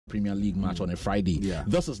Premier League match on a Friday.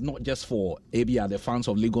 This is not just for ABA, the fans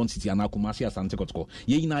of Legon City and Kumasi Asante Kotoko.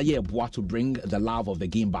 Yena ye boa to bring the love of the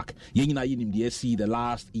game back. Yena yinim the SC the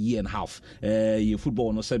last year and a half.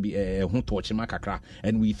 Football no sebi kakra,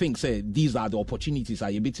 and we think say these are the opportunities.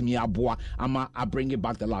 I bit me aboa ama I bring it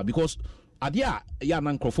back the love because. Adia ya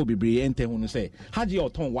na nkrofo bebre ente hu no say haje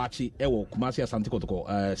oton wachi ewo Kumasi Asante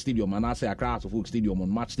Kotoko stadium and say Accra Folk Stadium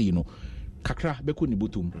on match day no kakra beko ni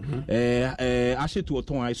botum ashe to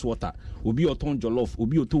oton ice water obi oton jollof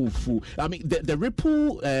obi oton fu. I mean the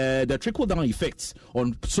ripple the trickle down effects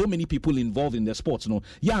on so many people involved in the sports no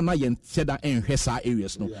ya na yen seda enhwesa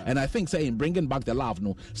areas no and I think say in bringing back the love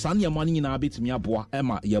no sanya money na betimi aboa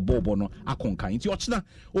ema ye bobo no akonkan nti ochna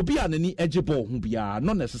obi anani ejebo hu bia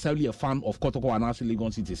not necessarily a fan of Kotoko and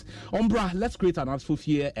Legon cities. Umbra, let's create an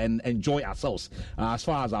atmosphere and enjoy ourselves as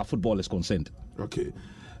far as our football is concerned. Okay.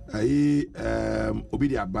 Obi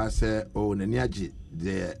dia base o naniaji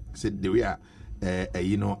de said the we are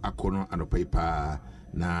akono anopepa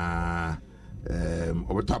na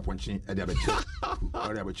top punching at the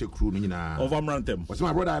abeche crew nyina of Amrantem. But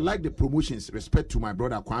my brother, I like the promotions. Respect to my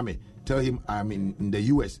brother Kwame. Tell him I'm in the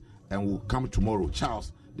US and will come tomorrow.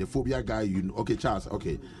 Charles, the phobia guy, you know. Okay, Charles,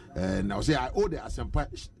 okay. And I'll say I owe the Asempa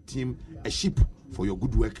team a sheep for your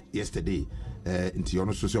good work yesterday. Into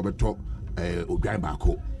your social talk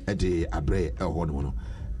Bako at the Abre El Hormono.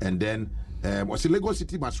 And then was Lagos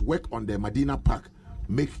City must work on the Medina Park,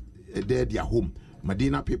 make their home.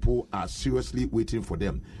 Medina people are seriously waiting for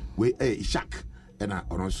them. We Ishak and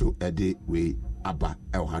also a day we Abba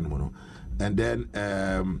El Hormono. And then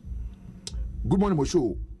good morning,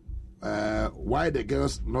 Mosho. Why the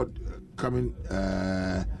girls not coming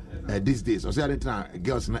these days? Or say I didn't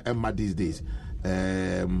girls not Emma these days.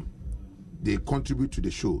 They contribute to the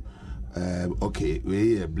show. Okay,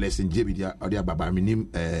 we blessing JB or Baba minim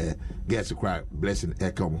girls cry blessing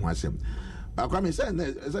come once. Kwame say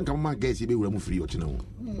come on guys be we free a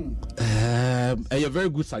very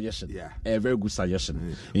good suggestion. A very good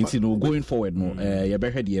suggestion. Going forward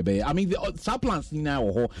you be I mean the sub plans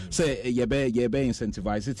now say you be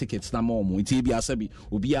incentivize tickets na more it be asabi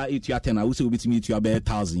obi a 810 I will say obi to meet you about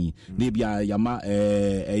 1,000 maybe yama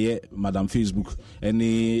Madam Facebook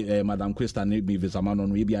any Madam Krista be visa man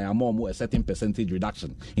on maybe I more a certain percentage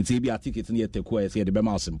reduction it be a ticket near take say the be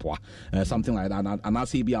mouse something like that and I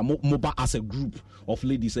say be a mobile as a group of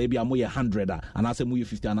ladies say be a more 100 and I say more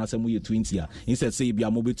 50 and I say more 20 instead say be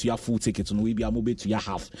a mobile to your full ticket no be a mobile to your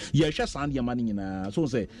half just send your money in so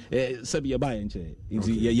say be buy nche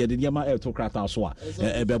ye de yama autocrat so a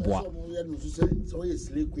beboa so is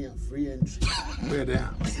slave free entry where there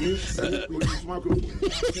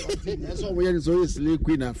that's what we are so is slave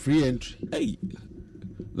queen and free entry hey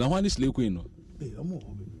the one is slave queen no hey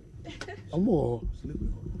amo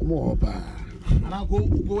ba and I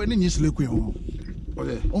go any slave queen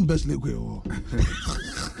okay on best slave queen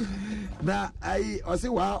now I say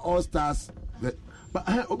wow all stars but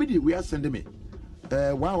obidi we are sending me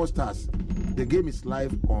Wow Stars. The game is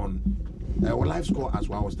live on live score as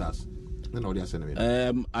Wow Stars.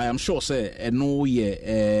 I am sure say no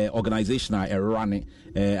organization are running.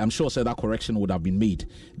 I'm sure say that correction would have been made.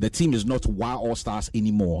 The team is not Wow All Stars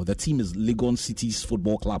anymore. The team is Legon Cities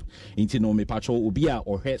Football Club. Intino me pacho ubia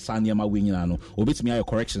or he sanyama winina no. Obit me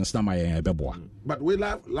corrections na my beboa. But we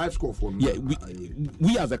live score for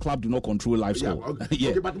we as a club do not control live score.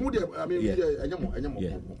 Okay, but I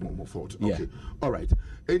mean fault. Okay. All right.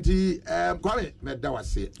 Enti Kwame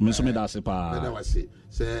medawase. Medawase pa. Medawase.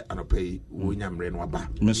 Say anopay Winyamre no aba.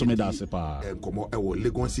 Medawase pa. Enkomo ewo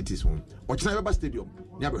Legon Cities home. Ochina Baba Stadium.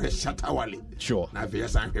 Nya be Shatawale. Sure. Na be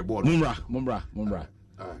san hwe ball. Mumra.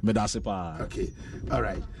 Medawase pa. Okay. All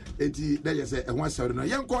right. Enti na say e ho asawre no.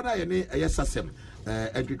 Yenko na ye ne yesasem.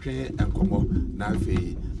 Entwetwe enkomo na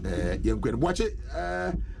afi yenko no. Boache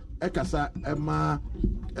ekasa ema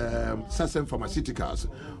Sasem Pharmaceuticals.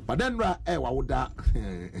 But then wawuda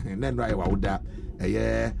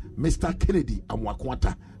Mr. Kennedy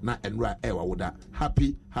Amwakwata na enra wawuda.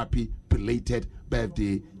 Happy belated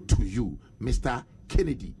birthday to you, Mr.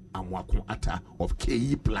 Kennedy Amwakwata of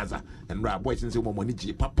KE Plaza. Enra boys say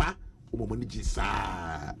umoniji papa umoniji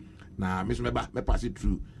sa na Miss Meba me pass it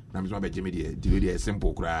through. Na Miss Meba Jimmy the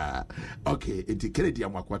simple kra. Okay, enti Kennedy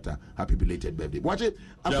Amwakwata, happy belated birthday. Watch it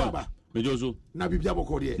afaba. Mejozo na bibia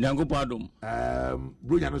boko de nyango padom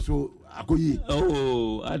bronya no so akoyi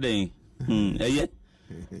aden eye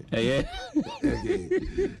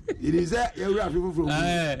it is a you have people from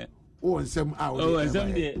nsem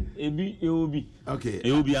nsem de ebi eobi okay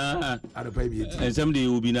eobi adopa bi nsem de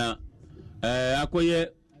eobi na akoye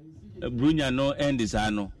bronya no end sa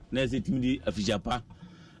no na se tim di afijapa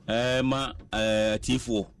ma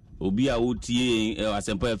tifo obi a wotie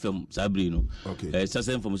Asempa FM sabri no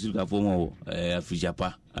sasa information for mo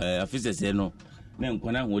afijapa afisese no na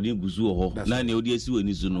nkwana hodin guzu ho na ne odi esi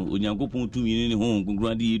wani su no onyankopon tumi ne ho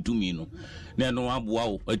nkugura de tumi no na no aboa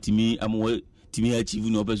wo atimi amwo timi achieve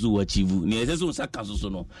no obeso wo achieve ne eseso saka so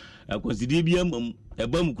no consider bi amam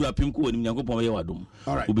eba mu kura pim ko wani nyankopon ye wadom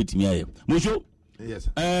obetimi aye mojo yes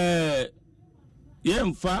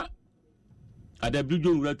yemfa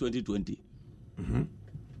adabdujo wura 2020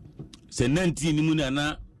 se 19 ni mu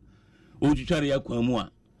na otwitware yakwa mu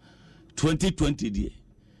a 2020 die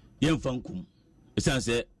yemfa nkum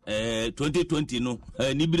esanse 2020 no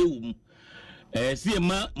ni bire wum sie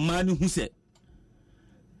ma ni hu se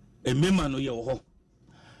emema no ye ho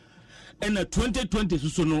ena 2020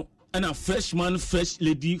 suso no ena freshman fresh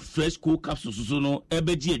lady fresh cool capsule suso no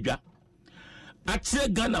ebeji adwa atre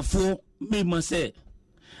Ghana fo mema se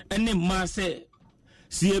ene ma se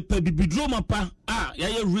sie pa bibidro mapa ya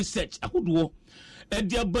research ahodo e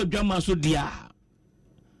dia badwa ma so dia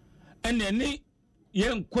ene ni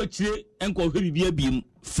yen kwachire enko hwe bibia biem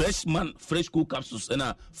freshman fresh cool capsules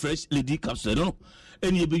na fresh lady capsule no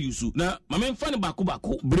eni ebe yusu na mame mfa ne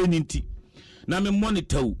bako brain nti na me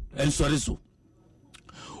monitor ensore so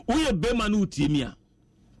uye bema no utiemi a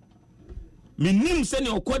minim se ne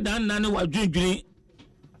okoda nna ne wadwendwene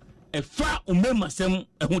efa umemasem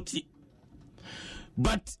ehoti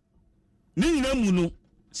but nina mu no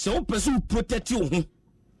se o person protect you ho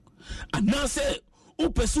ana se o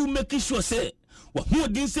person make sure se wa ho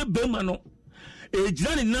din se bema no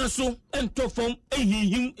ejira ne naso ento fom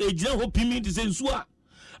ehihim ejira ho pimi de se nsu a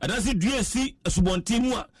ana se dua si asubontin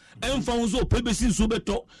mu a emfa ho so pebesi nsu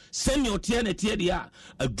beto senior tie na tie dia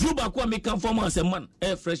aduru ba ko make fom as man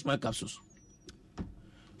freshman capsules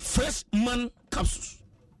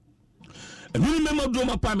and we remember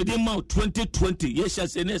drama pame de ma 2020 yes shall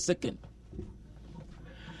say next second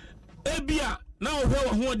ebia na o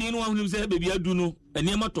hwe ho de no ahunu se bebia du no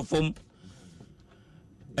enema to fom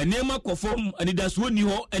enema ko fom ani daso ni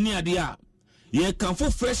ho ani ade a ye kan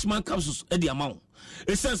for freshman capsules e de amount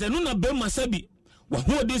essence no na be ma sabi wa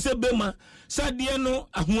ho de se be ma sadie no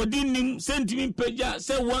ahodi nim sentiment peja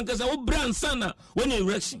se wankasa wo brand sana when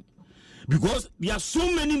erection because there are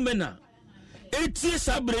so many men 8 years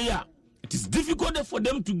abreya it is difficult for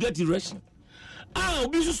them to get erection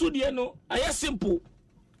obi so de no aya simple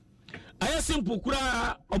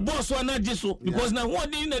kura oboso anaje so because na what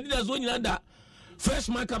dey na dida so nyina da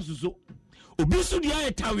freshman capsule so obi so de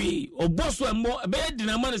aya tawe oboso emmo be de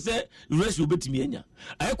na man say erection obetimi anya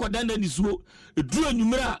aya kwada na ni so eduru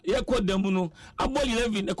anwumira ye kwada mu no abo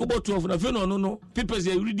 11 e kobo 12 na fe no people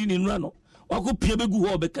say reading in no wako pie begu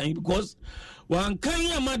ho bekan because wan kan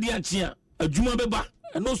ya made achia adwuma beba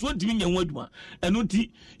eno so ntimi nyanwa adwuma eno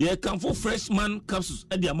ti ye kan for freshman capsules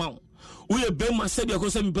e de amount wo ye be ma se de ko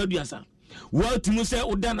se mipaduasa wo timu se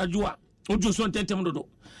oda najoa ojo so tentem dodo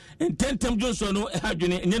tentem jonso no e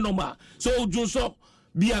hadwene ne normal so ojo so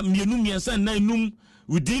bia mienu miensa na enum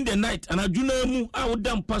within the night anadwuna mu a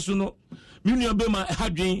oda mpaso no mienu be ma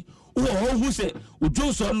hadwen wo hu se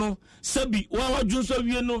ojonso no sabi wa jonso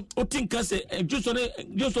wie no otinka se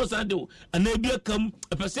jonso sande o ana bia kam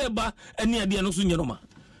epese ba ene ade no so nyenoma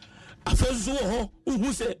afenso wo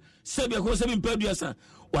hu se sabi ko sabi mpaduasa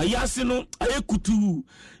wa yase no ayekutu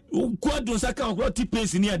kwado saka okro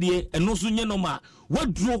tipesi ni ade eno so nyenoma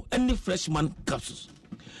wadro any freshman capsules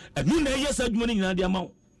enu na yesa adwuma ni nyina de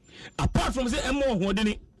amawo apart from say emo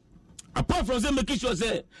hodeni apart from say make sure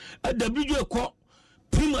say WJ ko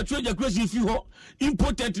premature ejaculation fi ho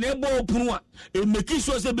important na ebo opunu a make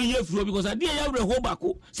sure say be yefuro because ade ya wre ho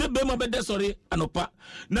bako say be ma be de sorry anopa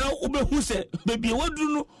na obehu say be wadru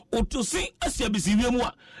no otosin asia bisi wiemu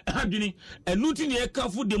a hadwini enuti ne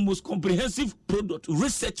ekafo the most comprehensive product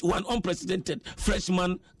research one unprecedented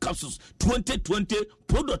freshman capsules 2020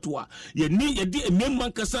 product wa ye ni ye di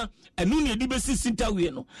emman kasa enu ne di be sisinta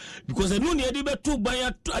we no because enu ne di be to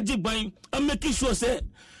ban ajiban am make sure say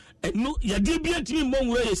no ya di bia timi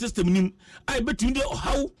monwura ye system nim ai betimi de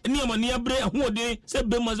how ni amani abre ahode se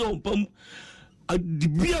be ma se ompam di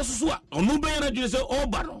bia so a onu be na dwene se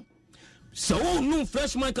oba no so no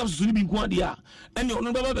freshman capsules bi nko ade a ene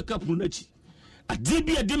onu baba be kapru na chi adi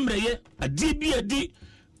bia de mreye adi bia di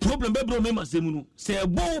problem be bro me masemu no se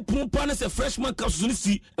ebo pumpa na se freshman capsules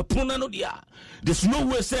si epona no dia there's no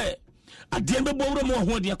way say adi be bo mo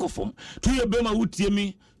ho ade akofom to ye be ma wutie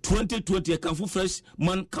mi 2020 kanfu fresh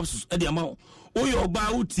man capsules e de amount oyo ba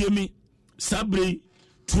wutie mi sabre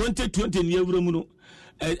 2020 ni ewura mu no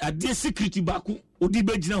ade security baku odi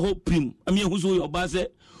be gina ho prim ami ehu so oyo ba se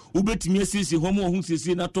ubetimi asisi ho mo hu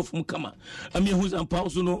sisi na tofum kama ami ehu zampa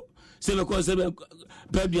so no se be ko se be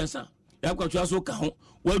babiasa yakwa so ka ho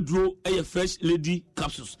waduro fresh lady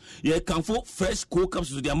capsules ye kanfo fresh co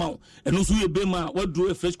capsules the amount eno so ye bema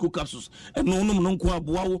waduro fresh co capsules eno no nko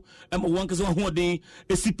aboa wo ema wanka se ho den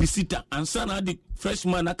esipisita ansa na the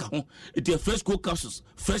freshman aka ho it fresh co capsules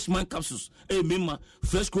freshman capsules mema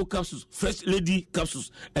fresh co capsules fresh lady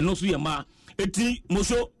capsules eno so ye ma eti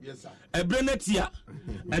mosho yes sir ebrenetia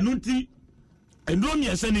enunti Endromi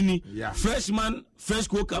Sanini, freshman, fresh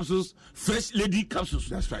co capsules, fresh lady capsules.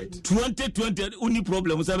 That's right. 2020, only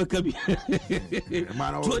problem was ever coming.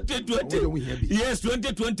 2020. Yes,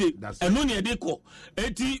 2020. That's and only a deco.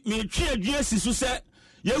 Eti, me cheer, yes, so say,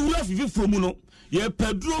 you will have from Muno. Ye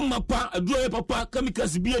Pedro Mapa, a draw papa,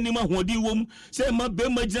 kamikaze be anima hodi wom, say my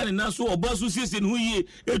bemajan and naso or basu season who ye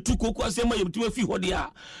a two cocoa sema to a few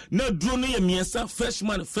hodia. No drone a miasa,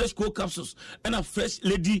 freshman, fresh co capsules, and a fresh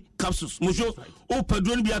lady capsules. Mojo, oh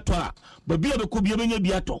Pedro biatoa, but be a cobia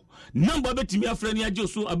biato. Number betimia friend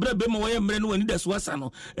Yajoso, a bread bema way mreno and that's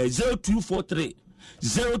wasano, 0243.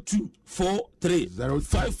 0243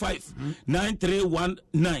 55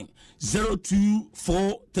 9319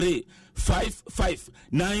 0243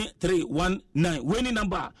 559319 winning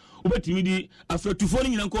number obetimi di after to phone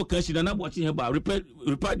nyina nko kan shida na boachi he ba repair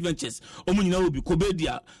adventures omu nyina obi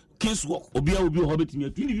kobedia case work obi ho betimi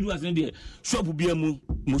atu individuals ne de shop bia mu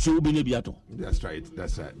mo so obi ne biato. That's right.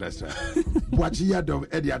 Boachi ya dom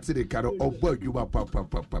e de ate de karo obo adwuma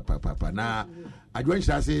papa na adwan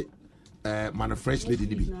sha say man fresh lady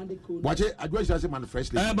ni bi boachi adwan sha say man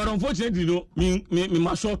fresh lady but unfortunately no me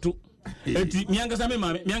ma short to eti miangasa me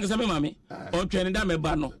mame o twene da me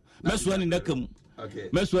ba no meso ani ndakam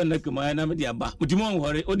meso ndakam na me dia ba mutimo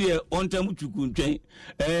onhore o de ontam twuku ntwen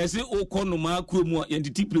se o kono ma kuomu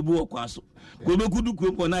yentiti prebu o kwaso ko be kudu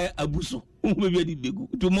kuomu na abuso o be bi degu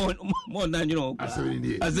to mo na nyiro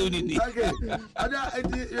asewini ni okay ada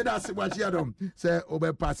enti you da se wachi adom say o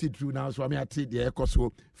be pass it through now so me ati de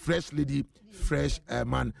ekoso fresh lady fresh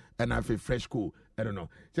man and a fresh cool I don't know.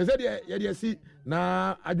 She said, yeah, see,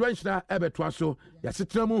 na adwanshna ebeto so,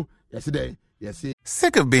 yasitramu, yesterday, yes.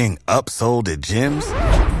 Sick of being upsold at gyms?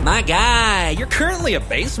 My guy, you're currently a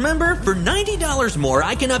base member. For $90 more,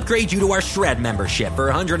 I can upgrade you to our Shred membership.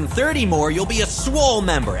 For $130 more, you'll be a Swole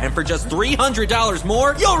member. And for just $300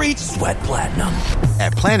 more, you'll reach Sweat Platinum.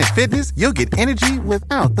 At Planet Fitness, you'll get energy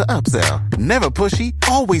without the upsell. Never pushy,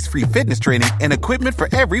 always free fitness training and equipment for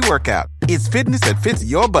every workout. It's fitness that fits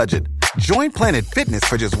your budget. Join Planet Fitness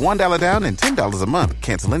for just $1 down and $10 a month.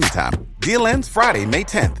 Cancel anytime. Deal ends Friday, May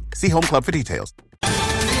 10th. See Home Club for details.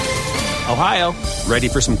 Ohio, ready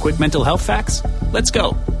for some quick mental health facts? Let's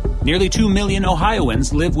go. Nearly 2 million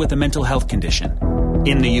Ohioans live with a mental health condition.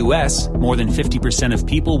 In the U.S., more than 50% of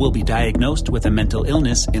people will be diagnosed with a mental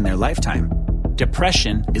illness in their lifetime.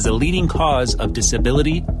 Depression is a leading cause of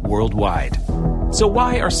disability worldwide. So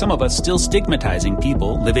why are some of us still stigmatizing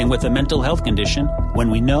people living with a mental health condition when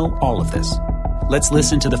we know all of this? Let's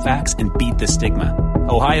listen to the facts and beat the stigma.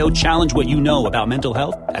 Ohio, challenge what you know about mental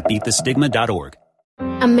health at beatthestigma.org.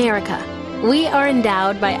 America. We are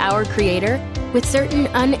endowed by our Creator with certain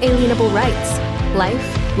unalienable rights: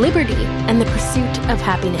 life, liberty, and the pursuit of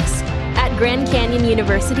happiness. At Grand Canyon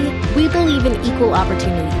University, we believe in equal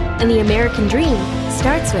opportunity, and the American dream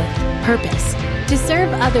starts with purpose. To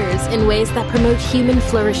serve others in ways that promote human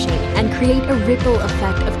flourishing and create a ripple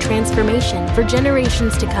effect of transformation for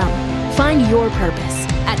generations to come. Find your purpose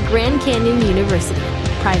at Grand Canyon University.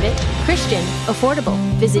 Private, Christian, affordable.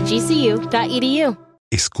 Visit gcu.edu.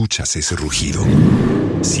 ¿Escuchas ese rugido?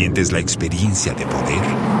 ¿Sientes la experiencia de poder?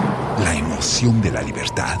 ¿La emoción de la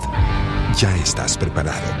libertad? Ya estás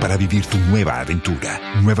preparado para vivir tu nueva aventura.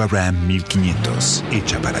 Nueva Ram 1500,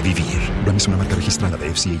 hecha para vivir. Ram es una marca registrada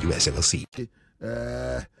de FCA US LLC.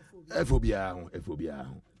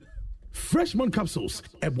 Freshman capsules,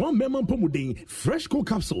 a one memon pomudin, fresh co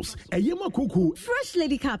capsules, a yema cuckoo, fresh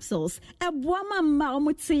lady capsules, a woman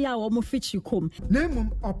maumutia or mufichukum.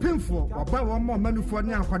 Name or painful or buy one more menu for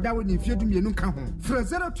now for that when you do me no come from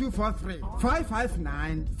 0243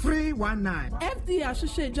 559 319. FD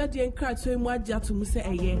associate Jadi and Crat so much to Musa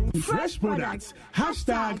a fresh products.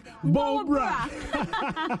 Hashtag Bobra.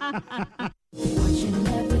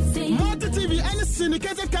 Multi TV and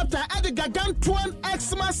syndicated capture at the Gargantuan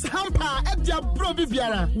Xmas hamper at their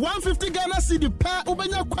Proviviara 150 Ghana CD per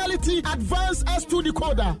Ubenya quality advanced S2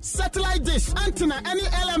 decoder, satellite dish, antenna, any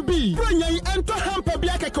LMB. Bring ye enter hamper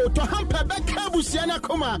Biakako to hamper back Kabusiana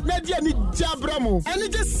Koma, Nadia ni Jabramo. And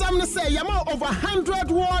it just some say Yama over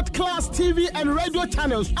 100 world class TV and radio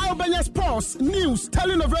channels, Albania sports, news,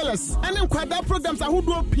 telenovelas, and then quadra programs are who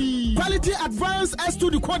do P. Quality advanced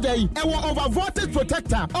S2 decoder, and over voltage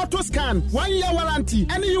protector, auto scan, 1 1-year warranty.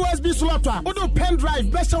 Any USB slot. Odo pen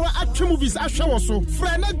drive. Best shower at movies. I show so.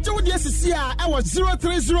 Friend, I was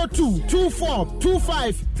 0302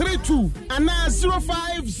 242532 and now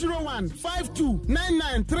 0501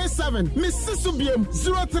 529937. Mrs. Subium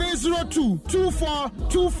 0302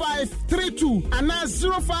 242532 and now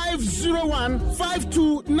 0501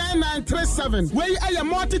 529937. Where are your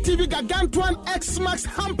multi TV Gargantuan X Max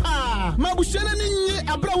hamper? Mabushana ni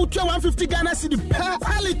abra ucha 150 Ghana cedi per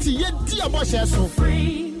quality ye dear boss so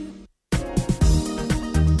free.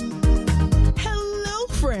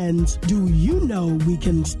 Friends, do you know we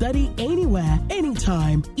can study anywhere,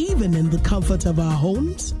 anytime, even in the comfort of our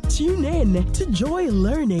homes? Tune in to Joy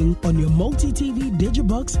Learning on your multi-TV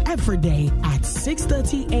Digibox every day at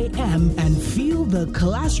 6:30 a.m. and feel the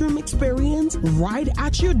classroom experience right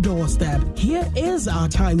at your doorstep. Here is our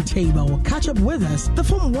timetable. Catch up with us. The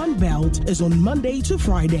Form 1 belt is on Monday to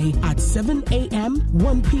Friday at 7 a.m.,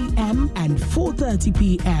 1 p.m., and 4:30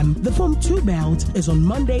 p.m. The Form 2 belt is on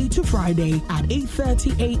Monday to Friday at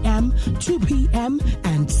 8:30 a.m., 2 p.m.,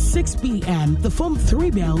 and 6 p.m. The Form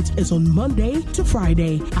 3 belt is on Monday to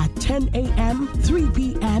Friday at 10 a.m., 3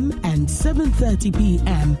 p.m., and 7:30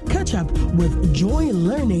 p.m. Catch up with Joy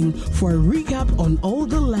Learning for a recap on all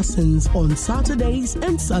the lessons on Saturdays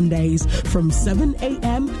and Sundays from 7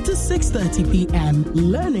 a.m. to 6:30 p.m.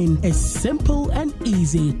 Learning is simple and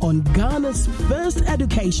easy on Ghana's first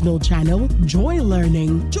educational channel, Joy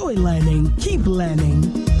Learning. Joy Learning. Keep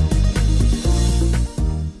learning.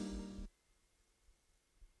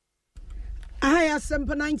 I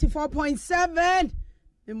Asempa 94.7.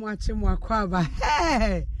 I'm watching Wakwaba.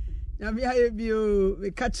 Hey, Nabia,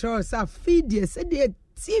 we catch us a feed yes,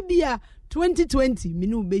 Tibia 2020.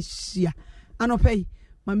 Minu Beshia. Anope,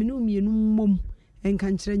 Maminu mum, and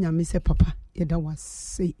cantrena, Miss Papa. Yeda was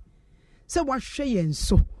say. So what say and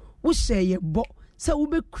so? We say ye bo, so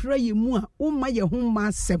we cry ye mua, my home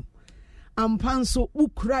massem. Ampanso, who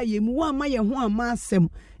cry ye mua, my home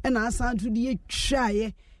massem, and I sound to the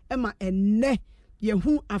try. Emma enne ye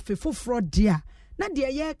hu afefo frodia na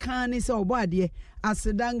de ye kan ni se obade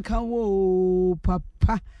asedanka wo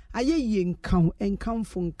papa aye ye nkan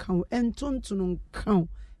enkanfo nkan entontono nkan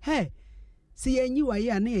he se ye nyi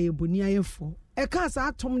waye na ye boni ayefo e ka sa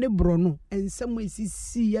atom ne bro no ensem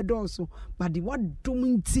esisi ye doso but the what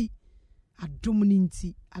dominti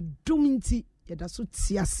adominti ye da so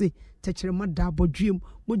tiase tekirema da bodwem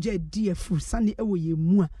moja di afu sane ewo ye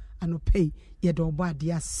mu a anopei ye do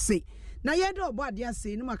obadia se na ye do obadia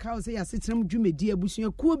se no maka wo se ya setrem dwumedi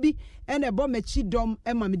abusua kuo bi ene ebo machi dom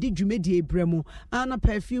ema me di dwumedi ebremo ana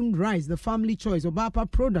perfumed rice the family choice Obapa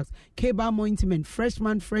products Keba ointment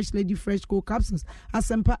freshman fresh lady fresh co capsules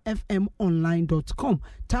Asempa FM online.com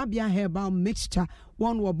Tabia herbal mixture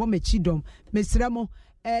one wo bo machi dom mesremo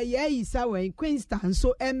ye isa wen Queenstown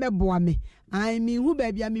so emeboa me I mean who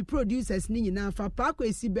baby me producers ni nyina fa pa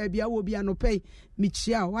kwesi baby a wo bi anopei me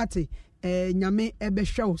chia wate nyame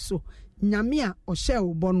ebehwe so nyame a ohye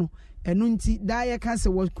wo bono enu nti da ye ka se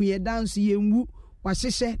wo kuye dance ye nwu wa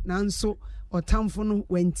hyehye nanso otamfo no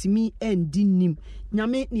wantimi endi nim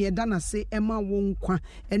nyame ne yeda na se ema wo nkwa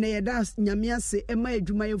ene yeda nyame ase ema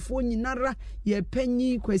adwumayefo nyinara ye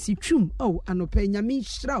panyi kwasi twum anope nyame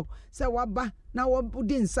hyraw se waba na wo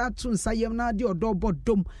di nsa to nsa yem na de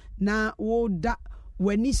odobodom na wo da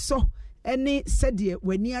wani so ene sede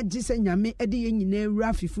wani agi se nyame ede ye nyina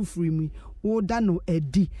awura fifufuri mu wo da no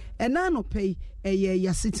edi ena no pay eye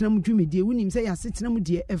yasetenam dwumedie wunim se yasetenam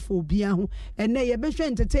de efobia ho ene ye behwe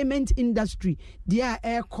entertainment industry de a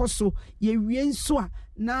ekoso ye wie nso a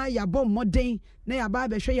na yabom moden na yaba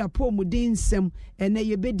behwe yapo muden nsem ene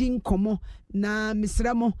ye bedi nkomo na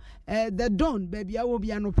misramo the don baby a wo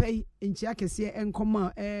bia no pay nchi akese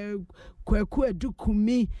enkomo kwaku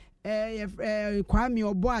adukumi kwami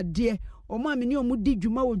obo ade omo ameni omudi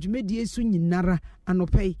dwuma wo dwumedie su nyinara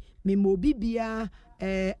anopei me mo bibia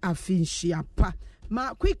afinshiapa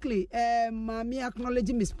ma quickly me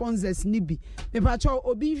acknowledge my sponsors nibi me pacho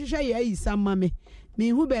obi hwehwe ye ayisa mame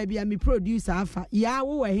me hu ba bia me producer afa ya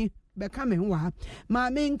wo we beka me ho ha ma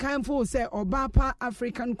me nkan fo se Obapa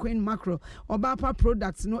African Queen Mackerel Obapa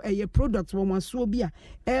products no eye product wo maso bi a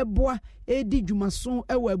eboa edi dwumaso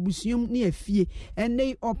ewa abusuam ne afie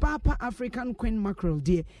ene Obapa African Queen Mackerel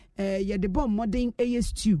de ye de bom modern eye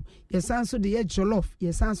stew ye sanso de ye jollof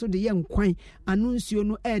ye sanso de ye nkwan anunsuo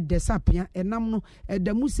no de sapia enam no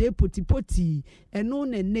da musa potipoti eno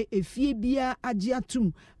ne efie bia age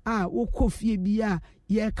atum a wokofie bia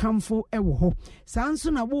ye kamfo ewo ho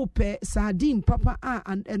sanso na wo pe sardine papa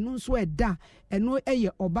eno nso eda eno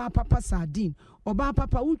eye Obapa papa sardine oba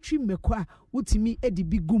papa wutwi mmeko a wutimi edi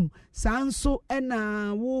bigum saa nso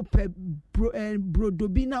na wo pe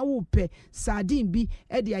brodobi na wo pe sardine bi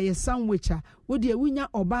edi aye sandwich a wo de wunya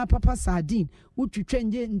oba papa sardine wutwitwe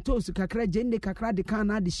nje ntosu kakra jende kakra de kan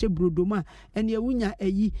na de hye brodoma ene wunya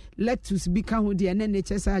ayi lettuce bi ka ho de ene ne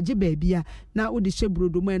chesa age baabia na wo de hye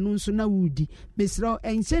brodoma eno nso na wudi mesro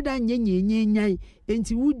ense da nyenyenyenyan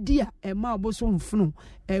enti wudi a ema oboso mfunu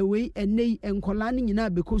we enei enkola ne nyina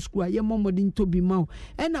be ko school aye momodi ntobi mawo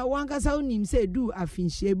ena wankasa onim se du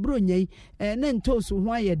afinhye bronyai ne ntosu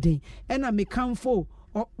ho ayeden ena mekamfo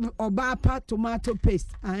Obapa tomato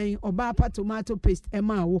paste Obapa tomato paste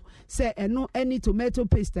emawo se eno any tomato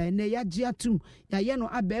paste ene ya giatum ya ye no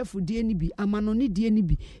abefu die ni bi amano ni die ni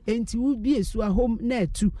bi enti wo bi esu ahom na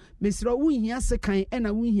etu mesro wo hia sekan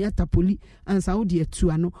ena wo hia tapoli ansa wo de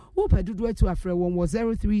etu ano wo padudu etu afre won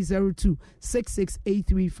 0302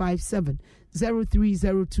 668357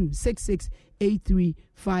 0302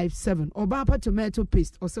 668357 Obapa tomato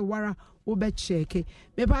paste ose wara wo be check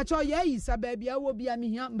me pa cho ye yi sa ba bia wo bia me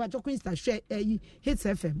hia mba cho Queensta hwe Hits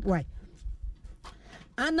FM why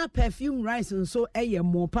Anna perfume rice nso eye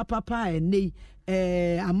mo papa ene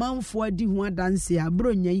amanfo adi ho adanse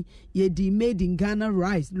abronyan ye di made in Ghana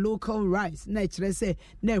rice local rice na kire se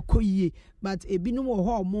na ekoyie but ebinom wo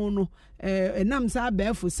ho mo no enam sa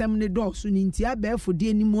abefo sem ne dog so ni nti abefo de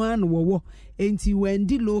animu an wo enti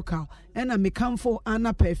wendi local ena mekamfo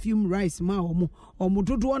Anna perfume rice ma omo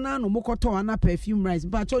dodo na no mokoto Anna perfume rice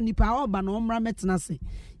but cho nipa oba na omra metena se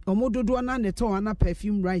omododo na neto Anna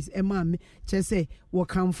perfume rice ema me chese wo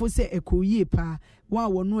kamfo se ekoyie pa wa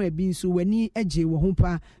wono abi nso wani eje wo ho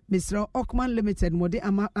pa Mr. Ockman Limited mode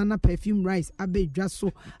Anna perfume rice abedwa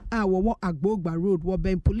so a wo Agbogba road wo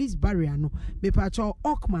ben police barrier no me pa cho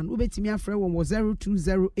Ockman ubetimi afre wo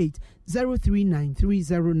 0208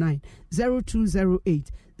 039309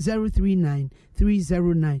 0208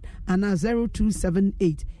 039309 and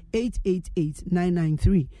 0278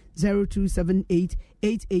 888-993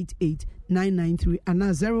 0278-888-993 and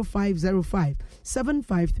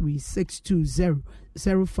 0505-753-620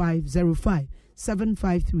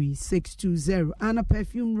 0505-753-620 Anna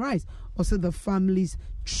perfume rice also the family's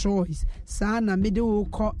choice sana middle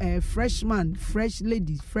call freshman fresh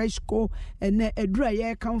ladies fresh co and edra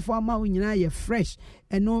ye come for ma nyina ye fresh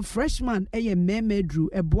and no freshman eye memedru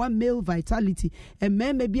eboa male vitality and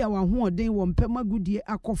meme bia wa ho oden wo mpema gudie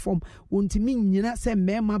akofom wontimi nyina se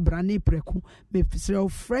mema brane preku me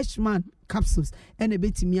freshman capsules and a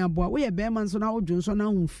betimi aboa we e beman so na odwo so na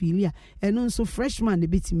humfilia eno nso freshman e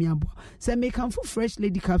betimi aboa se me come for fresh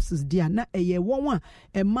lady capsules dia na eye won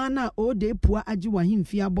a mana o de pua agi wa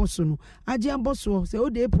himfi aboso no agi aboso se o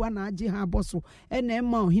de pua na agi ha aboso ena e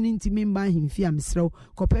ma ohini ntimi mba himfi amsrew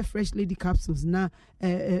kope fresh lady capsules na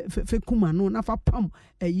fe kuma no na fa pam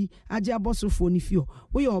ayi agi aboso fo ni fio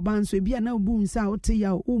we oba nso e bia na obu nsa o te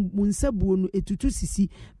ya o nsa buo no etutu sisi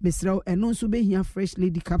mesrew eno nso be hia fresh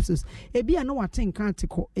lady capsules bia no waten kan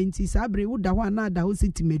teko enti sabre wo da ho na da ho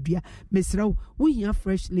sitimedua mesrew wo hia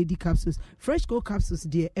fresh lady capsules fresh go capsules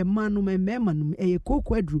de emanu memmanum eye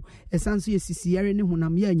kokwadru esanso ye sisiyare ne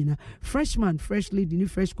honam ya nyina freshman fresh lady ni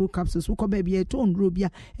fresh go capsules wo ko ba bia to ndro bia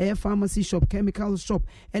pharmacy shop chemical shop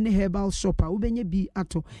and herbal shop a wo benye bi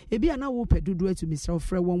ato bia na wo pedudu atu mesrew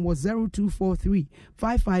frɛ 0243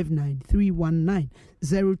 559 319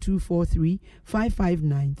 0243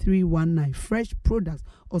 559 319 fresh products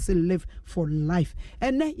also live for life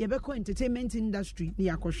and yebeko entertainment industry ni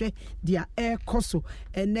akɔhwɛ dia air koso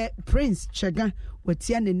and Prince Chega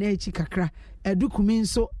watia ne na echi kakra edukumi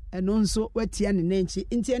nso eno nso watia ne na echi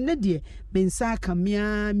nti ene de bensa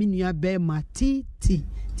kamia minua be ma titi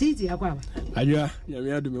akwa adwa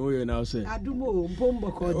nyame adume wo yo na so adumo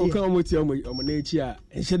mpombo ko de o kan mo ti o na echi a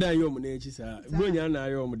enheda yo mo na echi sa bronya na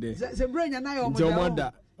yo mo de se bronya na yo mo de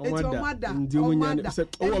omada ndi omunya se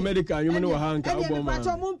o medical anyum no ha nka agbo ma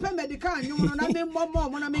e mo mpe medical anyum no na me mmomo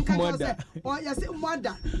mo na me nka se o ya se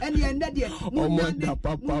omada ene ende de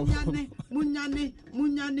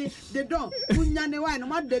munyane de don munyane wa no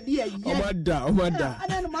mada bi aye omada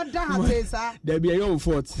ana no mada ha te sa da bi ayo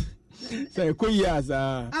fort se koyi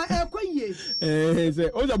asa koyi se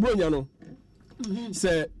o za bronya no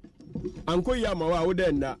se ankoyi ama wa wo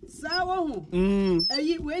de nda sa wo hu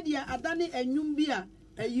eyi we dia adane anyum bi a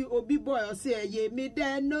eyi obi boy o se eye mi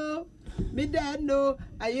deno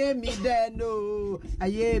aye mi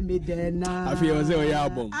dena afi o se o ya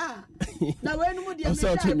bom na we nu mu dia me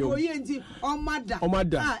sai ko ye nti omada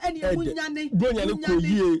eni munyane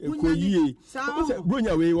koyi o se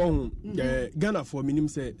bronya we wo hu Ghana for minim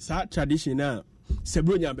se sa tradition na se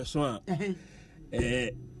bronya be so a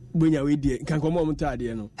bronya we die kan ko mo mta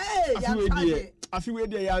ade no afi we die afi we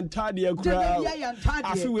dey yantade kura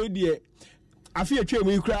afi we dey afi etwe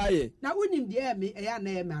mu kura ye na wonim dey me e ya na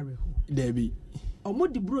e mare ho Debbie omo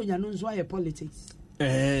di bronya no nso aye politics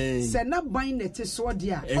se na ban na te so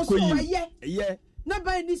de a o so ye na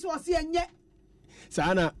ban ni so o se enye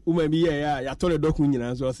sana uma bi ye ya to le doku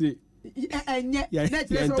nyina so o se enye na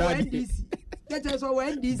te so NDC na so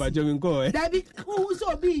NDC ba jomin ko Debbie who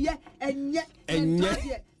so bi ye enye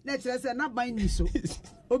na te se na ban ni so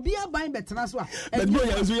obi aban betena so a but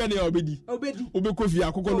bronya nso ye na obedi obekofia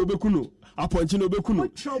akoko na obekuno aponchi na obekuno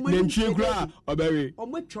na ntwe kura obewe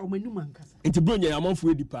omotwa omanum ankasa nti bronya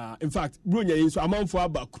amanfo edi pa in fact bronya nso amanfo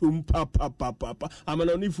aba krom pa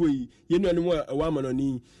amanonifo yi yenu anu wa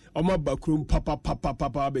amanoni omo aba krom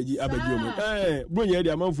pa abeji omo bronya edi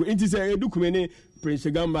amanfo nti se edukume ne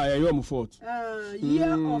Prince Gamba ya yom fort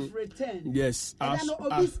year of return yes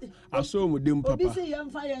aso mu dem papa obi se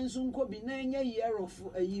yemfa yensu nkobi na enye year of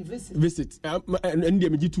visit and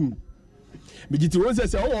mejitum mejiti won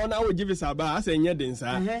say o na wo give saba asa enye den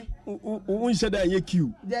sa won sheda enye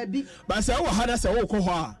queue Debbie ba say wo hada say wo ko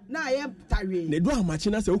ho a na ye tare ne do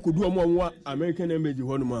amachi na say wo kodu omo American embassy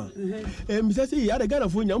ho no ma mi say ya da Ghana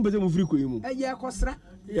fo nya mo be mu free ko yimu ye kosra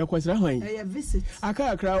ya kwasra hwan visit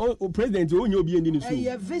akara president onye obi endi ni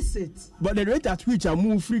so visit but the rate at which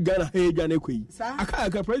am free Ghana he dwane kwai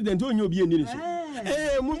akara president onye obi endi ni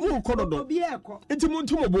so mu kododo obi eko enti mu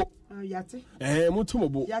ntumobo yate mu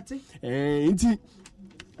ntumobo yate enti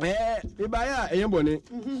ibaya eyembone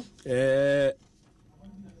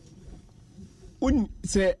un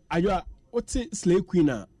se ayo oti slay queen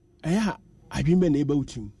a adwimbe na eba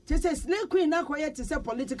utim say slay queen na koye te say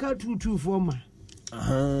political true for ma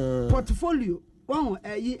portfolio one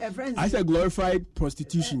a friend I said glorified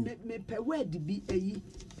prostitution me pe word be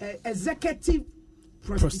executive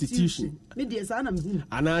prostitution me dey say na me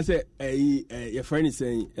and I say your friend is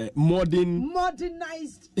saying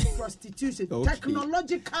modernized prostitution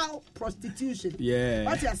technological prostitution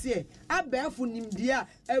what you say abefu nimdia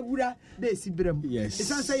awura be sibram yes it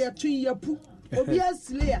say you tun yapu obi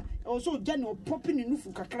asleya also jani o popping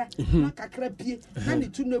nufu kakra na kakra pie na ne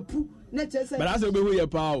tu na pu na chese but as obehu ye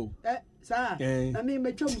pa o sa na me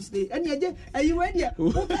metwa musle ene eje ayi we dia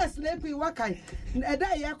wo be sleep wakai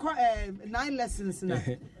eda ye ko 9 lessons na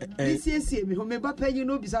DCC me ho me ba panyi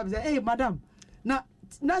no bisa bisa hey madam na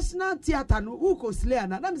national theater no who ko slay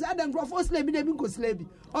na me say adam grofo slay bi na bi ko slay bi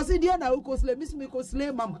o say dia na who ko slay me ko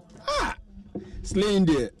slay mama slaying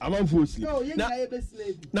there amanfo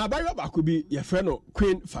slay na barrier back could be your friend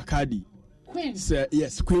Queen Fakadi sir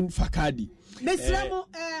yes Queen Fakadi Mesramo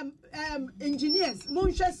engineers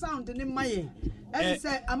monhwe sound ni maye e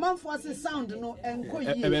say amanfo say sound no enko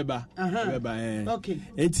yi ebeba okay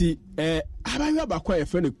enti barrier back your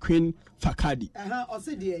friend Queen Fakadi o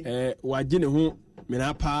say there waje ne ho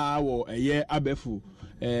mena pa wo eye abefu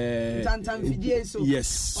tantan video so yes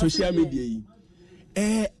social media yi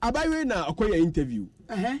abawe na akoya interview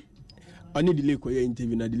oni delay koya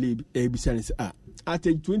interview na delay ebisa ne say at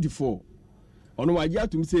 24 ono waje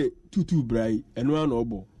atum say tutu brai eno ana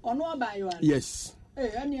obo ono abayo yes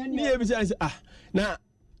ni ebisa ne say na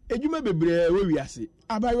ejuma bebre we wiase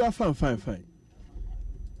abawe fine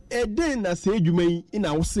eden na say ejuma yi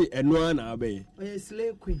ina wo say eno ana abaye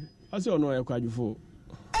slay queen ase ono ya kwadwofo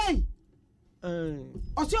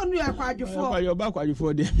ọsẹ ọnu yẹ kwadwofo ayo ba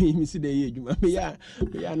kwadwofo de mi si de ye edwuma me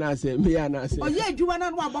ya na se oye edwuma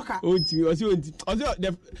na no aboka onti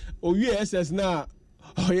ọsẹ owie ss na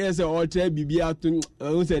oye se o tre bibia ato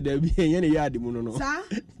o se de bi yen ne yard mu no sa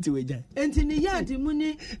ti weja enti ne yard mu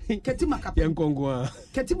ni ketima kapem yen kongo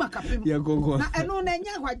ketima kapem yen kongo na eno na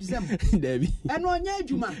nya kwadwusem Debi eno nya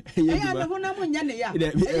edwuma eya ne ho na mo nya ne ya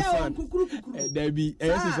eya on kukuru Debi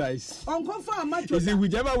exercise on confirm match is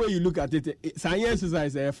whichever way you look at it science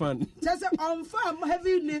exercise is fun just on farm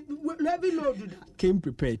heavy load came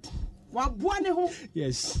prepared wabua ne ho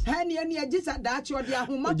yes hani ani agisa daachi odi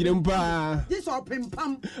ahoma ojirempa this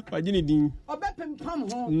opempam wajini din obepempam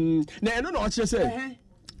ho na eno na o kire say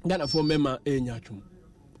Ghana for mema enya twum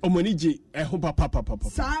omonije eho papa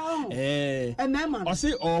sao mema o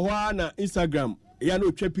say ohwa na Instagram ya na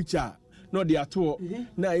otwa picture no de ato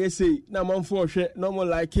na ye say na manfo ohwe no mo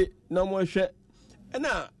like it no mo hwe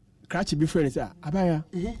na cratch be friend say abaya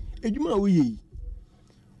ejuma wo yi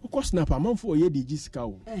o ko snap manfo ye de gisika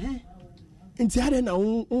wo nti ade na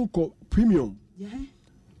unko premium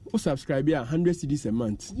o subscribe ya 100 cedis a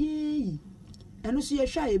month eno so ye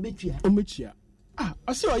hwa ye betua o metua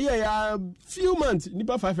I saw yeah few months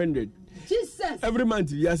nipa 500 Jesus every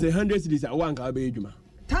month you say 100 cedis a one ka be edwuma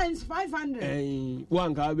times 500.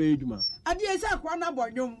 One car be juma. Adia say akwana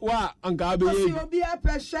bonyum. Wa anka be ye. Obi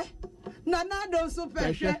apehwe. Nana do so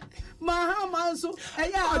pehwe. Mahama so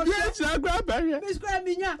eya. Adia say akwa pehwe. Miss Kra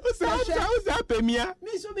minya. O sa pemia.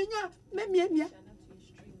 Miss Obinya. Memia.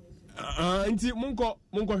 Nti munko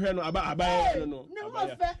hwe no aba no.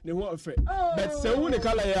 Ne ho ofe. But say who ne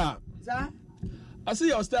kala ya. Za. I see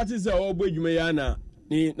your status say o boy juma ya na.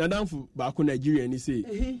 Ni nadamfo ba ko Nigeria ni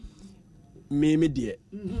say. Me de.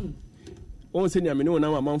 On say na me no na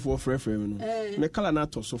amanfo frefre me no. Me kala na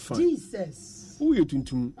to so fan. Jesus. Who you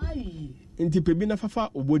tuntum? Ai. Nti pebi na fafa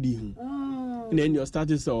obodi hu. Na your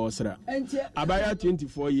status o sra. Abaya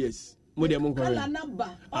 24 years. Mo de mo ko. Kala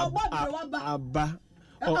namba. Aba.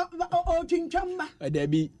 O twintwamba.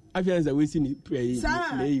 Debi afianza we see ni pray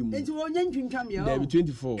na yim. Enti wonye twintwam ye. Debi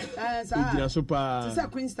 24. Ejina so pa. Tisa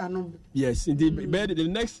Queenstown no. Yes, indeed.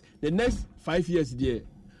 The next 5 years there.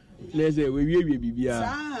 Let's say we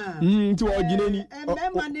bibia. Nti o gineni.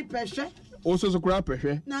 Emma ni pehwe. Oso so kura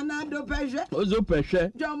pehwe. Nana do pehwe. Ozo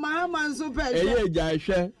pehwe. Jo Mahama so pehwe. Eye ja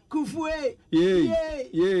hwe. Kufue.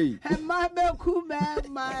 Yey. Emma be ku be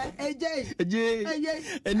ma eje.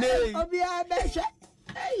 Ene. Obi a be hwe.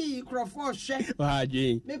 Hey, Crawford hwe.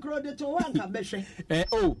 Haji. Me kro de to wan ka be hwe.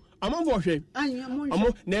 Amanfo hwe.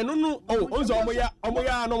 Amo na no onzo omo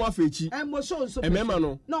ya no afechi. Mo so emema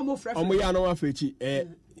no. No mo frefre. Omo ya no afechi.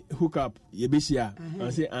 Hook up yebisia. I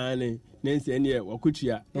say ane nense ene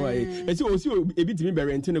wakutua. No aye. Eti osi ebitimi be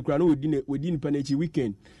rent no kra no wodi nipa na echi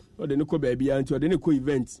weekend. O de no ko ba bia nti o de no ko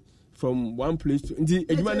event from one place to nti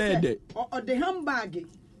ejuma na ede. O de handbag.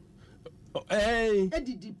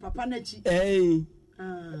 Edidi papa na chi.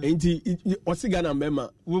 Nti osiga na mbema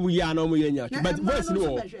wo ya na omo yenya but voice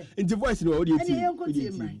no nti voice no o de eti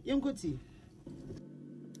yenkoti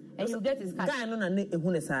and you get his car guy no na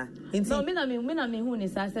ehune sa nti no me na me hu ni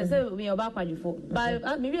sa say we oba kwadifo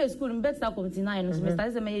but me be school me better committee 9 so me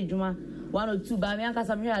start say me ejuma 102 ba me anka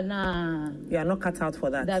some na you are not cut out for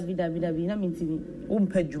that David na me ntimi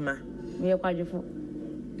umpa juma me kwadifo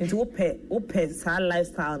nti wo pe sa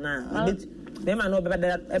lifestyle na they man no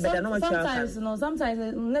better no sometimes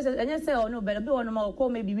and you say no better be one more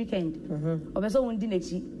call maybe weekend or so won di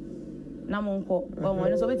nechi na mo nko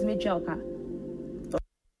won so betimi twa oka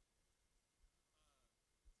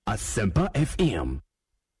Asempa FM.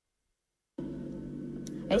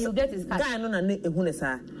 And you get his car guy no na ehune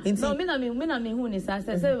sa no me na me hu ni sa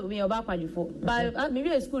say we oba kwadifo but me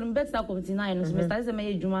be school me better committee 9 so me start say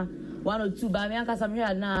me ejuma 102 ba me anka some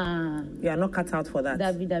na you are not cut out for that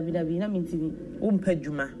David na me ntimi umpa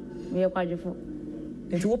juma me kwadifo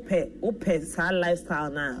nti wo pe sa lifestyle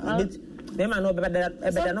na they man no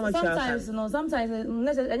better no sometimes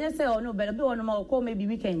and you say no better be one more call maybe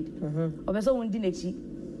weekend or so won di nechi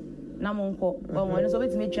na mo nko won so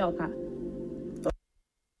betimi twa oka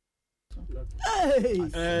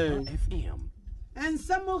FM and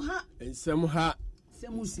Samoha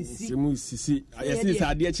Semu sisi ayesi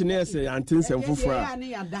sade echi na ese antin semfofora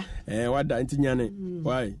wada nti nyane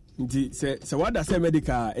why nti se wada se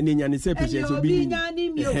medical eni nyane se patient obi na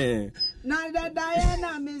dada ya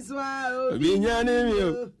na miswa obi nyane mi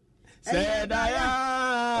se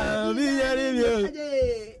daya obi nyane mi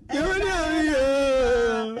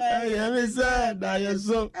I said that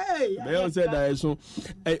so. They said that so.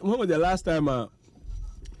 When was the last time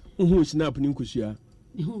who snap ninkusia?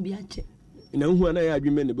 Who be a check? Na hu ana ya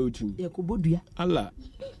adweme na bautum. Ye ko bodua. Allah.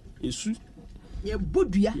 Esu. Ye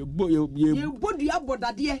bodua. Ye bodua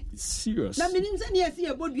bodade. Serious. Na minim se na ye fi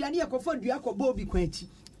ye bodua na ye ko fa dua ko bo bi kwanti.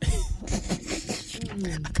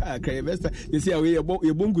 Okay, best. You see how ye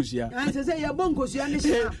bonkusia. I say ye bonkusia ni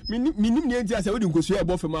sha. Minim ne ntia se wodi nkosia e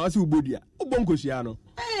bo fema ase ubodua. O bonkusia no.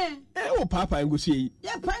 O papa nkosia yi. Ye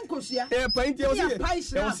pan nkosia. Pan ntia o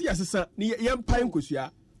se ye sesa ni ye pan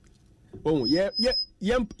nkosia. Oh, ye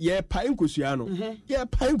pan nkosia no. Ye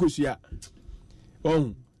pan nkosia.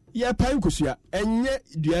 Oh, ye pan nkosia. Enye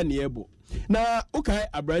dua ne ebo. Na okay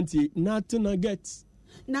abranti nothing I get.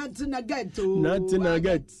 Nothing I get. Oh, nothing I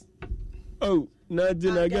get.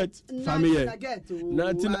 Family.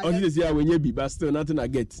 Nothing on this year when you be, but still nothing I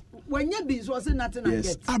get. When you be, so say nothing I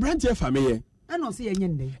get. I brand your family. I don't see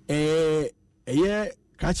any.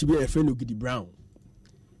 Catch be a friend of Giddy Brown.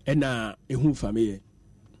 And a whom family.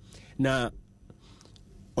 Now,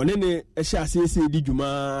 on any a chassis did you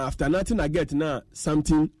ma after nothing I get now,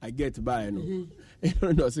 something I get by no. I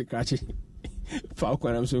don't know, say catching.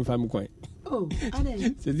 Falcon, I'm so family coin. Oh, I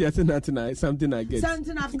didn't. So there's nothing something I get.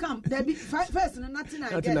 Something I've come. There be first nothing I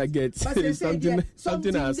get. Nothing I get.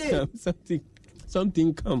 Something has come.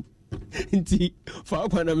 Something come. Nti fa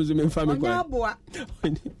kwa na mzo memfa me kwa. Onyaboa.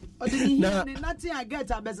 Na nothing I get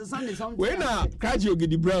abese Sunday something. We na Kraji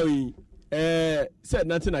Ogidi Brown said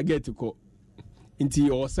nothing I get ko.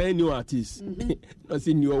 Nti o sign new artist. No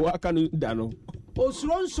see new waka no da no.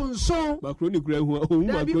 Osronsonson. Macaroni kura hu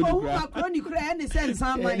macaroni kura any sense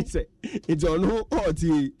amai. It's on who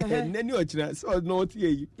oti nani ochina so no oti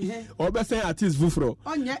yi. O be sign artist fufuro.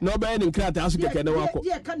 No be any krata asu keke na wako.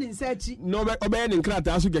 Ye ka nin search. No be any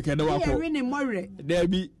krata asu keke na wako. Ye wi ni more. There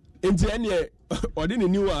be nti ene odi ni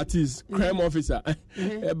new artist crime officer.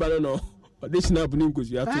 E ba no. Additional opening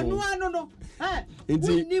cuz you have to. No.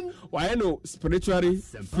 Nti why no spiritually,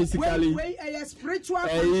 physically, spiritual,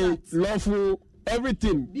 lawful,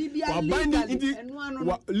 everything.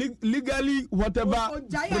 Legally, whatever.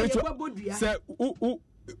 Say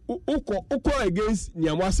uko against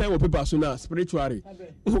nyamwasa wo paper so na spiritually.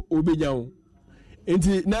 Obejawo.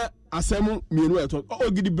 Nti na asem mienu eto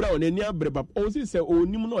Ogidi Brown eni abreba. O say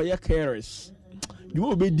onim no ye carers. You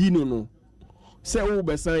obedi no. Say wo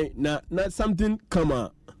be sign na something come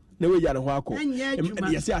out. Na we ya no hwako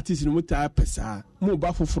yes artist no muta pesa mo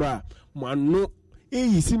ba foforo mo ano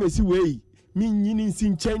si mesi we mi nyini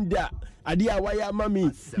nsin chenda ade a waya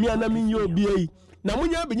mami mi ana mi nyo obi na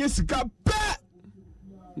munya benye sika pa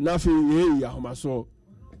na fe ya homa so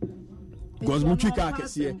because mu twika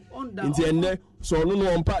kese nti enne so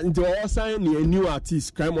no ompa nti o sign ni a new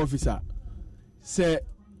artist crime officer say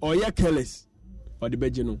oya careless or the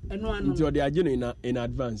Begino into the agenda in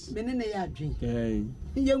advance. There's been a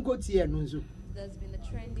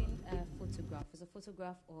trending photograph. It's a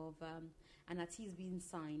photograph of an artist being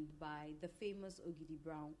signed by the famous Ogidi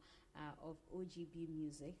Brown of OGB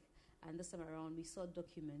Music. And this time around, we saw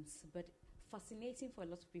documents. But fascinating for a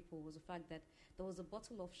lot of people was the fact that there was a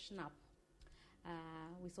bottle of Schnapp.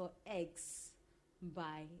 We saw eggs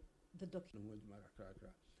by the document.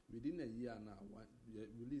 Within a year now,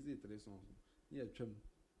 releasing 3 songs. Yeah, trim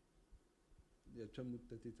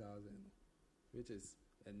 30,000, which is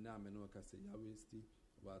and now I know I can say I wasted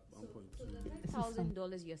about $1.2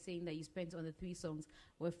 $1,000 you're saying that you spent on the 3 songs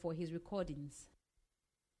were for his recordings.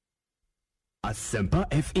 Asempa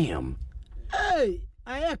FM. Hey,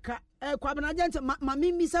 ayeka kwabena gente ma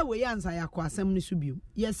mimisa we yansa yakwa asem no so biom.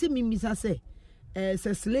 Yesi mimisa say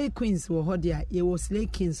say Slay Queens wo ho dia ye wo Slay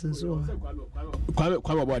Kings nso.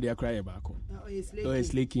 Kwame bo dia cry baako. Oh,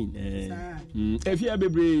 Slay King. If you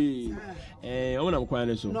bebre omo na mkwan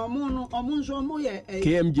ne so. No omo nso omo ye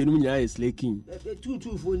KMJ no nya Slay King.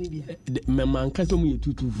 224 ni bia. Me man ka so mo ye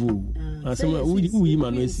 224. Asema uyi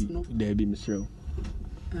ma no esi. There be Michelle.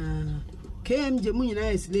 KMJ mu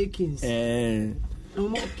nyina Slay Kings.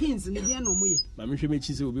 Omo Kings ne dia no mo ye. Ma me hwe me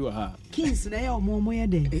chi se obi wa ha. Kings na ye omo ye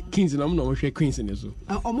den. Kings na mo hwe Queens ne so.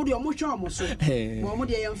 Omo de omo hwe omo so. Omo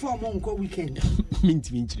de ye mfa omo nko weekend.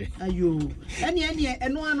 Minti minchire. Ayo. Ene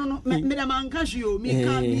eno ano no me da man ka hwe o mi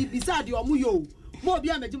ka mi bisa de omo yo. Mo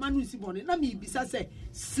bia medima no si bone na mi bisa se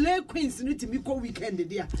Slay Queens no timi ko weekend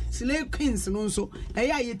dia. Slay Queens no nso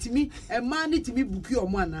eya yetimi ma ne timi buki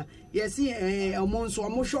omo ana. Yesi omo nso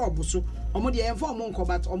omo hwe oboso. Omo de ye mfa omo nko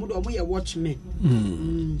but omo de omo ye watchmen.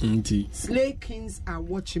 Nti. Slay Kings are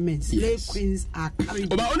watchmen. Slay Queens are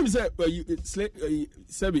carried. Oba only say Slay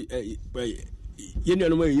sabi yenu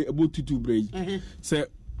no mo about tutu brain. Say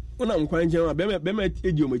una nkwan nje bema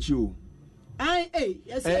edi omachi o.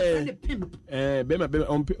 Yes, the pimp. Bema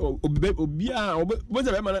obia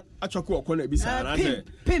oboza bema achoko okona bisa na say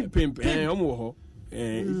pimp omo ho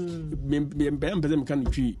bema pese mkan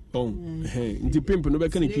twi on nti pimp no be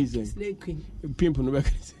kan twi say pimp no be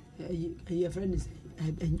kan say your friend is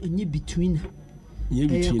any between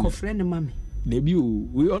your friend mommy debi o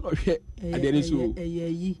we on hwe adene so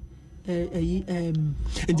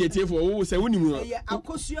nti tiefo wo say wonimu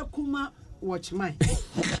akosua kuma watch mine.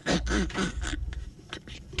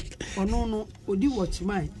 No, odi watch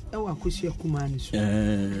mine. Ewa akosua kuma ni so.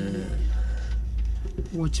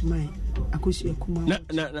 Watch mine. Akosua kuma.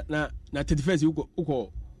 Na 31st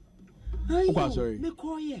uko sorry. Me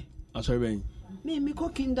call ye. Sorry ben. Me call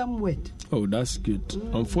Kingdom Word. Oh, that's good.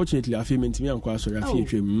 Unfortunately, I feel me anko sorry. I feel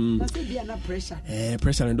twem. Na say bia na pressure.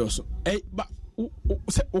 Pressure and also. But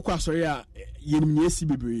uko sorry a yenim ni esi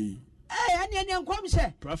bebre. Any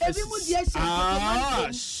unquamshe. Every mood, yes,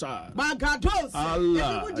 Magados.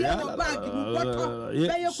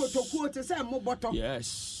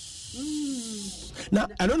 Yes. Now,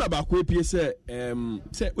 I don't know about Quapia say,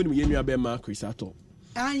 when we knew about Crisato.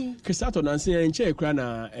 Crisato, Nancy, and Che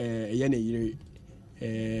Crana, Yene,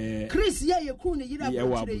 Chris ye ku ne yira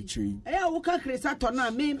abotire woka Chris ato na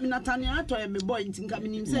me Nathaniel ato me boy ntinka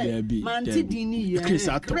minim say man ti dini Chris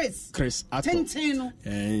ato tenten no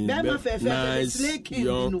be ma fe slake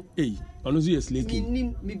no ono zo yes lake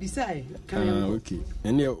minim me bisai okay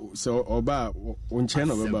ene so oba onche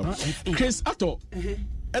na baba Chris ato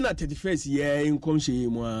ena 31st year income she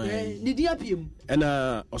mu ni dia piem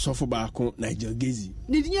ena osofo baako Nigel Gezi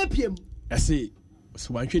ni dia piem I say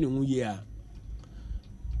so one training 1 year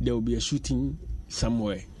there will be a shooting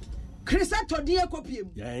somewhere. Chris ato dia kopiem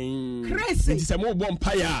Chris it is a mo bom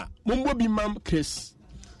paya mo bi mam Chris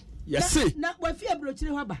yes na wa fi abrochire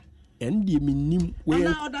ho ba ndi minim we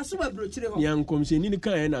na oda so abrochire ho ya nkomseni ni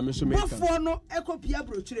kan na me so me kan bofo no ekopia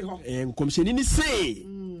abrochire ho nkomseni ni say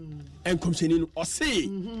nkomseni no o say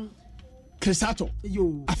Chris ato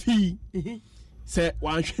yo afi say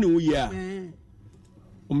wan hwe ne wo yi a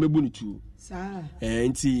o mebu ni tu sa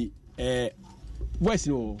nti voice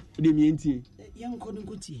no de mi nti yanko no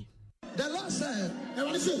gotie. The Lord said,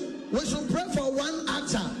 we should pray for one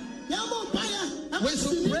actor. We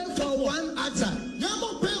should pray for one actor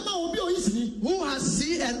who has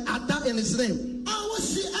seen an actor in his name.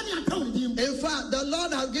 In fact, the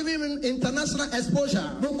Lord has given him international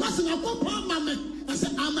exposure.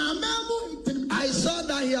 I saw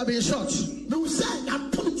that he had been shot. He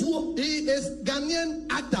is Ghanaian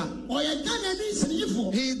actor.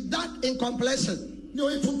 He is dark in complexion.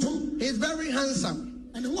 He is very handsome.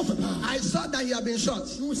 I saw that he had been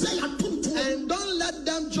shot. And don't let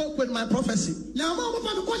them joke with my prophecy.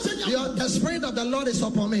 The Spirit of the Lord is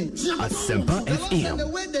upon me. Asempa FM. The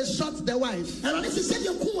way they shot the wife,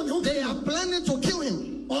 they are planning to kill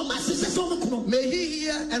him. May he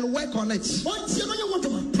hear and work on it.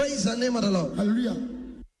 Praise the name of the Lord. Hallelujah.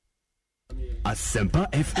 Asempa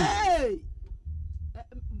FM. Hey!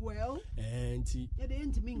 Well,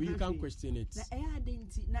 we can't question it.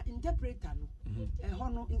 Na interpreter no.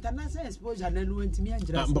 Hono international exposure na no ntimi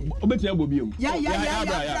angira. Obetia bobiom. Yeah.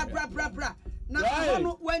 Na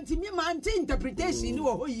hono wantimi man interpretation ni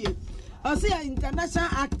wo hoye. I say international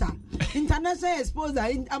actor, international exposure.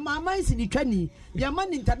 Mama is the training. Your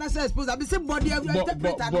man international exposure. Be say body of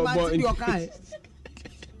interpreter no man your kind.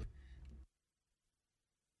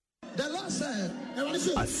 The Lord said, we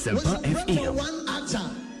should pray for one actor.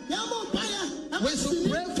 We should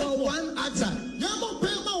pray for one actor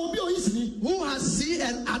who has seen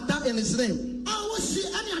an actor in his name.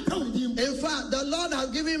 In fact, the Lord has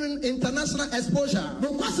given him international exposure.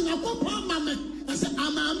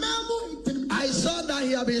 I saw that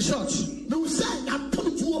he had been shot. He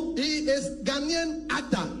is Ghanaian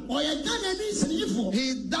actor. He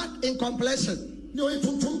is dark in complexion. He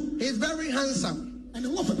is very handsome.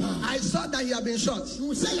 I saw that he had been shot.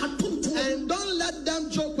 And don't let them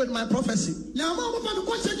joke with my prophecy.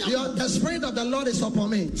 The Spirit of the Lord is upon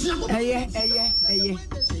me.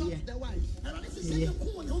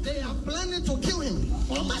 They are planning to kill him.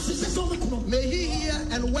 May he hear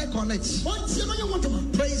and work on it.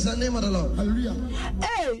 Praise the name of the Lord. Hallelujah.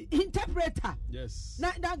 Hey, interpreter. Yes.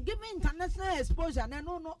 Now give me international exposure.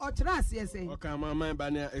 No, or trust, yes. Okay, my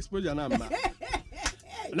mind, exposure number.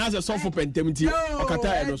 Now the soft for pentemity.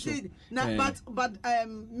 Okata also. But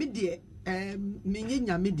media,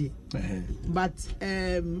 media. But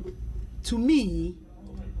to me,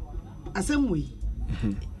 as same way,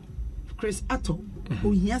 Chris Ato,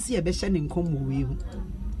 who has a better income with you.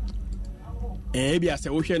 Ebi ase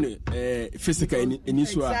wo hwe no physical eni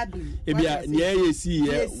so a ebi a nya ye see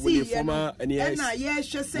ye with the former and na ye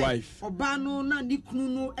hwe say oba no na ni kunu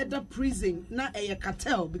no eda prison na eye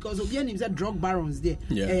cartel because obi anim say drug barons there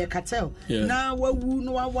eye cartel na wawu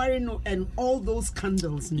no waware no and all those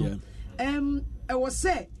scandals no I was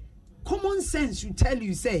say common sense you tell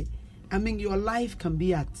you say I mean your life can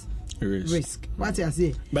be at risk. What I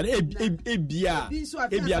say? But ebia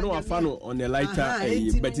no afano on a lighter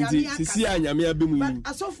but see anyame abemu. But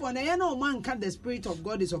as of for na no man can the Spirit of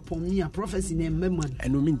God is upon me a prophecy name man. I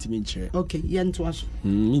know mintimi nche. Okay, yen to us.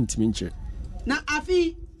 Mintimi nche. Na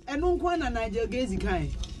afi eno nkwa na Nigel Gezi kan.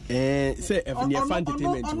 Say if near fan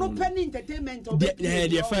entertainment. No penny entertainment or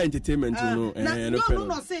the fan entertainment no.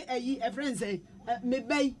 No say a friend say me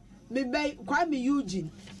buy Kwame Eugene.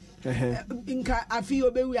 Inka afi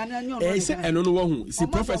obewu ananyo no. Say eno no wo see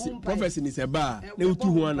prophecy is a bar na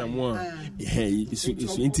utu ho anamo a. Isu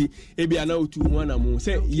inti ebia na utu ho anamo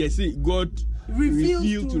say yes God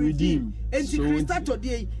refuse to redeem. And so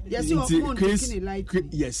Saturday, yes, you are taking like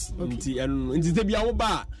yes. Nti te bia wo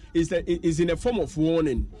ba is in a form of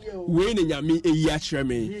warning. We ne nyame eyi akere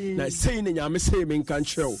me. Na say ne nyame say me kan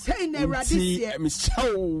kyerɛw. Say ne radisia. Me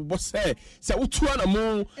kyerɛw bo say wo tua na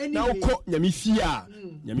mo na wo kɔ nyame fie a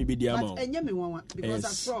nyame be di ama. But enye me wanwa because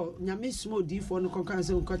after all nyame small di for no konkan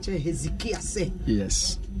say nko kyerɛ Hezekiah say.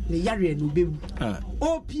 Yes. Ne yare no bewu.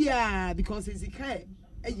 Opia because Hezekiah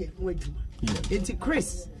eye ho adwuma. Enti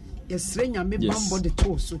Chris yesre nyame bambo de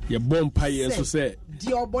to so ye bompa ye so say di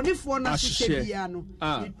obonefo na hye bia no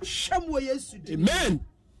hwam wo Yesu di amen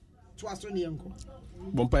to aso ne yenko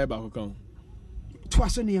bompa ye ba ko kan to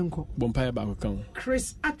aso ne yenko bompa ye ba ko kan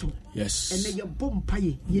Chris ato yes ene ye bompa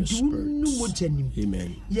ye di unu mojanim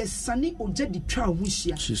amen yes sani oja di twa ho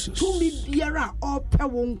hia to mi biara ope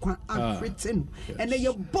wo nkwa afreten ene ye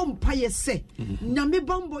bompa ye se nyame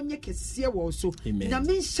bambo nye kese wo so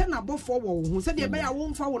nyame hye na bofo wo ho se de be ya wo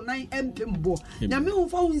mfa wo nan empembo nyame wo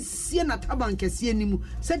fa wo nsie na taban kese animu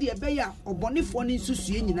se de be ya obonefo ne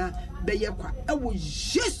susue nyina be ye kwa e wo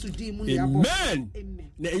Yesu di mu ne abo amen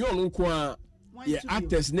na e yo no kwa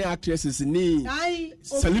actors ne actresses ni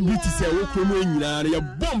celebrities e wo kromo nyina ya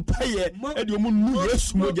bompa ye e de omu nu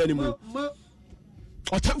Yesu moja ni mu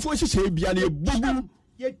otamfo hyehyɛ bia na ebogu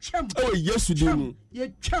ye twam oh Yesu di mu ye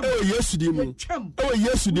twam oh Yesu di mu oh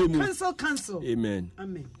Yesu di mu cancel amen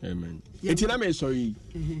eti na me sorry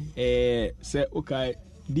say okay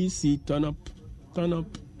DC turn up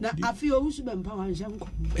na afio wusu be mpa wan hyanko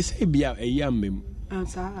say bia eyamem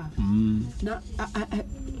sa na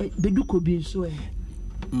beduko bi so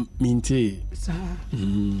minti sa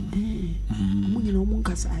munyi no mun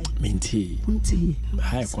kasai minti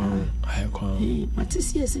hai kwa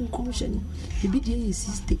matisi esin conscience ebidie is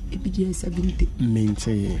 60 ebidie 70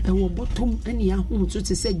 minti e wo bottom eni ya hu so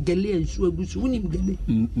te se gele ensu agusu unim gele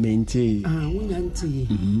minti wunya nti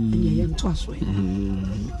eni ya nto aso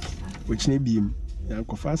ochine biem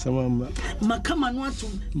yankofa sama makama no atom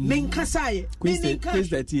menkasaye Queen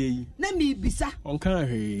na me bisa onka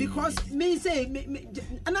hwe because me say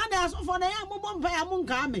another aso for na ya mo bompa ya mo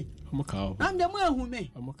nka me amaka am de mo ehu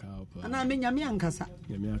me amaka ana me nyame ankasa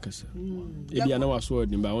ebia na waso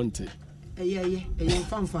ni ba wonte eye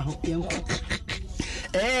fanfa ho yenko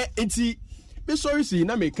enti me sorry see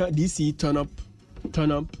na me can DC turn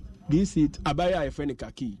up DC abaya e friend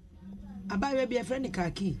kaki abaya be e friend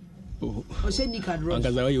kaki oh o nika drop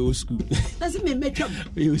angaza we old school na se me metwam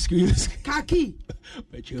we old school kaki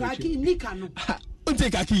nika no unte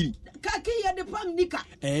kaki ye de pam nika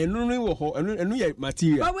no wo ho enu ye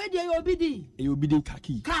material ba we de ye obidi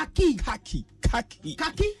kaki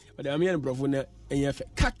but am here brofo na enye fe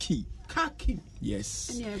kaki yes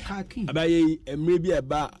enye kaki abaye emre bi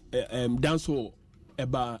eba dance hall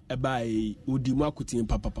eba odi mu akutin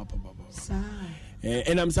papa sa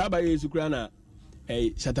enam sa abaye sukura na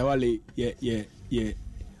Shatawale ye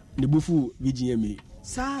ne bufu VGM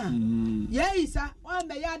sa isa wa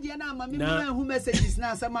me ya de na mama me hu messages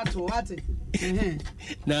na asamato ate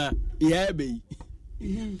na ya be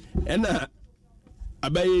ena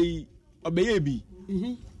abaye bi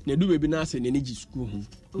na du bebi na ase ne ji school hu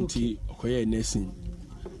nti okoye nursing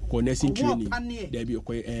training there be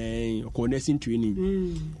okoye nursing training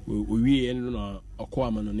we wie no okwa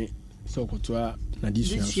amano ne so okotoa na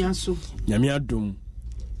disuaso nyame adom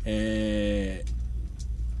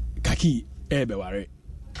kaki ebeware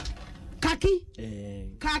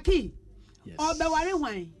kaki obeware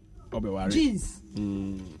hwan obeware jeans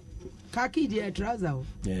kaki dia trouser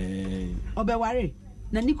obeware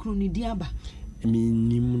na nikru ni diaba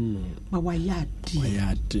minim no ma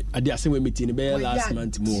wayade ade ase we meeting ne be last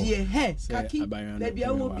month mo kaki baby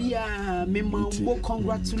awo bia memambo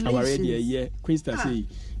congratulations aware dia Queen Star say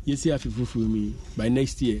yes afifufu mi by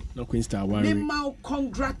next year na Queen Star worry memao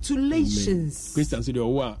congratulations Queen Star so the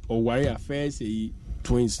o worry affairs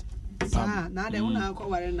twins na de una akọ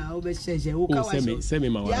ware na o be sheje o ka wa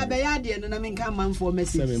ya be ya de no na me kan manfo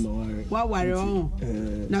message wa ware on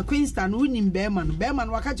na Queen Star no nim be ma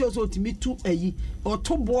no waka che so otimi tu ayi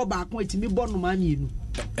oto bo ba ko otimi bo no ma mienu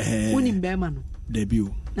unim be ma no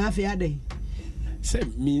debut na afi ade se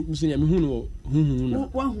mi musunya mi hunu no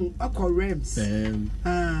wa hu akọ rems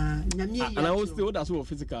nyame ya and I was still that so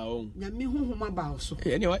physical on nyame hu ma ba so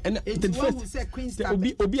anyway and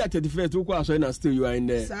obi at the first we go so na still you are in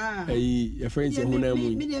there your friends hu na mu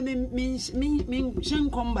mi shen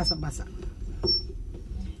kom basa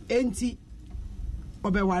enti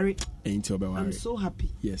obeware I'm so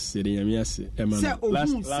happy yes the nyame ase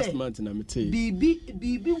last month na me tell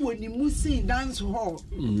bibi woni mu sing dance hall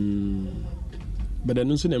but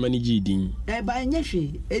no so na mani din ba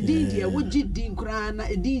nyehwe edin dia wo din kura na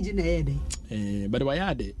edin ji na yede but why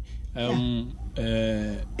ade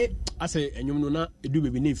ase enyum no na edu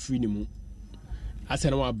bebi na free ni mu ase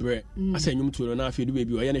na wa bre ase enyum to no na afi edu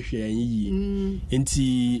bebi o ye na hwe an yi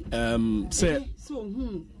enti say so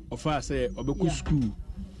ofa say obeku school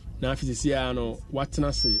na afi sia no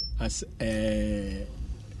watena se as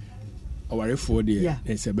aware for there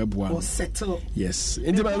say beboa or settle yes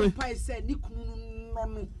enti ba me say ni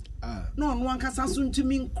kunu no no ankasa so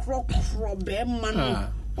ntumi nkrokro be ma no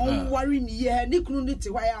on worry ni ye ni kunu ni te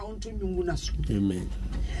hwa ya onto nyungu na so amen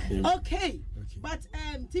okay but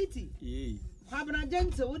Titi Habana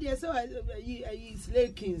Gentle wo dey say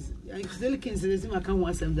Slakins is my kan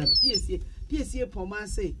one sem that PSA Poma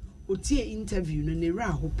say otie interview no ne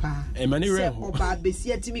ra ho pa e ma ne ra ho oba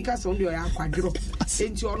besia timika so ndo ya akwadro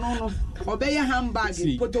enti ono no obeye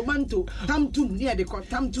handbag potomanto tamtum near the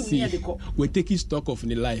we taking stock of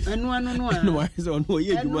the life no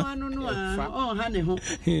ye duma oh ha ne ho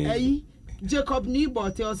ayi Jacob Nibo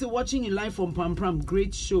tell say watching in live from Pram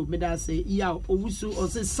great show me that say yeah owusu or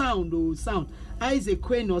say sound Isaac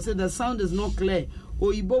Queen or say the sound is not clear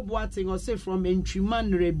Oyibo Boateng or say from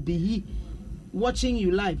Entriman Rebihi watching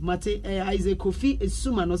you live Mate Isaac Kofi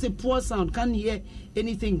Suman or say poor sound can't hear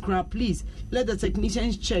anything crap please let the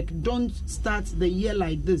technicians check don't start the year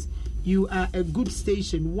like this you are a good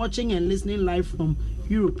station watching and listening live from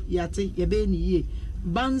Europe Yate Yebeni ye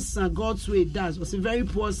Bansa God's way does was a very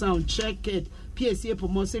poor sound check it PSA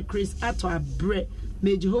Pomose Chris Ato Abre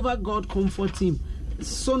may Jehovah God comfort him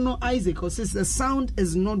Sono Isaac or says the sound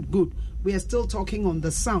is not good we are still talking on the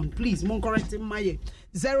sound please mon correct him my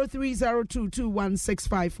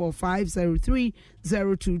 0302216545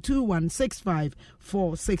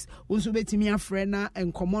 0302216546 unso betimi afre na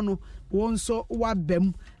enkomo no wonso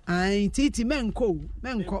wabem ai titi menko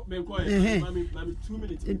mami 2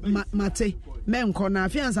 minutes mate menko na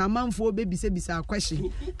afiansa amanfo bebisa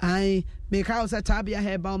question ai make house Tabia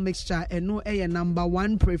herbal mixture eno number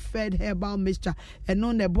 1 preferred herbal mixture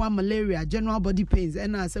eno ne boa malaria general body pains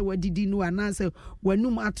ena say wadidi no ana say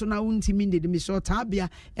wanum atona untimi ndede me short Tabia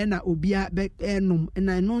ena obia enum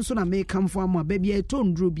ena eno nso na make come for am baby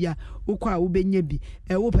etondro bia ukwa ubenya bi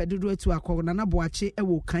wo pedodo atu akọ na boache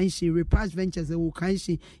wo kanshi Repast Ventures wo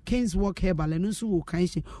kanshi Kings Walk Herbal eno nso wo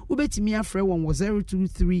kanshi ubetimi afre won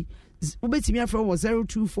 023 ubetimi afre won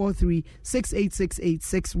 0243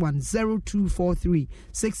 686861 0243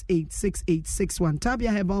 686861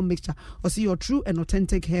 Tabia herbal mixture or see your true and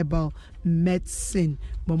authentic herbal medicine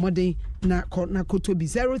bomode na kotobi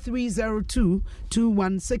 0302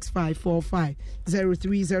 216545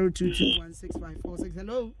 0302 216546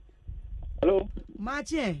 hello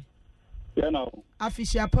Mache yeah now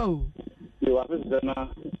official po you are na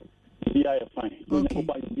bia ya fine okay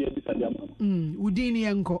udini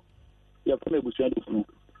yanko ya kama ebusia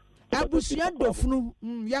dofunu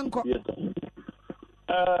yanko yes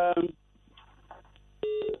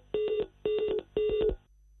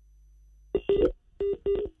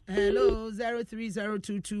hello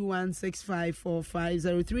 0302216545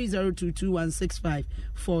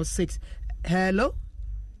 0302216546 hello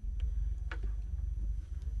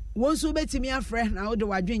wonso betimi afre na wo de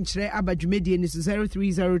wadwen kire abadwumedie ni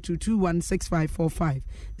 0302216545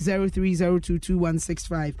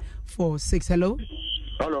 0302216546 hello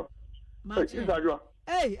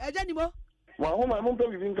hey ajanimo wa homa mo pe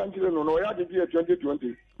bi nkan kire no ya de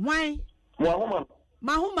 2020 why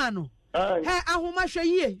ma homa no he ahoma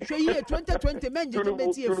hweyie 2020 menje de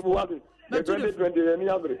betie fu 2020 ni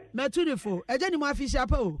abre metudifo ajanimo afisha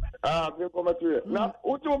pa o me ko metu na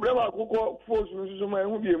utu brema akoko force nusu ma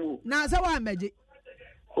ehu bie mu na se wa meje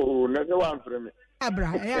oh na se wa amfre me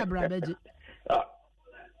abra beje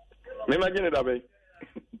me imagine da be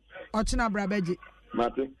ochina abra beje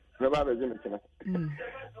mate me ba beje me tena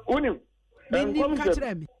unim enkom ka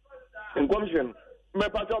kire me enkomshen me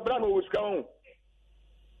pa to bra no wuska ho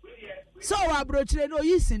so wa brochire no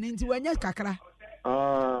yisin nti wanya kakra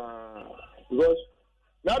because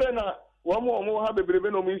na womo ha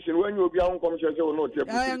bebrebe no mu isin wanyu obi ahun kom hye wo no tie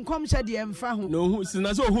enkom hye de emfa ho no hu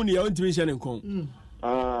sina so hu ne ya ntimi hye ne nkom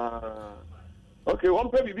okay won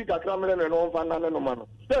pe bibi kakra mere no mfa na no ma no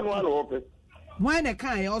den wa no ope why na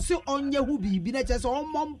kan o se onye hu bibi na che se o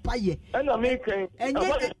mom paye na me kan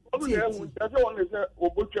enye tie won ne se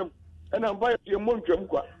obotwam na mpa tie montwam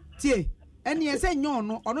kwa tie ene ye se nyon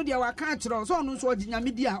no ono de wa ka kire so ono so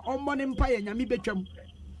oginyame di a ommo ne paye nyame betwam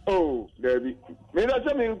oh David me na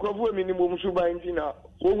se me nkrofo minimum suban ntina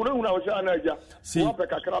ohunu na wo sha na aja wo pe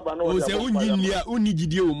kakra ba no o se unyinia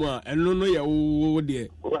unigidie wo mu a eno no ye wo de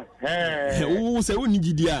wo se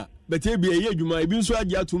unigidie a bete bi eye adwuma ebi nso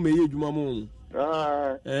age ato me eye adwuma mu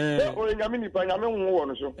o nyame ni pa nyame wo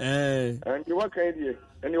no so and what kind here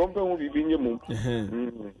and you won't be being your move.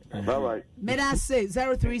 Bye. May I say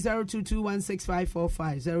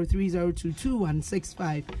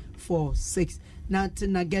 0302216545 0302216546. Now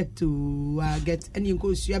to get to get any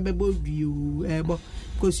course you have you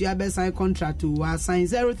because you have signed contract to sign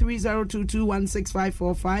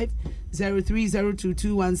 0302216545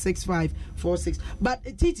 0302216546. But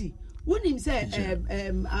Titi, when him say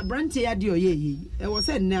Abranti adio ye was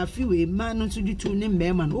said na few man to do two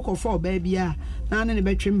name man who for baby na ne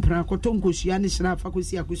betwem pra koton kosia ne shira fa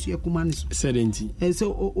kosia kumanis 70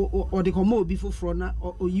 so or the commo be for na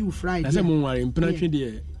or you friday I say mo ware mpna twe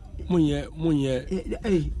de monye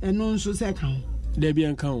eno nso se kan Debbie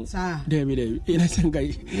and count. Debbie, innocent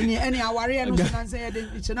guy. Any aware and say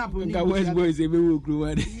it's an apple. West boys, they will grow.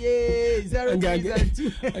 Yea, 0 2. I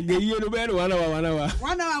get you better 1 hour. 1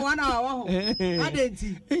 hour. I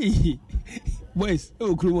didn't. Boys,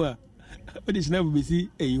 oh, Kruma. But it's never be see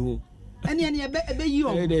a you. Any be you.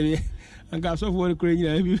 And got so for the crane.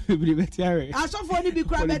 I saw for the big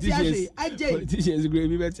crab. I politicians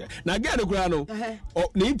agree better. Now get a grano.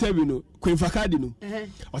 Oh, the interview, Queen Facadino.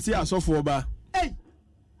 I see I saw for bar.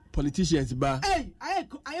 Politicians ba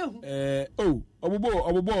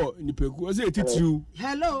obobo ni peku o say titu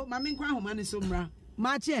hello mami nkwa homa ni somra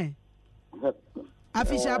ma che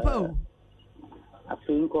afisha pa o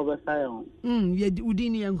afin ko be sayon ye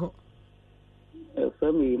udini enko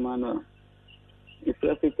fami Emmanuel if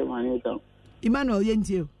traffic Emmanuel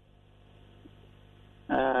yentie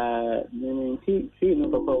see no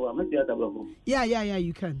papa wa ma dia tabako yeah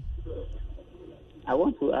you can. I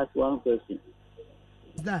want to ask one question.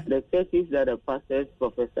 That? The churches that the pastors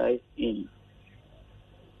prophesy in,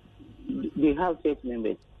 they have church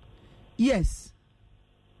members. Yes.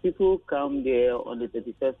 People come there on the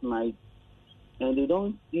 31st night and they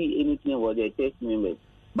don't see anything about their church members.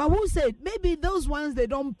 But who said? Maybe those ones, they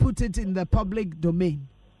don't put it in the public domain.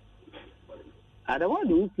 I don't want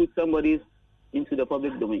to put somebody into the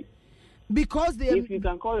public domain. Because if you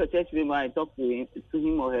can call your church member and talk to him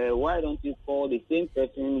or her, why don't you call the same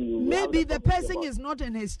person? Maybe the person is not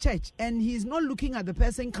in his church and he's not looking at the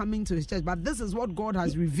person coming to his church, but this is what God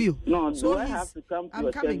has revealed. No, so I have to come to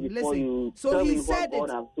your church before you tell me what God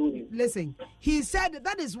has told you. Listen, he said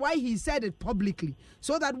that is why he said it publicly,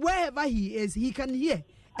 so that wherever he is, he can hear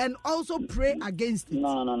and also pray against it.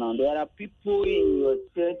 No. There are people in your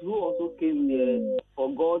church who also came there for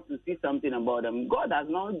God to see something about them. God has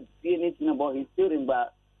not seen anything about his children,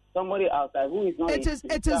 but somebody outside who is not. It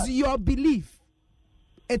is your belief.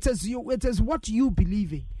 It is what you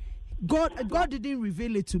believe in. God didn't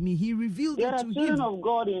reveal it to me. He revealed it to him. There are children of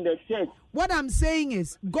God in the church. What I'm saying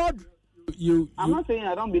is God. I'm not saying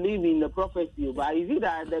I don't believe in the prophecy, but is it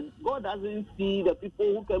that God doesn't see the people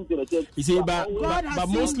who come to the church? You see, but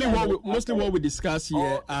mostly what we discuss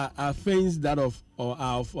here are things that are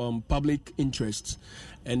of public interest,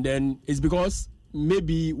 and then it's because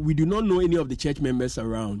maybe we do not know any of the church members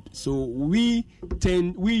around, so we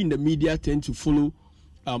in the media tend to follow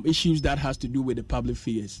issues that has to do with the public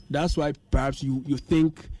figures. That's why perhaps you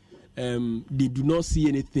think. They do not see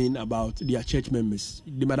anything about their church members.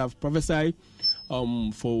 They might have prophesied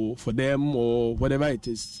for them or whatever it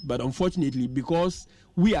is. But unfortunately, because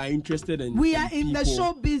we are interested in the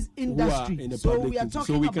showbiz industry, so we are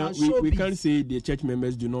talking about showbiz. We can't say the church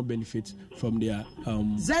members do not benefit from their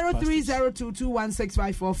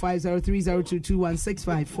 0302216545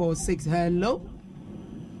 0302216546. Hello.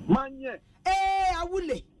 Manye.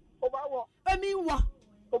 Awule. Obawo. Emiwa.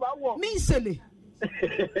 Obawo. Minsele.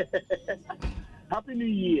 Happy New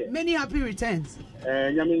Year. Many happy returns.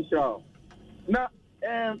 Yamin Shaw. Now,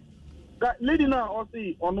 that lady now also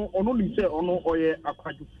ono lise ono oye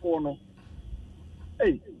akwajufo no.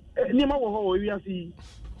 Hey, nima wo ho we see.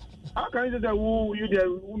 How can you say that you there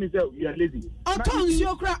who me say you are lazy? Oton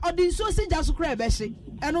nsuo kra odin so si jaso kra be hye.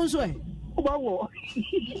 Eno nso e. Oba wo.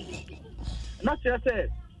 Na say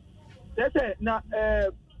na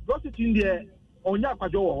prostitute there onya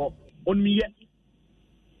akwajo wo ho. On me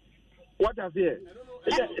what I say?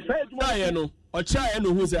 No, or try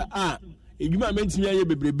no who say you might mention me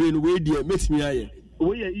bebrebe no we dey metimi aye.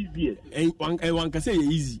 We easy. And one can say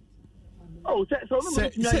easy. Oh, so no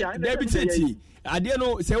metimi aye. There be tete. Ade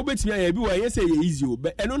no say obetimi aye bi wa ye say easy o.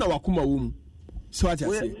 But eno na wakoma wo mu. So what I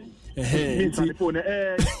say? But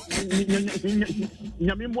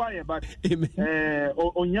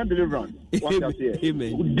on deliverance. What I say?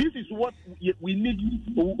 This is what we need.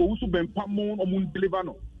 Also, ben pamon omun deliver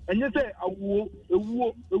no. And you say, I won't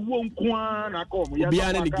kwan a come. We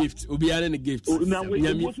are the gift. We are in the gift. Now we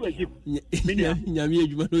go to a gift.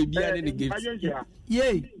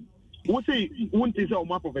 Yay. What say one thing say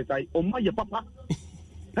my professor or my papa?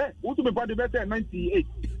 Hey, what to be part the better 98.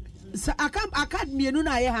 So I can't me no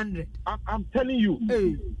 100. I'm telling you.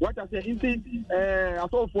 Hey. What I say, I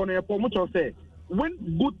saw for a promoter say when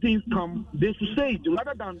good things come, they should say it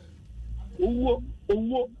rather than and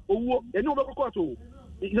no court. You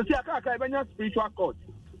see, I can't spiritual court.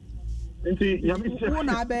 And see, you who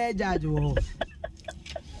na be judge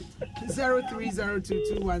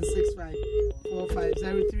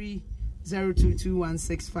 0302216545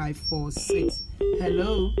 0302216546.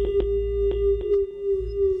 Hello.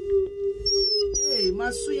 Hey,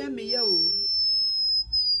 Masuya Miyo.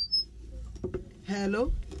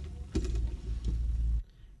 Hello.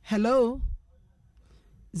 Hello.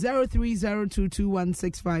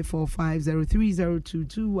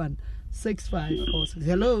 0302216545 0302216546.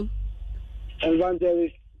 Hello.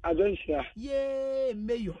 Evangelist Adensia. Yeah,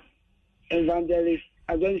 Mayo. Evangelist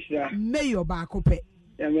Adensia. Mayo Bakope.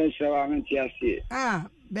 Ah,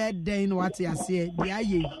 bad day in what you say.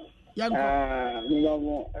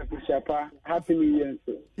 Happy New Year.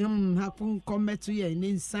 Happen come to you and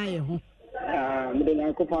inside.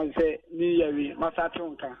 Midden say New Year,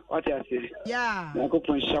 Masatonka. What I say? Yeah.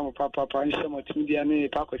 Nakupon Sham Papa, and some of Indiana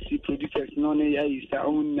Pacosi producers, no, is their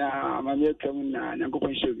own American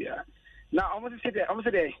Nakupon Shubia. Now, almost a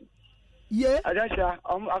day. Yeah, I just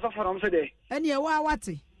for almost a day. And you are what?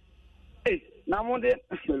 Hey, now one day,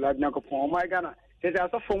 like Nakupon, my Ghana. There's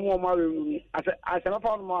also for more Maru as an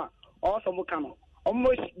upon more, also Mokano.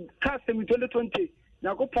 Almost cast him 2020.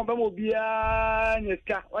 Now go pump will be a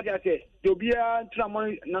Neska. What I say? You'll be a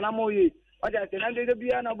Tramon Nanamoy. What I say? And there'll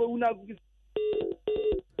be an Abuna.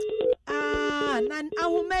 Nan, I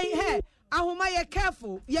will make her. Ahuma, you're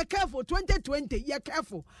careful. 2020, you're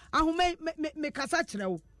careful. Ahuma, me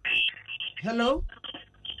Casachro. Hello?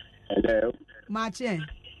 Hello. Martin.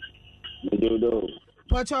 Dodo.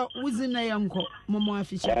 Pacho, who's in a uncle? Momo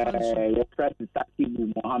Fisher. Your friend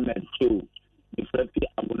Takibu Mohammed too. The friend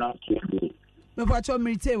Abuna too. Me Pacho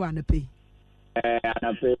Mirte one pay. And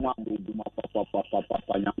I pay one with my papa,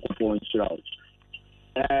 Yankopon Shroud.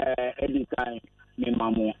 Anytime, me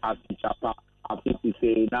mamu at Chapa. Happy to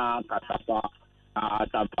say na katapa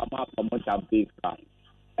atapama promoter bika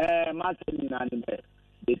Martin Nani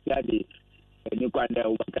they said any kind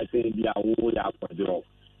of say dia wo ya kodro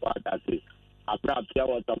what that is abra pia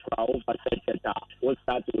water crowd for sector we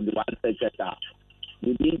start with one sector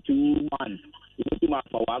within 2 months you need to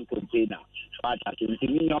for one container but I think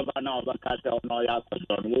me over now over kata no ya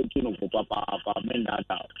kodro we tunu for papa men that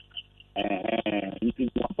if you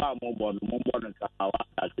papa mo bon ka what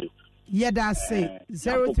that. Yeah, that's it.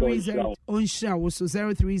 030 on show. So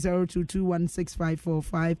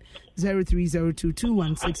 0302216545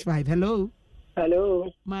 03022165. Hello.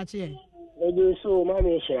 Hello. Marche. So,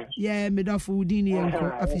 Mammy, yeah, Medafu Dini and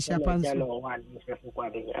Afisha Panso.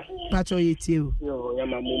 Pacho Yetio. No,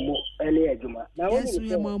 Yamamu, Eliajuma. Now, yes,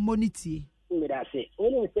 we are more monity. I say,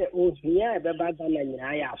 only say, oh, yeah, the bad and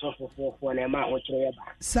I are so for an amount which we have.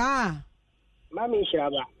 Sir, Mammy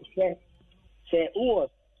Shaba say, oh,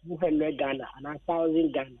 200 Ghana and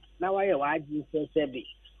 1,000 Ghana. Now I watch you say, Sebi,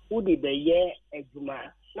 who did the year a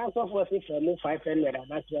Juma? Now, so for 600, 500, and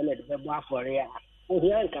that's 200 for a year. Oh,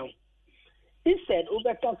 here come. He said,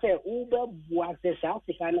 Uber Cafe, Uber was the South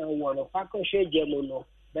African one of Fakoshe Gemono,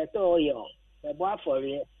 better oil, the bar for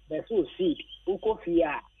it, the two seat,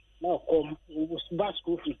 Ukofia, now come,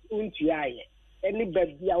 Basco, Untia, any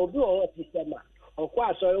baby, I'll do all this summer, or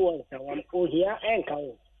quite sorry once, oh, here and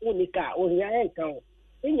count, Unica, oh, here and count.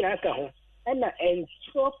 In Yaka, and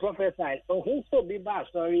so prophesied, or who so be bad,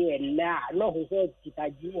 sorry, and now, no, who says,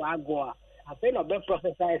 Kitaji, Agua. I think of the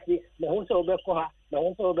prophesy, the wholesale Bekoha, the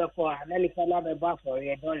wholesale Bekoha, and then it's another bar for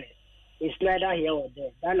 $1. It's neither here or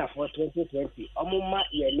there. Dana for 2020. Omuma,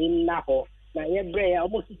 Yenin Naho, Nayebre,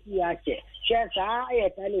 almost Yache. Shares are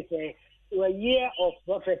a say, a year of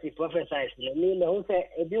prophecy prophesied. I mean, the wholesale,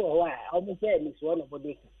 a deal of why, almost say, it's one of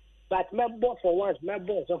the. But my boss for once, my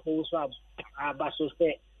boss of Usab, Abaso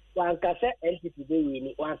say, one can say entity they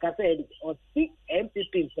win, one can say or see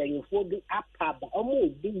MPP saying for the up,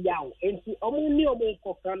 almost be young, and see only a more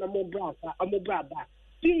cockana, more brava, a more brava.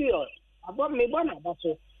 Period. About me, one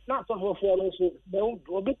abaso, not for followers who don't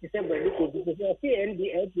be December because they see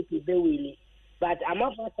MPP they win. But I'm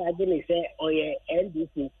not going to say, oh, yeah,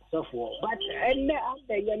 NDC, so forth. But and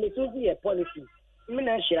after you see a policy,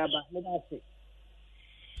 Minashaba, that's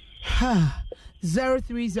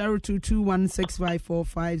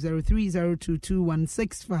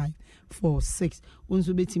 0302216545 0302216546.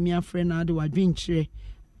 Unso betimi afre na de wadwenkyere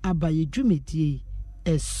abaye dwumedie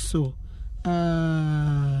eso.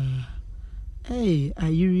 Hey,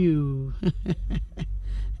 are you?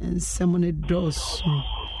 and someone does.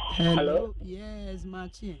 Hello. Yes,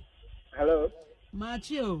 Machi. Hello.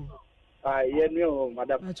 Machi. Yeah, no,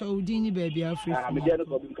 madam. I told Dini baby, I'm free. I'm a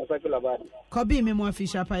general because I feel about it. Kobe me more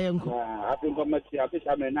fish up. I am. I've been coming to fish.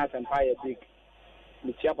 I'm a nice and fire big.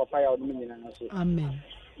 The chap of fire on me. Amen.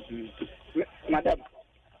 Madam,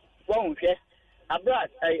 won't you? Abroad,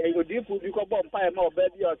 I go deep with you. Go bomb fire more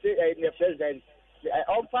baby or say in the president. I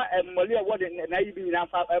offer and Malia what in Naibi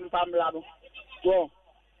and Pamela. Well,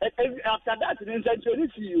 after that, in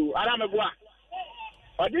Century, you, and I'm a boy.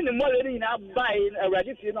 I didn't more than enough buying a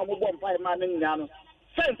radically no bomb fire man in Nano.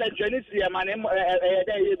 Since I joined my name,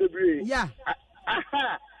 yeah.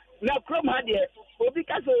 Aha. Now, Chrome had it.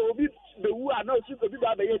 Because the who are not super big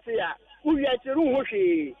about the who you are to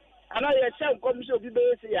Rushi. And I shall come to be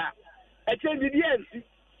here. I tell you the end.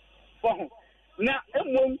 Now,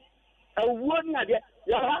 a one idea.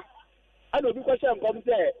 I don't because I'm coming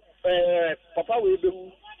there. Papa will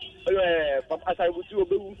do. Papa, as I would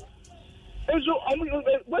do. And so,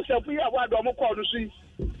 what's up here? What I'm called to see?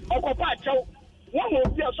 Uncle Pacho. One will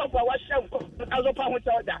be a sofa was as a pound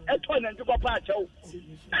at 20 and to Pacho.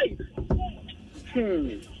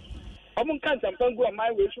 Hey. I'm can't go on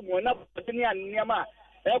my way to one up and Yama.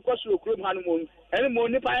 Air course to a crude honeymoon. Any more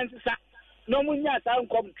nip and no one yet. I'll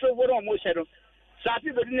come true what almost shadow.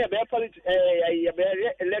 Sappy, but in a bear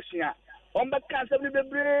election. On the cancer will be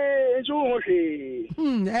brave. As you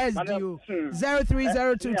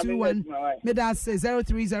 030221. Medas says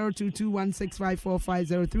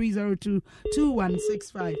 0302216545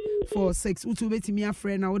 0302216546. Utubeti mi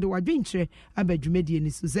friend na wode wadwinche abadwumedie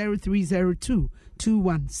ni so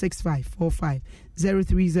 0302216545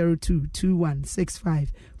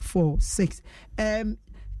 0302216546.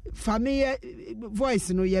 Family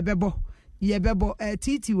voice no yebebo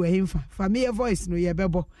titi we himfa family voice no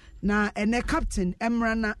yebebo na ene captain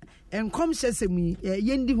emrana enkom hyesemi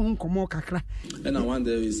yendi hu nkomo kakra. And I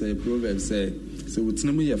wonder is a proverb say so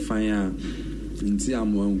wutinu ye fan nti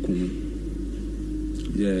amo anku.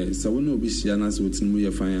 Yeah, so we no be share na so wutinu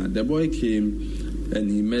ye fan. The boy came and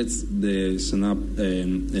he met the snap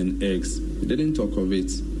and eggs. He didn't talk of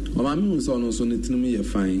it. Mama was also wutinu ye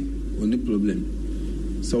fan. Only problem.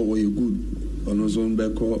 So we good. On zone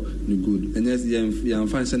back or good. And yes, young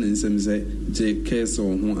function in some say J. Case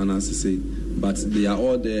or who and say, but they are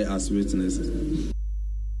all there as witnesses.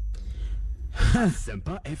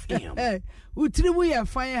 Semper FM. Utrimu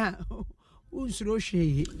fire.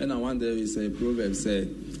 And I wonder is a proverb say,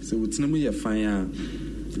 so Utrimu fire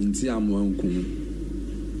in Tiamu.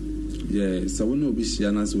 Yeah, so we know be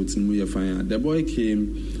Shianas Utrimu fire. The boy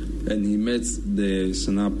came and he met the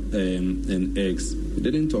snap and eggs. He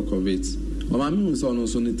didn't talk of it. Mama was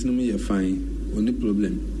also knitting me a fine, only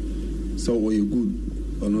problem. So were you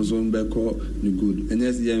good? On our own back or you good? And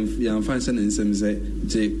yes, young function in some say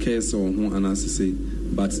J. Case or who and say,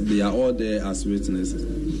 but they are all there as witnesses.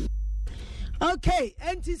 Okay,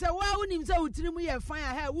 and tis a wow him say utrim we fire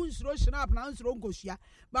hair wounds rushing up now Rongosia.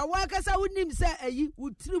 But workers I wouldn't him say a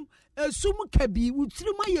utrim a sum cabi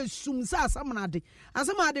utrim my sum sa samanade. As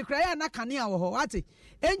some of the cry na cania or what?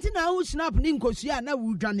 Ain't now snap ninkosia na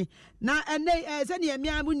woodranny. Now and they as any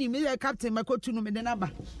miamuni me captain Makotunum in the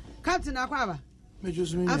number. Captain Aquava.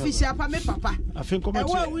 Official me papa. I think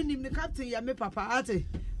I'm winning the captain ya me papa ate.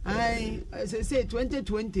 I say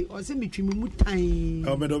 2020 or say between me time.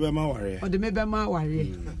 Oh, me do be ma worry. Or the me be ma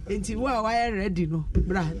worry. Enti wa why ready no.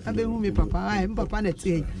 Bra, abe hu me papa. I am papa na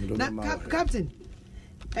tie. Na captain.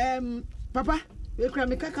 Papa, we kra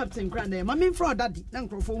me captain kra na. Ma me fro daddy. Na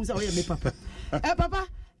nkrofo hu say o ye me papa. Papa,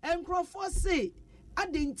 nkrofo say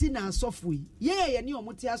adenti na asofo yi. Ye ne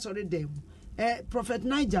omote asore dem. Prophet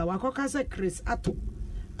Niger wakoka say Chris ato.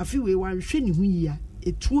 Afi we wan hwe ne hu yi a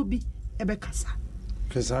etuo bi ebe kasa.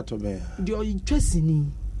 Kesato be. The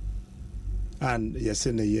interesting. And yes,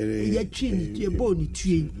 in a year,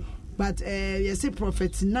 but yes,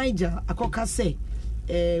 Prophet Niger, Akoka say,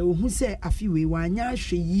 who say a few way, one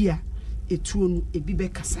year, a tune, a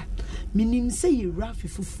bibekasa. Meaning say, Rafi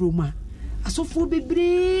Fufruma. A so for be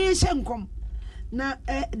shankom. Na,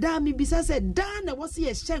 damn, bisa said, Dan was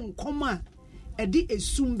a shank comma, a di a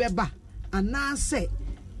soon beba, and now say,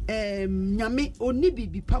 Yame onibi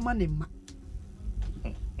be permanent.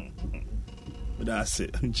 That's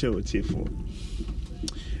it. Until for.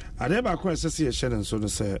 I never quite see a shannon so to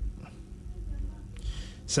say.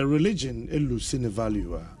 So religion is losing the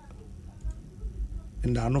value.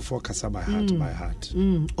 And I know for Casa by heart by heart.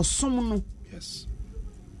 Or someone. Yes.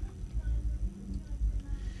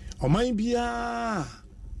 Or mind be what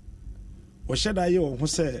should I who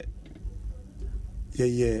say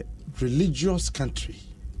religious country.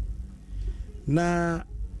 Na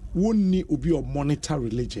wonni obi or monitor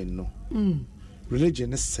religion no.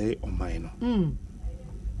 Religion is say on mine no.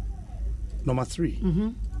 Number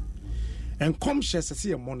 3. And come share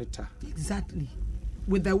see a monitor. Exactly.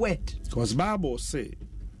 With the word. Because Bible say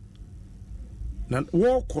na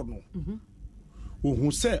walk no.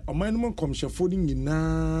 Who say a man come share folding in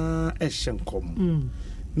na eshenkom.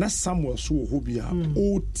 Na Samuel so hobia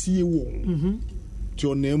o tie won. Ti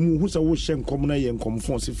o name who say wo shenkom na yen kom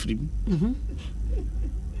fon se frim.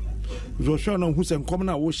 Joshua no who say kom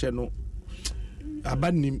na wo hye no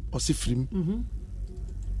abanim o se frim.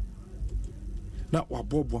 Na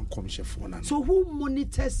wabobo an kom share for na. So who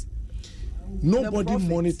monitors? Nobody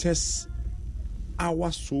monitors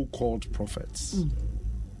our so-called prophets.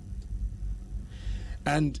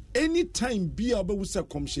 And anytime be able to say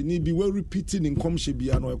komsheni be well repeating in komshe be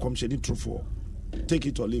no komsheni true for. Take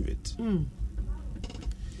it or leave it.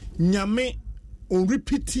 Nyame on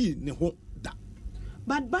repeating ne ho da.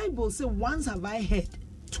 But Bible say once have I heard,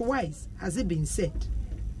 twice has it been said.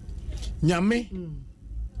 Nyame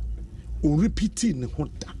on repeating ne ho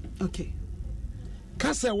da. Okay.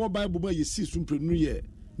 Kasa wo Bible ba yesi sumpenu ye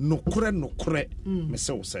nokore me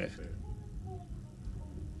se wo say.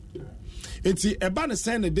 Enti eba ne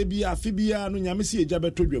sen ne de bia afi bia no nyame se eja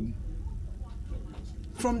beto dwam.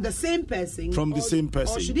 From the same person. From the same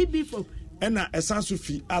person. Or should it be from Ena essence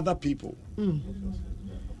fi other people.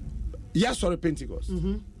 Yes, or Pentecost.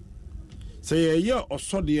 Say ye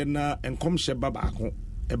osode na enkom hye baba ko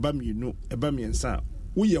eba mienu eba miensa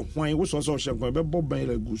wo ye hwan wo so hye enkom ebe boban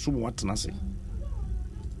la gu so mo atena se.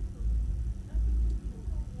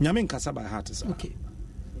 Nyame nkasa by heart is okay.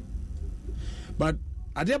 But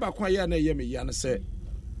ade ba kwa ya na ye me ya na se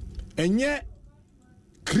enye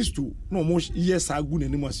Kristo no mo yes agu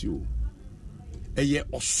nanim ase o eye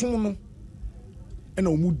osom no ena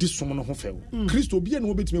omu di som no ho few Kristo bia na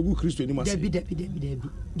obetime agu Kristo anim ase debi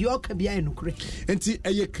di oka bia e no kure enti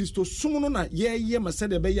eye Kristo som no na ye mase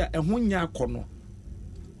de be ya eho nya akono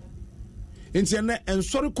enti na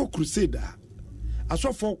ensori ko crusade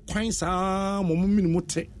asofo kwan saa mo minimu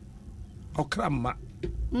te okrama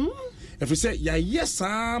if you say ya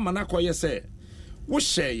yesa manako yese wo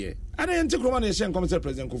sheye ana enti kroma na yeshe nkom se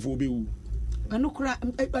president Kofo be wu anukra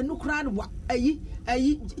wa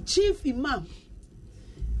ayi chief imam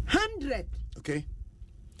 100 okay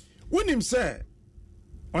wonim say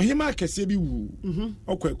ohima kese bi wu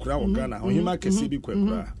okwakura wo Ghana ohima kese bi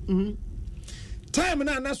kwakura time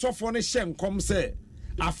na sofo ne she nkom se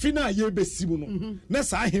afina ye besimu no na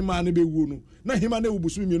sa hima ne be wu no na hima na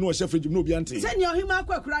wubusu mi no o chef regime no obi ante se ne ohima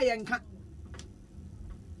akwakura ye nka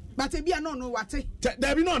but e bia no wate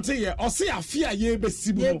da bi no ante ye o se afia ye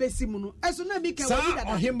besimu no eso na bi ka wa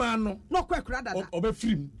dada ohima no kwakura dada obe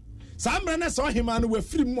firim sa amra na sa ohima no wa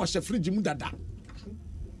firim mo chef regime dada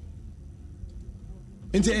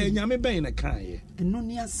ente nyame ben na kan ye eno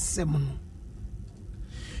ni asem no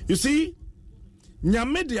you see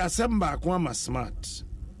nyame de asem ba ko ama smart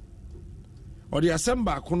or the asem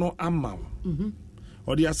ba ko no ama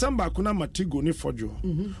or the asem ba ko na matigo ni fojo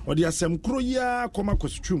or the asem kro ya koma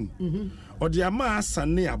costume or the ama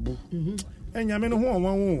asane abu nyame no ho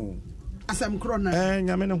onwan asem kro na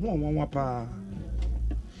nyame no ho onwan pa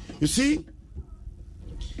you see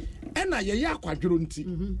ena ye ya akwadworo nti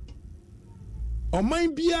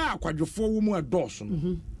oman bia akwadwofo wo mu adoso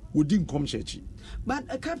no wodi nkom chechi.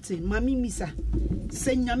 But Captain, Mami Misa,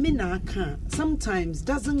 say nyame na aka sometimes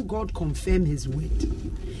doesn't God confirm his word?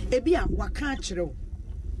 Ebia waka kire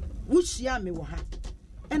wo hia me wo ha.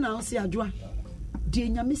 E na o se adwa. De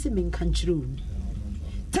nyame se me nka kire o.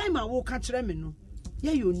 Time a wo ka kire me no,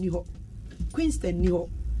 ye yo ni ho. Queenstown ni ho.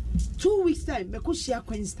 2 weeks time me ko hia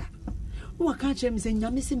Queenstown. Waka kire me se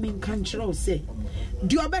nyame se me nka kire o se.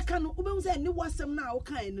 Di obeka no ube say ni wasem na wo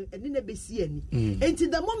kan no eni na besi ani. Enti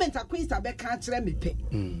the moment a Queenstown be ka kire me pe.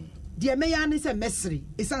 Di me ya ni se mesri,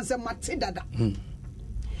 isan se mate dada.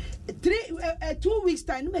 2 weeks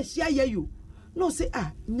time no me hia ye you. No say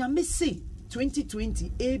nyame say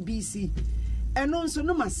 2020 ABC. Eno nso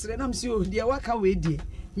no masre na mse o dia waka we die.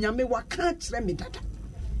 Nyame waka kire me dada.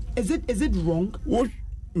 Is it wrong? What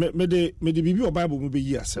me de bibi o Bible mo be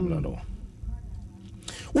yi asem na no.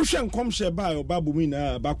 Wo hwe nkom hye ba o Bible mi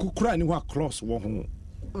na ba kokura ni ho across wo ho.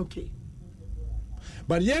 Okay.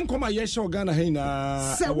 But yen koma ye hye Ghana he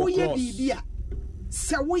na se wo ye bibia.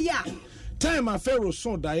 Se wo ya. Time a Pharaoh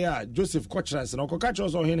son dia Joseph Kochras na okoka cho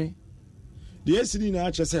so hene. The esini na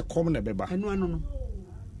ache se kom na beba. Eno ano no.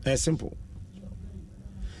 Simple.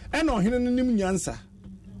 Eno hene nim nyansa.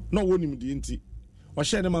 No wonim di nti. O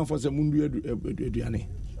hye ne man for se mundu aduane.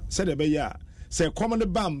 Se de be ya se kom ne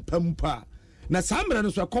bam pampa. Na sambre no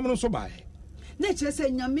so kom no so bae. Nature say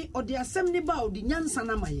nyame or the assembly bow the nyansa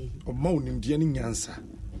na maye. Of moaning the any nyansa.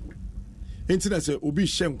 Internet say Obi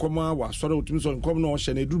Shem Koma was sort of to come no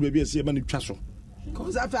shen a do baby as your money chasso.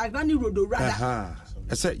 Cause after I granny road rather. Aha.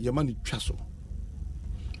 I said your money chasso.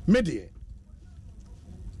 Media.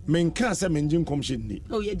 Men can't say menjin commission.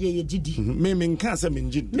 Oh, yeah, dear, Gidi. Men can't say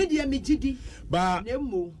menjin. Media me Gidi. But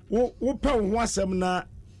what power was some na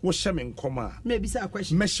was shaman comma. Maybe say a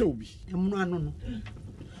question. Meshobi. And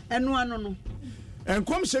one no. And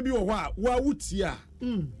come shabi or what would ya?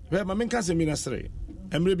 Where my men can't say ministry.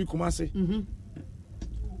 And maybe Kumasi.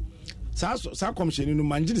 Sa commission in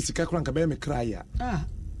Manjin Sikakran Kabeme Kraya. Ah.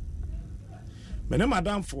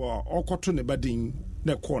 Madame for all cotton a budding,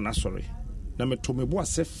 the corner, sorry. Na me to me bo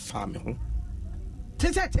ase fa me ho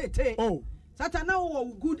tete oh sata na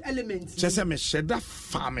good elements chese me sheda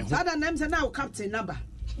fa me ho sata na mse na captain number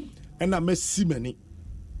na me si mani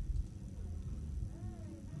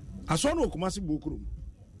aso na okumasi bokuru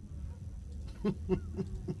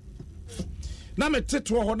na me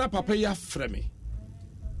teto ho na papa ya frɛ me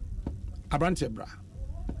abrante bra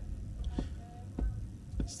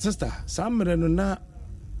sister samre no na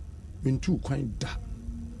mintu kwan da.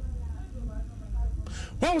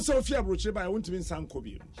 Why was so fear broche by I want to be San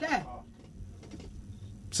Kobe?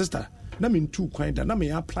 Sister, na me too kind na me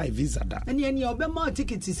apply visa da. And yen your be more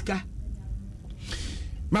ticket is ka.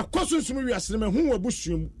 Ma kwaso sumi wi asene me hu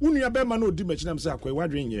abusum. Unu be ma na odi machi na me say akwa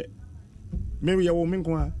wadwen ye. Me wi ye wo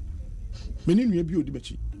menko a. Me ni nua bi odi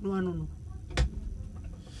machi. No.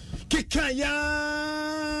 Kikaya.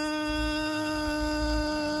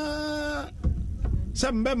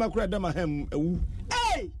 Sambe makura da ma hem ewu.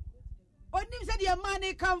 Hey! Onim said your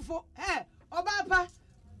money come for Obapa.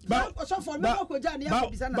 But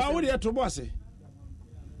what you to boss?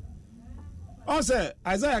 Also,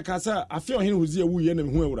 Isaiah Casa, I feel him who's here who you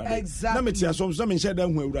know. Exactly. Let me some share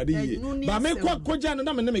them who already. But make what Kojan and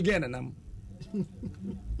them again and them.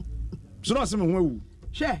 So not some who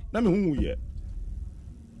share. Let me who ye.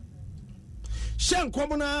 Shan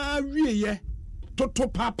Comona, ye, Toto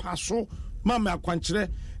Papa, so Mamma Quantre,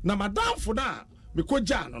 na Madame for that, because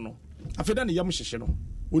Jan, no. I feel that the Yamushi, no.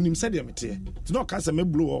 When him said, it's not cast me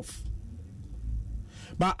blow off.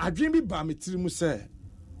 But I dream it by me till you say,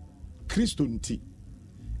 Christo nti.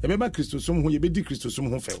 Remember Christo, some who you be Christo, some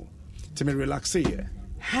who fell. To me relax here.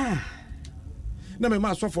 Ha. Na me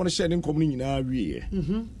ma so for no sharing community na wie.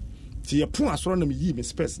 Ti ye pon asoro na me yi me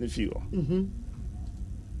space ne fio.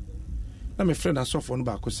 Na me friend aso for no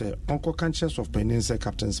ba ko say Uncle Conscious of Penin say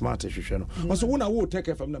Captain Smart hwehwe no. Also wona wo take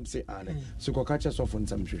FM na me say ane. So ko Conscious of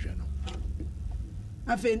nsam hwehwe no.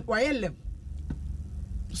 Afen wayelem.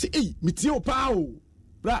 See eh me tie o pa o.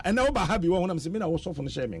 Bra and na wo ba ha bi wo na me say me na wo so for no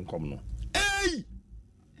share me nkom no. Eh!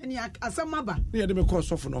 Eni asamaba. Me dey me call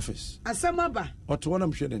so for no office. Asamaba. Oto wona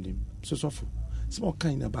me hwe nanim. So for. Small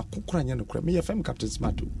kind of kokura nya no kura. Me FM Captain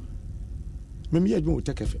Smart o. Me adwuma wo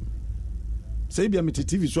take FM. Say bia me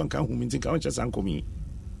TV so anka hu me ntin ka won chesa ankomi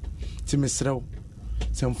ti mesrew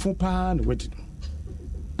semfo pa na wedi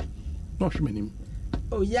no hwemanim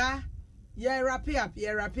oh yeah wrap up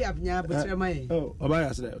nya botre mai oh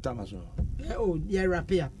obaya say tamaso oh yeah wrap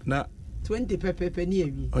up na 20 pepe ni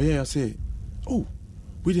awi oh yeah say oh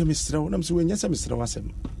we dey mesrew na me nya say mesrew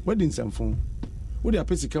asem wedi semfo we dey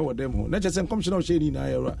apesika wo dem ho na chese commissioner o sheri na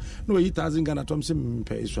ya no 1000 Ghana tom se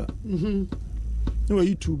mpe iswa no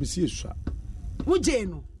 2 be si iswa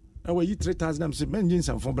Ujeno. I will eat 3,000. I'm saying, men, yin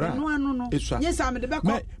some for bra. No. Yes, I'm the back.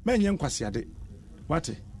 Men, young quasiade. What?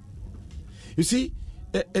 You see,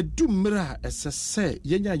 a doom mirror as a say,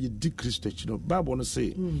 yenya ye decrease to you know, Bible no say,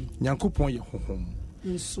 Yankopon your home.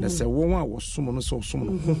 That's a woman was someone so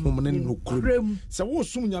someone home and no cream. So, what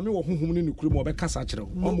soon Yami or home in the cream or Cassachero,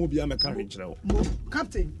 or Mobia carriage.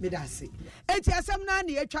 Captain, Medasi. Etiasam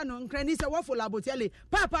Nani, a channel, Cranny, a waffle labotelli,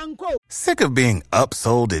 Papa and Co. Sick of being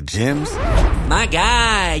upsold at gyms? My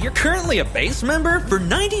guy, you're currently a base member? For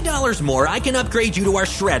 $90 more, I can upgrade you to our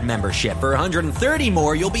Shred membership. For $130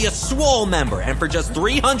 more, you'll be a Swole member. And for just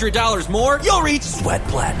 $300 more, you'll reach Sweat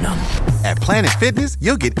Platinum. At Planet Fitness,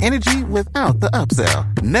 you'll get energy without the upsell.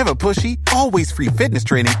 Never pushy, always free fitness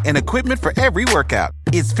training and equipment for every workout.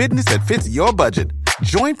 It's fitness that fits your budget.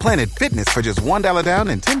 Join Planet Fitness for just $1 down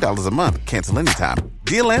and $10 a month. Cancel anytime.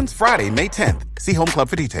 Deal ends Friday, May 10th. See Home Club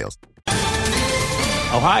for details.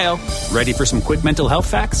 Ohio, ready for some quick mental health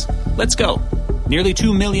facts? Let's go. Nearly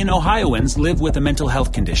 2 million Ohioans live with a mental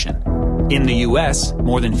health condition. In the U.S.,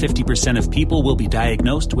 more than 50% of people will be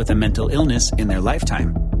diagnosed with a mental illness in their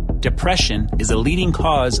lifetime. Depression is a leading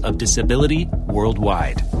cause of disability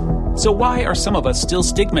worldwide. So why are some of us still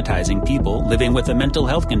stigmatizing people living with a mental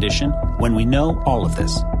health condition when we know all of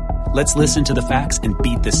this? Let's listen to the facts and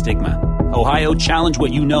beat the stigma. Ohio, challenge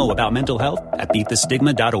what you know about mental health at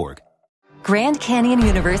beatthestigma.org. Grand Canyon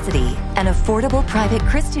University, an affordable private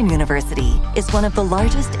Christian university, is one of the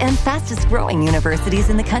largest and fastest growing universities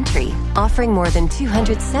in the country, offering more than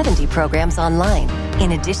 270 programs online.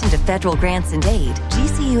 In addition to federal grants and aid,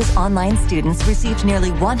 GCU's online students received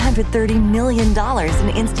nearly $130 million in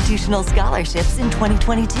institutional scholarships in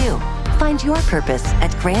 2022. Find your purpose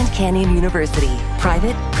at Grand Canyon University.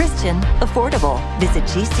 Private, Christian, affordable. Visit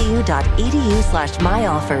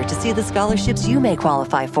gcu.edu/myoffer to see the scholarships you may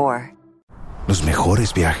qualify for. Los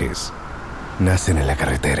mejores viajes nacen en la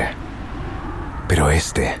carretera, pero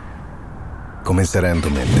este comenzará en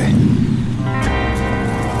tu mente.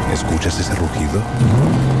 ¿Escuchas ese rugido?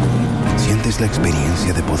 ¿Sientes la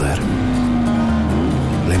experiencia de poder?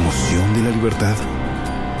 ¿La emoción de la libertad?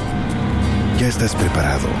 Ya estás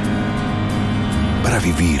preparado para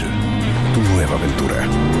vivir tu nueva aventura.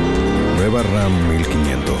 Nueva Ram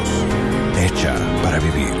 1500. Hecha para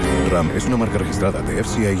vivir. Ram es una marca registrada de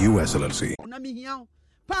FCA US LLC.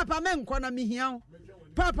 Papa men kwana mihiao.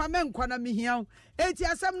 Papa men kwana mihiao. Eti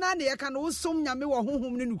asem na ne yeka no som nyame wo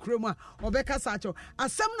honhom ne nukremu a obeka sacho.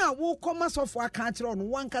 Asem na wo koma sofo aka kire no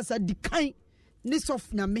wankasa dikan ne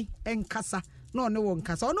sof nyame enkasa. No ne wo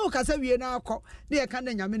nkasa. Ono kasa wie na akọ. Ne yeka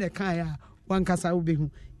na nyame ne kan ya wankasa wo behu.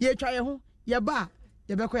 Ye twa ye ho. Ye ba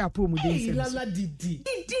yebeko ya po mu den sem. Lala didi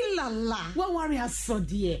lala. Wa worry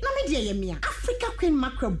asodie. Na me de ye me Africa Queen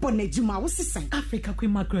Mackerel bonejuma wo sisan. Africa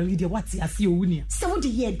Queen Mackerel ide wati ase owunia. Se wo de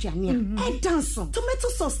ye aduane a. E danso. Tomato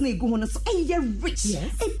sauce na egu ho no so e ye rich.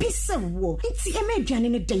 E pise wo. Nti e me aduane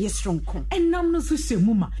ne de ye stronko. Enam no so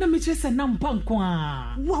shemu ma. Na me kire se nam panko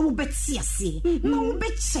a. Wa wo beti ase. Na wo be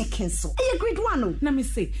check so. E ye grade 1 o. Na me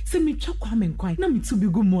say se me twa kwa me nkwan. Na me tu bi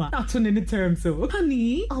gu mu a. Na to ne ne term so.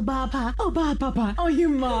 Honey, oba papa. Oh you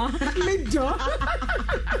ma. Me jo.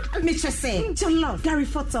 Me say, jollof, curry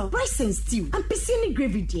photo, rice and stew, and piscine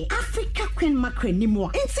gravy dear. Africa Queen Mackerel ni mo.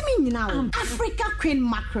 Intimi now. Africa Queen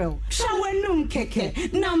Mackerel. Shawenum keke,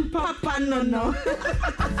 nam papa no.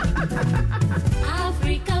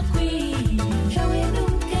 Africa Queen,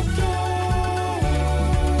 shawenum keke.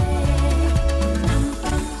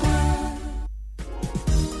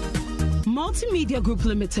 Multimedia Group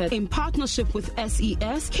Limited, in partnership with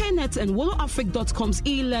SES, KNET, and WillowAfric.com's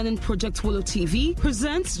e-learning project Willow TV,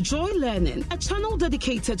 presents Joy Learning, a channel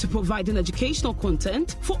dedicated to providing educational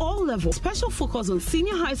content for all levels. Special focus on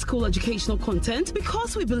senior high school educational content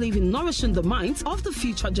because we believe in nourishing the minds of the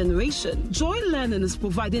future generation. Joy Learning is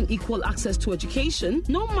providing equal access to education,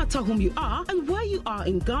 no matter whom you are and where you are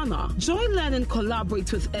in Ghana. Joy Learning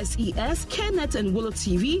collaborates with SES, KNET, and Willow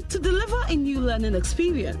TV to deliver a new learning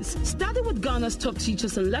experience. Study with Ghana's top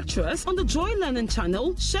teachers and lecturers on the Joy Learning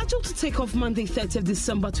channel, scheduled to take off Monday, 30th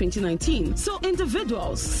December 2019. So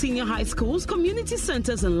individuals, senior high schools, community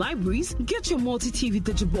centers, and libraries, get your multi-TV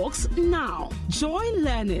digibox now. Joy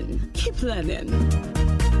Learning. Keep learning.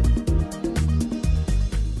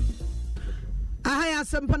 Ahaya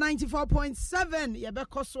Sempa 94.7.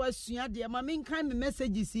 Yebeko so asua de ma me kan me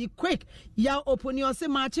messages quick. Ya open your se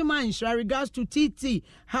march man regards to TT.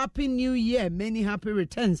 Happy New Year. Many happy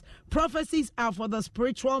returns. Prophecies are for the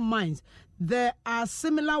spiritual minds. There are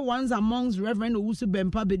similar ones amongst Reverend Owusu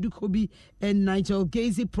Bempa Bedukobi and Nigel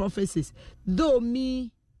Gazy prophecies. Though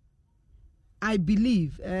me, I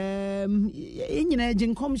believe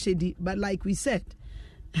but like we said,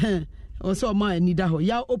 also my nidaho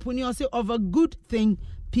ya open your say of a good thing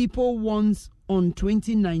people want on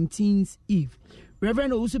 2019's eve.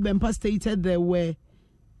 Reverend Owusu Bempa stated there will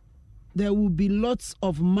be lots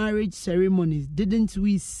of marriage ceremonies. Didn't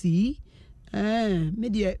we see?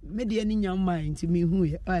 Media ni nyama inti mi hu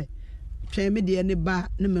ye. Ai. Twa media ne ba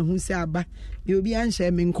ne me hu se aba. Me obi an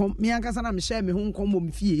share me nkom. Me ankasa na me share me hu nkom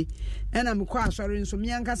bom fie. Na me kwa asore nso me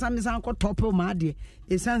ankasa me san ko top ma de.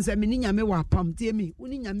 Esanse me ni nyame wa pam tie me.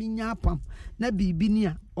 Uni nyame nya pam. Na bibi ni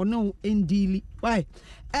a ono endili. Why?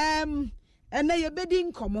 Ena ye bedi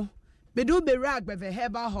nkomo. Bedu be rag be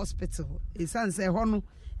Herbal Hospital. Esanse ho no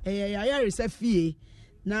ya rese fie.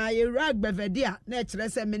 Na ye rag be dia na kire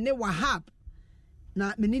se me ne Wahab.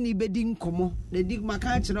 Na menini bedi nkomo na dig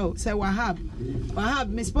maka kire say Wahab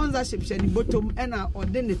me sponsorship shani bottom na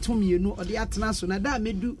ode ne tomienu ode atena so na da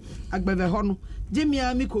medu agbeve ho no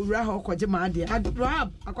jemia mi ko wura ho ko jema ade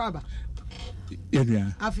Wahab akwaba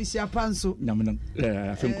yeah afisia panso nyamena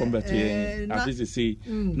afim combat afisi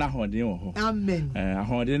na hode ho amen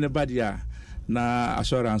ahode ne badia na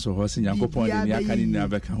assurance ho se Nyankopon de ni aka ni na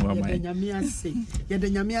beka ho amai ye de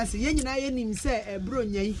nyame ase ye nyina ye nim se ebro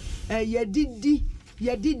nyai ye didi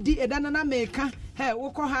edana na meka he wo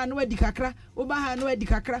ko ha no adi kakra wo ba ha no adi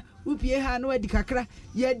kakra upie ha no adi kakra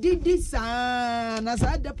ye didi sa na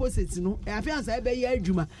sa deposits no afian sa be ye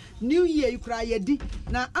adwuma new year ikura ye di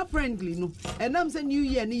na apparently no enam say new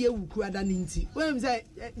year ne ye wuku ada ne nti when say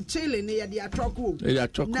chile ne ye de atroko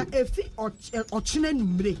na efi ochine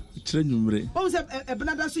numre o say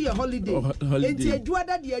ebnada so ye holiday enti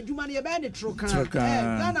adwada de adwuma ne ye be ne troka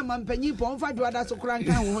Ghana mampanyi po mfa adwada so kran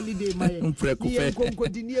kan holiday mai ye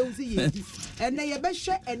konko di ne usi ye di ene ye be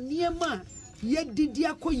hwe eniema ye didi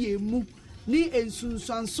akoye mu ni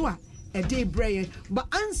ensunsanso a ede breye ba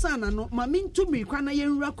ansa na no mamintu mirikwa na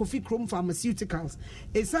yenwura Kofi Chrome Pharmaceuticals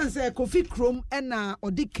esanse Kofi Chrome na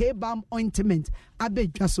odi K-Balm ointment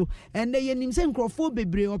abedwa so ene yenim se nkrofo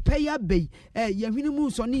bebre opeya bei yehwini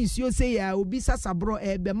mu so ne nsuo se ya obi sasabro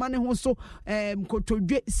be mane ho so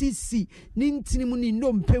kotodwe cc ni ntinimu ni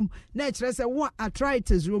ndompem na kire se wo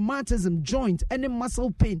arthritis rheumatism joint any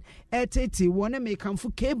muscle pain etete wona me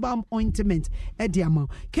kamfu K-Balm ointment ediama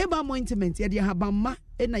K-Balm ointment yedi habamma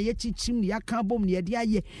na yechichim ya ka bom ne yede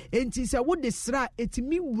aye enti se wo de sra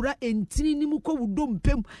etimi wura entini ni mu ko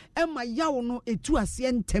wudompem ema yawo no etu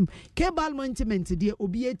ase ntem K-Balm ointment de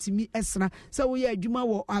obi etimi esra se wo ye adwuma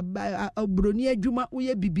wo abroni adwuma wo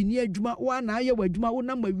ye bibini adwuma wo na aye wadwuma wo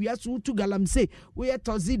na mawia so tu galamse wo ye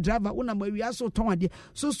taxi driver wo na mawia so ton ade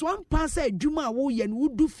so ampa se adwuma wo ye no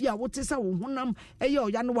wudu fia wo te se wo honam eye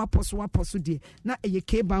oya no waposo de na eye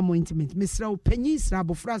K-Balm ointment mesra wo panyi sra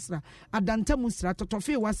bofrasra adantamu sra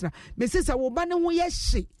totofe wasra mesesa wo ba ne ho ye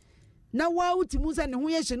hye na wa utimu sa ne ho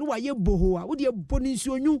ye hye no wa ye boho a wo de boni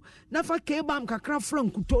nsuonyu na fa K-Balm kakra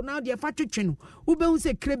frankuto na de fa twetwe no wo be hu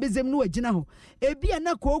se krebezem no wagina ho ebi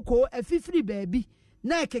na kokoo afifiri baabi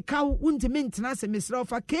na ekekaw untime ntena se mesra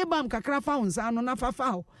fa K-Balm kakra fa hunsa no na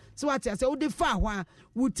fa ho so what say wo de fa ho a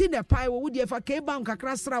wuti ne pai wo de fa K-Balm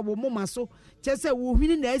kakra sra wo moma so chese wo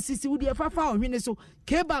hwini na asisi wo de fa ho hwini so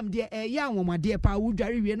K-Balm de ya nwomade pa wo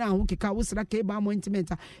dware wie na ho keka wo sra K-Balm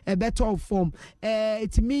ointment a better form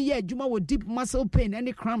etimi ye adwuma wo deep muscle pain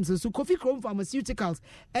any cramps so Kofi Chrome Pharmaceuticals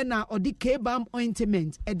na odi K-Balm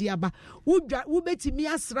ointment e de aba wo betimi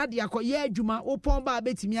asra de akoye adwuma wo pon ba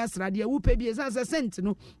betimi asra de wo pa bi sanse sent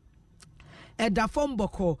no Eda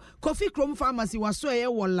Fomboko Kofi Chrome Pharmacy waso ye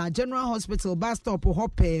wola General Hospital bus stop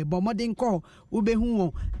hope bomodin ko ubehu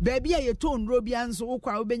won baby ye ton robi anso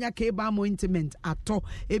ukwa ubenya K-Balm ointment ato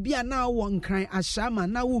ebia na won kran ashama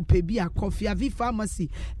na wo pebi a Kofi Avi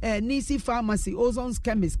Pharmacy Nisi Pharmacy Ozon's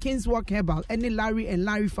Chemist Kingswalk Herbal any Larry and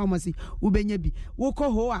Larry Pharmacy ubenya bi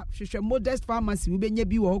woko ho a hwehwe Modest Pharmacy ubenya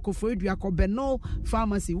bi wo Kofi Edua ko Benol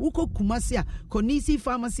Pharmacy woko Kumasi a Konisi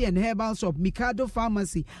Pharmacy and Herbal Shop Mikado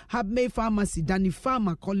Pharmacy Habme Pharmacy Danny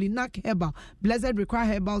Pharma Kolinak Herbal Blessed Require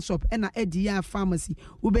Herbal Shop ena Edia Pharmacy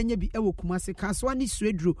ubenye bi ewo Kumasi Kaswani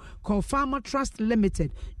Swedro Call Pharma Trust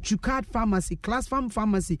Limited Jukad Pharmacy Class Farm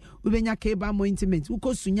Pharmacy ubenya K-Balm ointment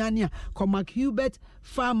uko Sunyania Comac Hubert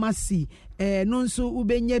Pharmacy nonso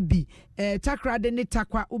ubenya bi takrade ne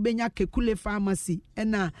takwa ubenya Kekule Pharmacy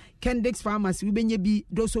ena Kendix Pharmacy ubenya bi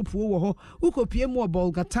dosopuo wo ho ukopie mu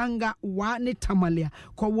Bolgatanga wa ne Tamalia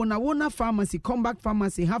ko wona Pharmacy Comeback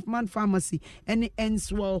Pharmacy Halfman Pharmacy any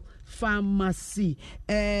Enswell Pharmacy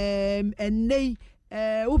nei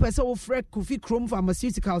wo pese wo frek Kofi Chrome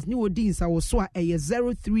Pharmaceuticals ni wodin sa wo so a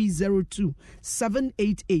 0302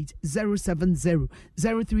 788 070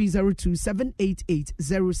 0302 788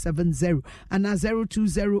 070 and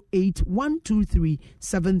 0208 123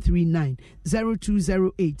 739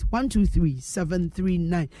 0208 123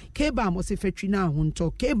 739 K-Balm osifetwi na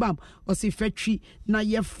honto K-Balm osifetwi na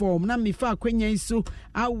ye form na me fa kwanya iso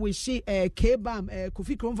aweshi K-Balm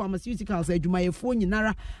Kofi Chrome Pharmaceuticals adwuma ye fo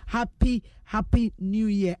nyinara happy New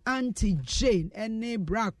Year Auntie Jane ene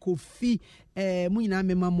bra Kofi mu nyina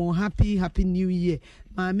mema mo happy New Year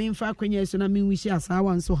ma me mfa kwanya so na me wish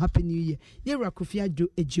asawa nso happy New Year ye bra Kofi Adwo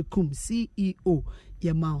Ejekum CEO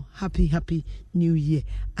ye ma happy New Year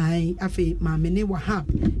ai afi ma me ne Wahab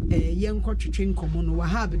ye nkotwetwe nkomo no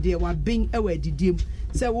Wahab de wa ben ewa didiem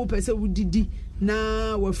se wo pese wo didi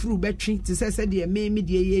na wafuru betwe te se de me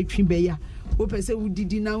de ye atwi be ya wo pese wo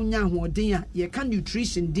didi na unya hoden a ye ka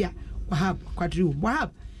nutrition dia Wahab kwadru Wahab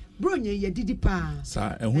bronye ye didi pa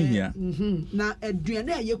sa ehunya na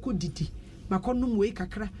aduane a ye ko didi makonum we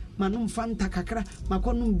kakra manum fanta kakra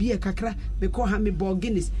makonum beer kakra beko ha me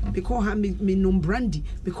Guinness beko ha me num brandy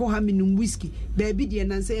beko ha me num whiskey baby de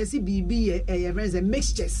na say yes bibi ye reze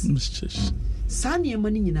mixtures sani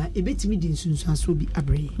emani nyina ebetimi di nsunsuaso bi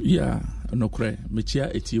abre ya nokre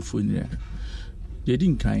mechia etiefo nyina ye di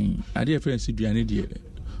nkan ade reference duane de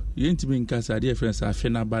yentimi nkasa ade reference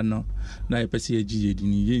afena ba no na yepese ye gye di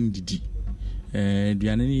ni yendidi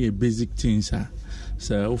duane ni ye basic things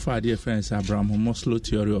So far the friends Abraham Maslow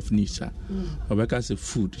theory of needs. Obeka say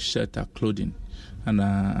food, shelter, clothing, and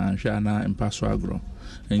shana impasso agro.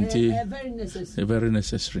 Very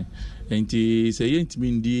necessary. And say ain't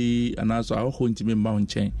mean the and also our home to me mountain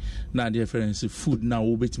chain. Now the friends food now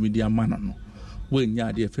will be to me the manano. When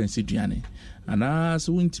ya the friends Diane. And as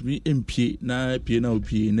won't be MP na piano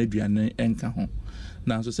be Nedriane enka home.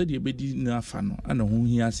 Now so said you be na fano and whom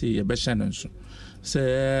he has say a beshanon so.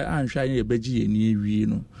 Say I'm shying a beji ni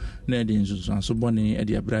no Nedins and so bonny at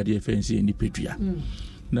the Abradi fancy in the Petria.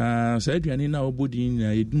 Na said you na obodi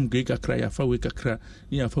na idum geka cry afa we kakra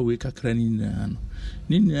ni afa we kakra ni na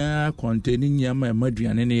Nina containing yama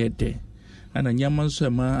madrian any day. And a yaman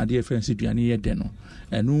sema a dear fancy duani yedeno.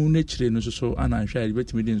 And no nature no so and shy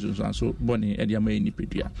bet millions and so bonny at Yama in the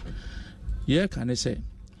Petria. Ye can I say.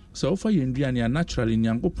 So far you Indiana naturally in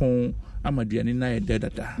Yankopon Amadiani na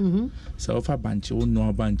dedata. So far banchi o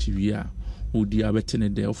no banchi via o dia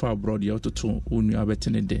betene de o far abroad ya to o nu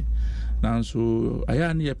abetene de. Now so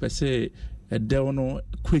aya na per se e de ono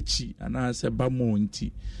kwechi ana se ba mo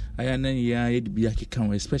nti aya na ya ye de bia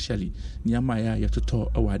keka especially nyama ya ye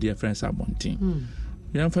toto awade friends abontin.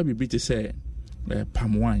 Yamfa bibi te say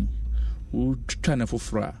palm wine o twa na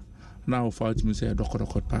fofora now for me say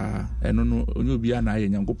dokodokod pa eno no onye obi ana ye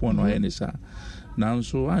nyankopon no ye ne sa now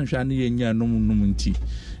so anhwa ne ye nya no nti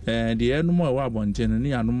de eno mo wa abonten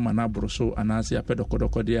ne anu ma na broso anase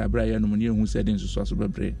apedokodokod ya abra ye no ne hu se den so so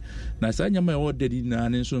bebre na sa nyama e wo dedi na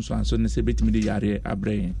ne so so ne se betimi de yare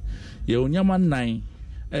abre ye onyama nan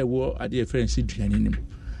e wo ade friends duane nim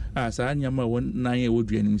sa nyama wo nan e wo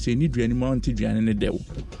duane nim se ni duane ma onti duane ne dewo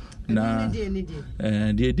na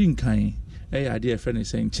de din kan e ya de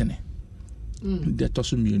friends enchene de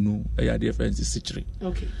tosumienu e ya de friends sichiri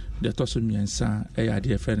okay de tosumiensa e ya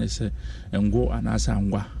de friends ngo anasa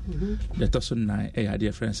ngwa de tosunna e ya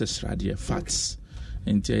de friends srade fats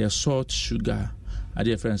enti ya salt sugar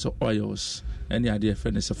ade friends oils and ya de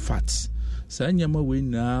friends fats sa nyama we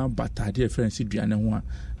na bata de friends duane ho a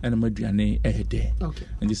ena maduane ehede okay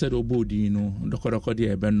and they said obodi no dokodoko de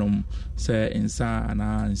ebenom say insa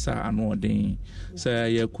ana insa ano den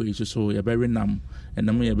say ye kwechi so ye be nam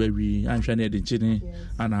enam ye be wi anhwa na de gini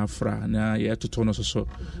ana afra na ye toto no so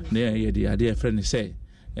na ye de ade friend say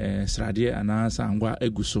srade ana sangwa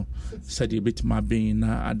eguso said ye betima ben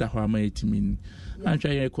na adaho ama yetimin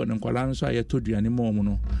anhwa ye ko nkwala nso aye to duane mom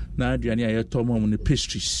no na duane aye to mom no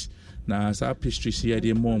pastries na sa pastries here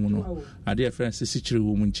de mom no ade friends sichiri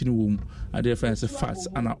wo mu nchini wo mu ade friends fats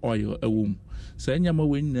ana oil ewo mu sa nyama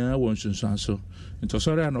we nyina won sunsun so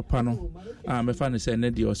ntosore anopa no a me fa ne se ne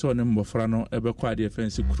de o so ne mbofra no ebekọ ade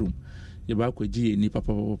friends krum ye ba kwaji ni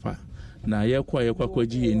papa na ye kwa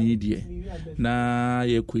kwaji ni die na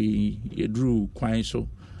ye kwi ye dru kwan so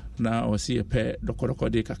na o si pe dokodoko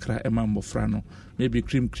de kakra ema mbofra no maybe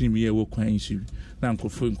cream ye wo kwan so na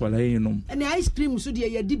nkofo nkwala yinom and ice cream so de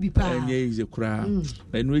ye di bi pa enye ize kura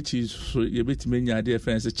enu echi so ye betime nya de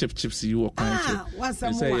friends chips yi wo kwan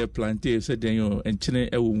so say ye plantain say den yo enchene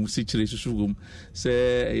ewo mu sichire susugum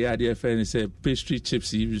say ye de friends say pastry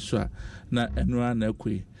chips yi so na enu na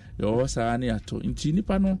akwe yo sa na ato nti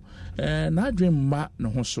nipa no na adwen ma ne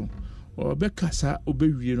ho so obekasa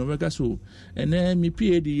obewie no obeka so ene mi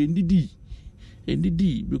PAD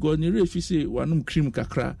ndidi because ni refi say wanum cream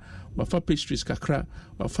kakra wafa pastries kakra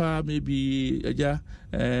wafa maybe eja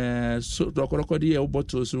so dokoroko de e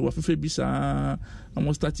bottles so wafa bisa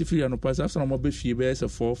almost 33 and pass after mo be fie be say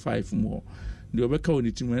 4-5 more the obeka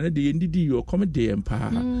oni tim na de ndidi yo come dey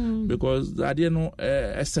empa because ade no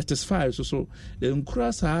satisfy so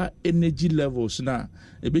increase our energy levels na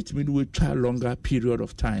e betimi we try longer period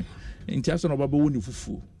of time in terms of babo woni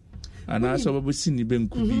fufu and also babo sini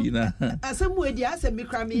benku bi na asemu edi asem me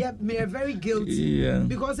cry me very guilty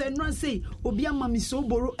because I not say obi amami so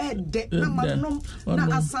boro de na manom na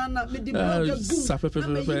asana me di boga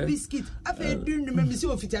boom biscuit afa dun me say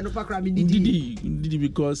ofiti no pakra me didi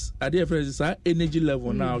because ade friends say energy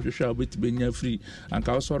level now hwehwe obeti benya free and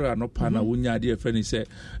ka sorry anopa na wonya ade friends say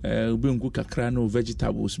benku kakra no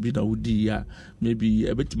vegetables bi na wodi ya maybe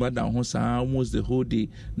ebeti madan ho sa almost the whole day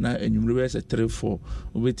na enyumre say 3-4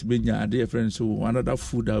 obeti benya ade friends so another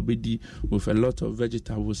food that be di with a lot of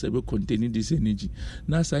vegetables ebe containing this energy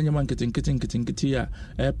na sa nyama nkete ya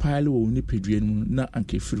pile wo ni peduan na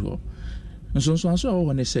anke free ho nso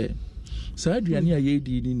wo ne say sa aduane a ye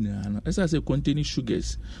di ni na esa say containing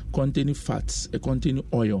sugars containing fats containing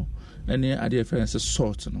oil and ade friends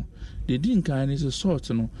salt no the din kan is salt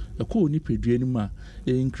no e ko ni peduan ma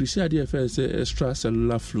increase ade friends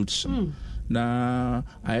extracellular fluids na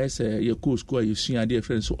ayɛ sɛ yɛkɔ school a yɛsua adeɛ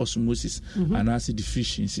frɛ no so osmosis anaasɛ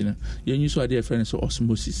deficiency no yɛnyi so adeɛ frɛ no so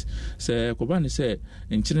osmosis sɛ kɔba ne sɛ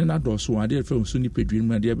nkyene no adɔɔso wɔ adeɛ frɛ no so nipadua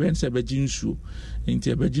mu adeɛ bɛyɛ sɛ ɛbɛgye nsuo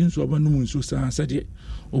nti ɛbɛgye nsuo ɔbɛnom nsuo saa sɛdeɛ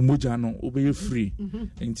ɔmogya no wobɛyɛ free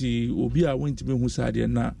nti obi a wontumi hu saa adeɛ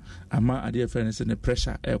na ama adeɛ frɛ no sɛ ne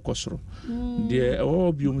pressure ɛkɔ soro deɛ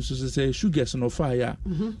ɛwɔ biom so sɛ sugars no ɔfaeɛ a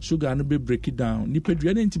sugar no break it down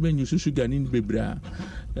nipadua no ntumi anyi so sugar no bebree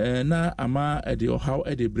na ama ɛde ɔhaw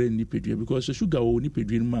ɛde brɛ nipadua because sugar wɔ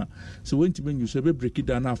nipadua no mu a sɛ wontumi anyi so break it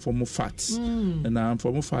down na afɔm fats na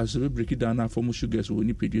afɔm fats so break it down na afɔm sugars wɔ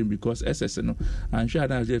nipadua because excess no anhwɛ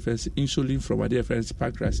ana adeɛ frɛ insulin from adeɛ frɛ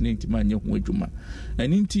pancreas ne ntumi anyɛ ho adwuma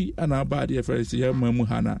ɛne nti ana aba adeɛ frɛ yɛ ma mu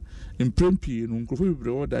ha na mprempie no nkurɔfo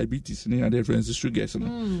bebree wɔ diabetes ne adeɛ frɛ sugars no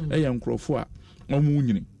ɛyɛ nkurɔfo a ɔmo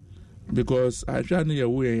nyini because I try to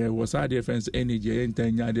away was our defense energy and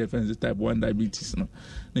 10 year defense type 1 diabetes no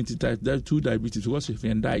type 2 diabetes because if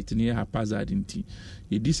you diet near haphazard inti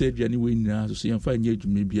you decide anyway now so you find you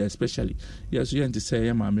maybe especially yes you to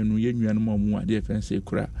say ma me no ye nua no mu a defense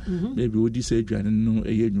ekura maybe we decide no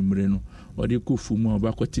e yenwumre no or the kofu mu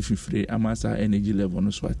obakoti fifre amasa energy level no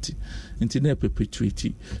swati inti na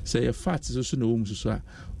perpetuate say your fat so na wo mu so a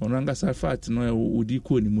onanga sa fat no odi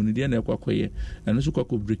ko ni mu no de na ekwakoye eno so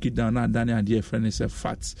kwako break it down na dane ade friend is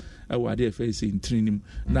fat ɛwɔ adeɛ fɛ sɛ intrinim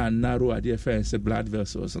na narrow adeɛ fɛ sɛ blood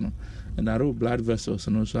vessels no narrow blood vessels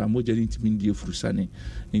no so a mogya ntimi ndie furusane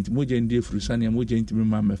nti mogya ndie furusane a mogya ntimi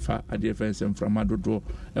ma mɛfa adeɛ fɛ sɛ mframa dodoɔ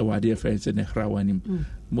ɛwɔ adeɛ fɛ sɛ ne hrawanim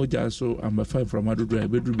mogya so amɛfa mframa dodoɔ a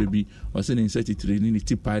ɛbɛduru baabi ɔsɛ ne nsa titire ne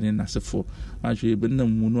tipa ne nasefo ahwɛ ɛbɛnam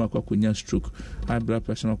mu no akɔnya stroke high blood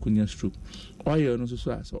pressure akɔnya stroke oil no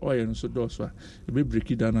so a so oil no so dɔɔso a ɛbɛ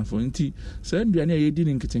break it down afɔ nti sɛ nduane a yɛdi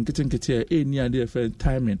ne nketenkete a ɛni adeɛ fɛ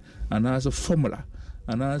timing anaasɛ formula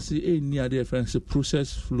anaasɛ ɛni adeɛ fɛ sɛ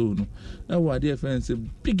process flow no ɛwɔ adeɛ fɛ sɛ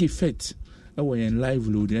big effect ɛwɔ yɛn live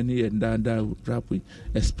load ɛne yɛn daadaa rapid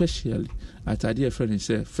especially at adeɛ fɛ ne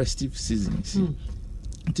sɛ festive seasons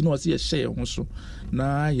nti na wɔsɛ yɛhyɛ yɛn ho so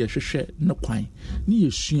na yɛhwehwɛ ne kwan ne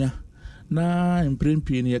yɛsua na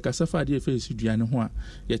mprempie ne yɛkasa fa adeɛ fɛ si duane ho a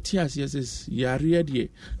yɛte aseɛ sɛ yareɛ deɛ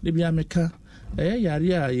ne bia meka ɛyɛ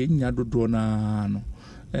yareɛ a yɛnya dodoɔ naa no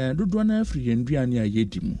dodoɔ no afiri yɛn duane a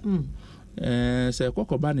yɛdi mu sɛ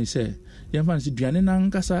kɔkɔba ne sɛ yɛmfa no sɛ duane no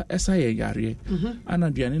ankasa ɛsa yɛ yareɛ ana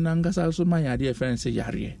duane no ankasa so ma yɛ adeɛ fɛ sɛ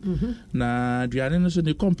yareɛ na duane no so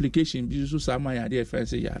ne complication bi so saa ma yɛ adeɛ fɛ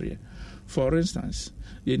sɛ yareɛ for instance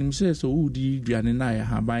yɛnim sɛ sɛ wodi duane no a yɛ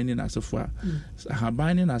haban ne nasefo a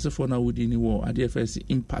haban ne nasefo no a wodi ne wɔ adeɛ fɛ sɛ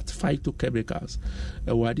impact phytochemicals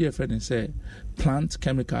ɛwɔ adeɛ fɛ ne sɛ plant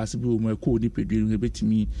chemicals bi wɔ mu ɛkɔɔ nipadua no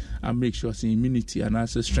ɛbɛtumi a make sure sɛ immunity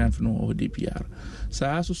anaasɛ strength no wɔ hɔ de biara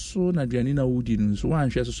saa so na aduane no a wodi no nso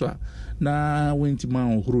woanhwɛ so a na wontimi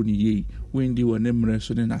ahohoro ne yei wendi wɔ ne mmerɛ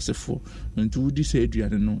so ne nasefo nti wodi sɛ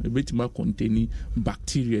aduane no ɛbɛtumi akɔntani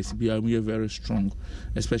bacteria bi a yɛ very strong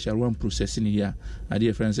especially one processing here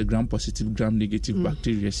adeɛ fɛ sɛ gram positive gram negative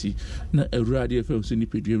bacteria si na ɛwura adeɛ fɛ so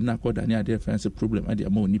nipadua na akɔda ne adeɛ fɛ sɛ problem adeɛ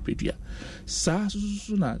ama nipadua saa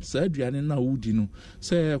so na saa aduane no a wodi no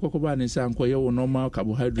sɛ kɔkɔba ne sɛ ankɔyɛ wɔ normal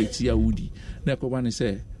carbohydrates a wodi na kɔkɔba ne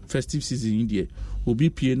sɛ festive season deɛ obi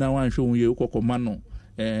pie na wanhwɛ wo yɛ kɔkɔma no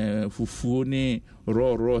fufuo ne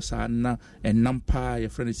raw saa na ɛnam paa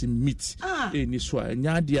yɛfrɛ no sɛ meat ɛni so a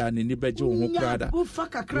ɛnyɛ adeɛ a ne bɛgye wo ho koraa wofa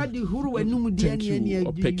kakra de huru w'anum deɛ ne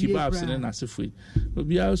ɔpɛki babs ne n'asefo yi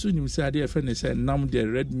obiara so nim sɛ adeɛ yɛfrɛ no sɛ nam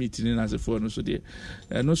deɛ red meat ne n'asefo no so deɛ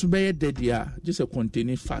ɛno so bɛyɛ dɛ deɛ a gye sɛ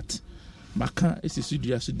containing fat maka ɛsisi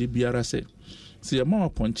dua so de biara sɛ yɛma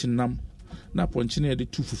wapɔnkye nam na pɔnkye no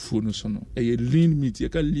yɛde tu fufuo no so no ɛyɛ lean meat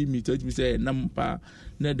yɛka lean meat ɔtumi sɛ ɛnam paa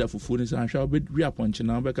na ɛda fufuo no so ahwɛ wobɛwi apɔnkye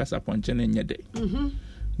nam wobɛka sɛ apɔnkye no nyɛ dɛ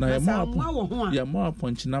na yɛma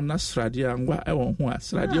apɔnkye nam na sradeɛ angwa ɛwɔ ho a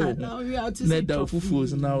sradeɛ wɔ ho na ɛda fufuo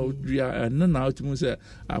so na wodua ɛno na wotumi sɛ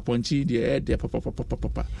apɔnkye deɛ ɛdɛ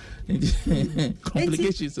papapapapapa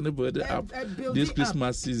complications no bɛde up this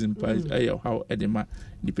Christmas season pa ɛyɛ how ɛde ma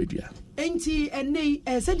nipadua enti ɛnɛ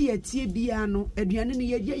sɛdeɛ atie biara no aduane no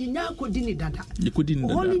yɛnya akɔdi ne dada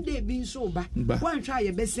holiday bi nso ba woanhwɛ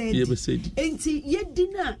a yɛbɛsɛ di enti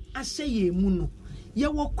yɛdi no a ahyɛ yɛn mu no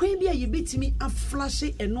yɛwɔ kwan bi a yɛbɛtumi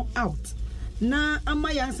aflashe ɛno out na ama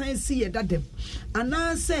yɛnsan si yɛ dadam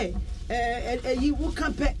anaasɛ ɛyi woka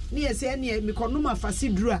pɛ ne yɛsɛ ɛneɛ mekɔnom afase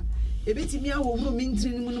duru a ɛbɛtumi ahɔhoro me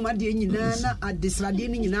ntiri no mu nom adeɛ nyinaa na adesradeɛ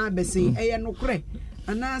no nyinaa bɛsen ɛyɛ nokorɛ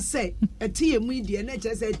And I say, a tea and media, and I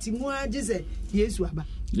just said, Timua, just say, yes, Waba.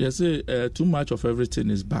 Yes, too much of everything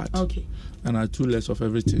is bad. Okay. And too less of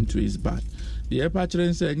everything too is bad. The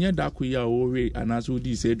airpatron said, "Near Dakuya, Ori, and as would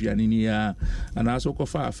this Adriania, and as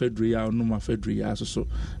Okofa, Fedria, no more Fedria, so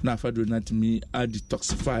now Fedria not me, I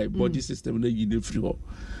detoxify body system, the unit free.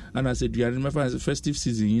 And I said, "Diana, my friends, festive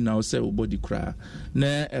season, you know, say body cry.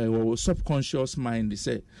 Nah, subconscious mind, they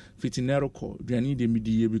say, fitting error, Diana, the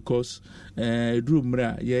media, because Drew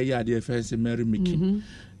Mra, yeah, the affairs, Mary Mickey.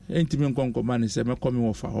 Intimate Concoman is a coming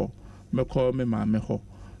off her, me call me mamma ho.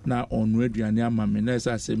 Na on aduane ama me na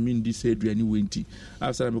esa se mindi se aduane wenti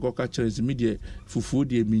after me ko ka chere se media fufu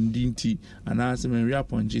de mindi nti ana se me wi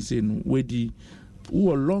aponje se no wedi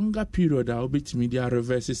wo longer period a obet media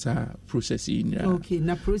reverse sa process in okay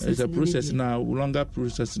na process is a process na longer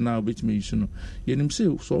process na obet me use no yenim se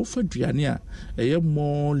so fa aduane a eye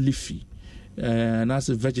more leafy and as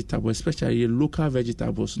a vegetable, especially local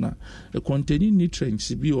vegetables now, containing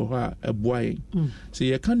nutrients be or a boy. So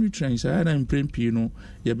you can nutrients I am you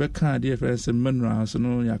you can difference minerals,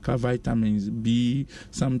 you can vitamins B,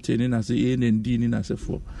 something in as a N and D in as a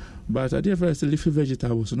 4. But a difference leafy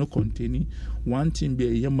vegetables no containing one thing be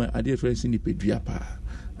a yama a difference in the pediapa.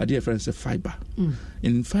 A difference of fiber.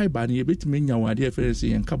 In fiber, you bit me now a difference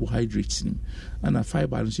in carbohydrates, and a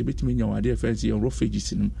fiber, and she bit me now a difference in raw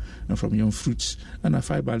veggies and from your fruits, and a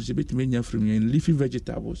fiber, and she bit me from your leafy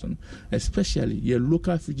vegetables, especially your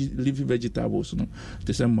local leafy vegetables,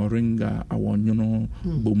 the same moringa, awon,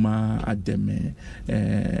 boma, ademe,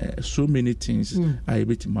 so many things. I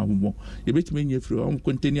bit my more. You bit me from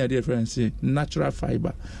containing a difference in natural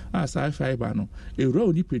fiber, as I fiber, no, a raw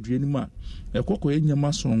nipedrinima, a cocoa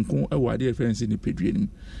sonko e wa de friends ni pedwem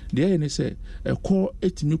de ye ne se e ko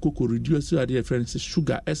etimi koko reduce wa de friends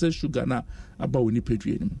sugar excess sugar na aba woni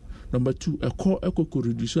pedwem number 2 e ko koko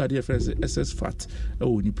reduce wa de friends excess fat e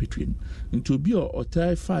woni pedwem into bi o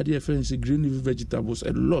tie fa de friends green leafy vegetables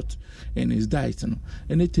a lot in his diet no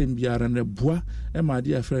anything biara na boa e ma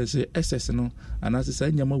de friends excess no anase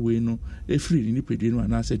sa nyama we no e free ni pedwem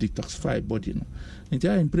anase detoxify body no nti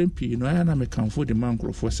I imprempi no I na me kanfo de man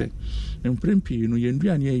krofo se imprempi no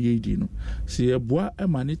yenduane ye di no se eboa e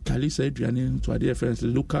ma ne tali sa aduane to ade friends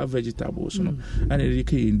local vegetables no and e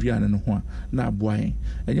ke yenduane no ho na aboa en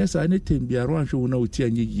enya sa ne tembiaro anhwe na oti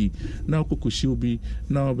anye yi na kokoshi obi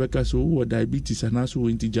na obeka so wo diabetes na so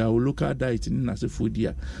intija local diet ni na se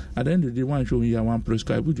fodia at the end of the one show ya one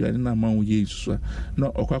prescribe aduane na ma wo ye so na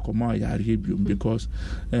okwakoma ya rebium because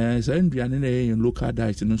sa aduane na ye local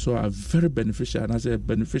diet no so are very beneficial and as a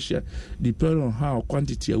beneficial depend on how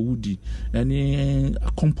quantity woody any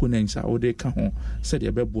components are they can said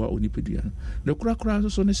ya beboa onipedua the kura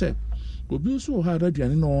so ne say obi so ha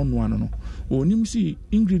aduane no ono ano no onim si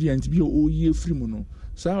ingredients bi o ye free mu no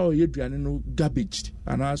sa o ye aduane no garbage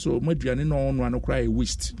and also aduane no ono ano kura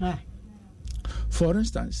waste for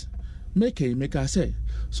instance make I say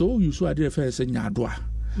so you so ade first nyadoa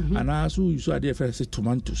and also you saw dear friends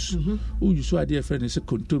tomatoes. Who you saw dear friends a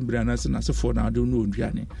contumbrian as an answer for now, don't know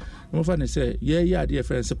Driani. No funny say, yeah, dear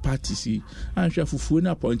friends a party see, and shall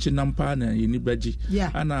fufuna punching nampana in Nibaji,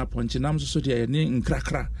 and a punching nam so dear in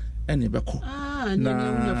crackra. Any bako. And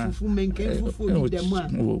fufu men came fufu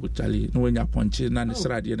them. Charlie, no when you're punching, and it's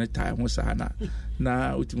ready any time was Anna.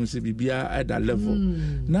 Now, it must be at that level.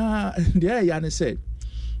 Now, there Yanni said,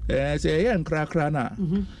 say, and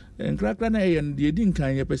crackra. And crackana and the Edin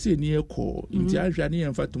can you perceive near call in Tiajani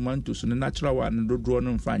and Fatumantus and the natural one do draw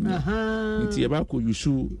and find in Tiabaco you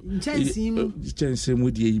sue chance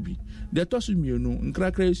with the AB. The tossing you know, and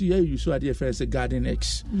crackers you saw the affairs a garden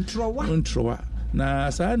X. Introa. Now,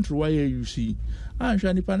 Sandro, why you see. I'm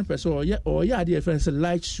Shani Pan Peso, or dear friends, a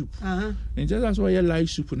light soup. And just as why a light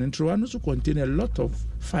soup and Troano also contain a lot of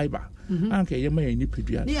fiber. Anke ye may ni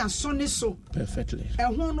pedua. Ni asone so. Perfectly. E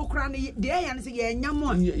ho no kra ne de ya ne se ye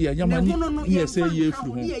nyamo. Ye nyamo ni ye say ye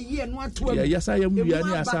fru ho. Ye no ato agu. Ye yasa ye mu ya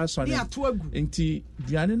ni asa asone. Ni ato agu. Enti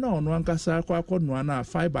duane na ono ankasa akọ no na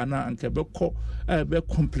fiber na anke be ko be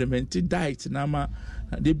complement diet na ma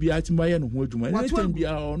de bia atima ye no ho adwuma. Ni tem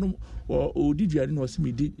bia ono o di duane no se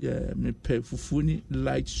me di me pe fufu ni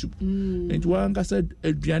light soup. Enti wa ankasa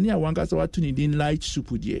aduane a wa ankasa watu ni din light soup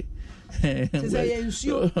die.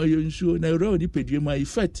 You na road pedue my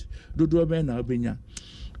effect dodo be na obenya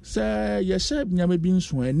say yes nyame bi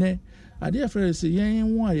nso ene ade friends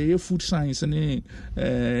yen wo aye food science ne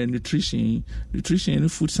nutrition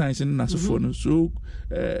and food science na so no so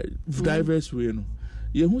diverse way no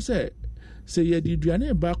ye hu say ye di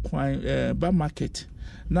duane ba kwan ba market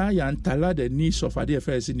na ya ntala the needs of adeɛ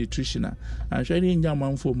fɛ sɛ nutrition a anhwɛ ne nya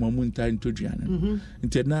manfo ma mu nta nto duane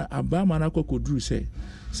nti na abama na akɔkɔduru sɛ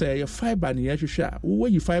ɛyɛ fiber ne yɛhwehwɛ a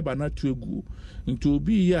wowɔyi fiber no ato agu nti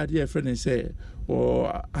obi yɛ adeɛ fɛ ne sɛ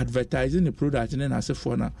advertising the product ne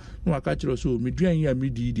n'asefoɔ na waka kyerɛ so meduan yi a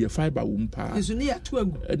medi deɛ fiber wɔ mu paa nso ne yɛato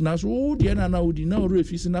agu na so wo deɛ na wodi na ɔrɔ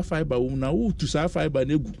efi si na fiber wɔ mu na wotu saa fiber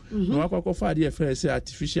no agu na wakɔkɔfa adeɛ fɛ sɛ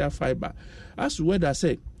artificial fiber aso wɛda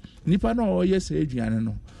sɛ nipa na ɔyɛ sɛ aduane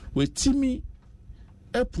no wɔtumi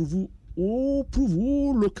approve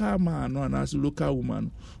local man no anaasɛ local woman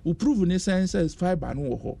no wo prove ne sɛ fiber no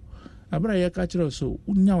wɔ hɔ abra yɛka kyerɛ so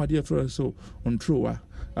wonya wadeɛ fɛ so ɔntrowa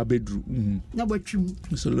abedru na batwim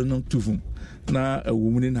so no tufum na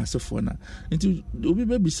awumuni na asefoɔ na nti obi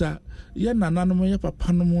bebisa yɛ nananom yɛ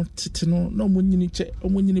papa no tete no na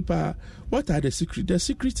ɔmonyini pa what are the secret is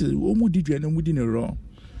ɔmu di no mu di ne wrong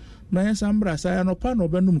na yɛ sambra sa ya no pa no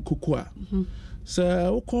benum kokoa sɛ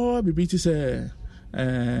wokɔ bibi ti sɛ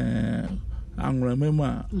anwramam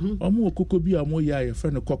a ɔmo kokko bi a mo yɛ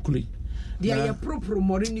yɛ no kokli dia yɛ propro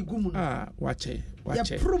mɔre ni gumu wache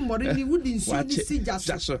yɛ pro mɔre ni wudi nsuo ni sija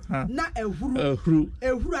so na ehuru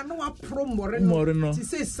na wa pro mɔre no ti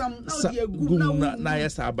say sam na odi egum na yɛ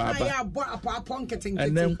sa baba na yɛ abɔ apapɔ nketenkete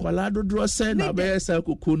ɛnɛ nkwala dodoɔ sɛ na bɛyɛ sa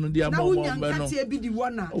kokko no dia ma mo bɛ no na bi di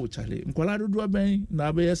wona o chale nkwala dodoɔ bɛn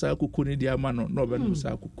na bɛyɛ sa kokko no dia ma no na ɔbɛ no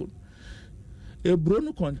sa kokko ebro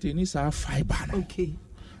no contain sa fiber no okay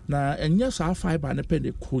na ɛnyɛ sa fiber no pɛ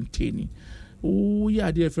de contain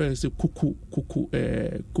ya deɛ fɛ sɛ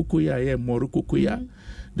kuku ya yɛ mɔre kuku ya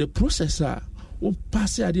the processor o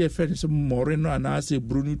pass adeɛ fɛ sɛ mɔre no anaasɛ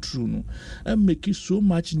bro no true no and make it so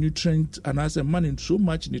much nutrient anaasɛ man so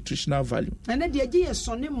much nutritional value and then the idea is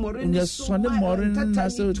sonne mɔre no so mɔre no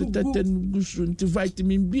anaasɛ teten gusu nti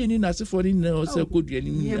vitamin B ni nase for ni na ɔsɛ kodua ni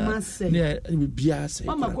mu ne bia sɛ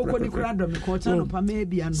mama koko ni kura dɔ me ko cha no pa me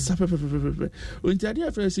bia no sapepepepep nti adeɛ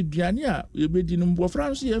fɛ sɛ duane a yɛbɛdi no mbɔfra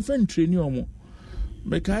no so yɛmfa ntreni ɔmo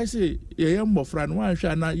mekai sɛ yɛyɛ mbɔfra no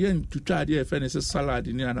wanhwɛ na yɛntutwa adeɛ yɛfɛ ne sɛ salad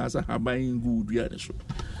ne anaasɛ haban gu duane so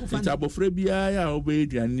nti abɔfra biara a wobɛyɛ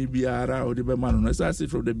duane biara a wode bɛma no no ɛsɛ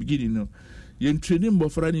from the beginning no yɛntreni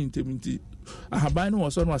mbɔfra no ntɛm nti ahaban no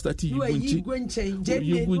wɔ so no wastate yigu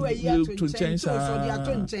nkyɛn saa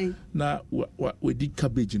na wadi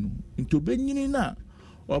cabbage no nti obɛnyini no a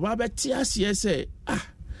ɔba bɛte aseɛ sɛ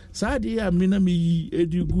saa adeɛ a mena meyi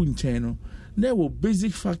ɛde gu nkyɛn no na ɛwɔ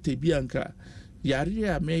basic factor bi anka yare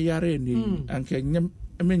a me yare ni anka nyam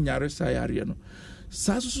me nyare sa yare no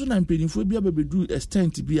sa so na mpanimfo bi abebedu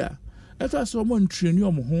extent bi a ɛfa so mo ntreni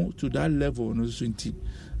omo ho to that level no so nti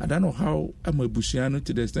I don't know how am abusuano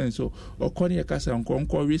to the extent so okoni e kasa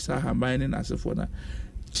nkonko wi sa haban na asefo na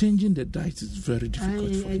changing the diet is very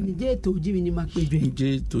difficult for them.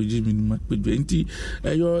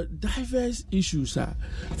 Your diverse issues are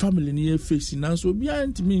family near facing now. So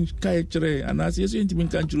beyond me, Kaitre, and as yes,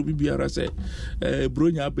 intimate country will be a say,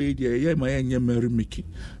 Bronya baby, yeah, my Mary Mickey.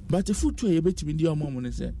 But the food to a bit in the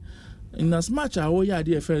moment, say, in as much as our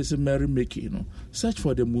idea first Mary Mickey, search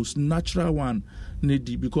for the most natural one.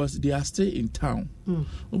 Needy because they are still in town.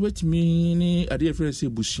 Wait me a different say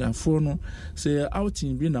Bushian Fono say out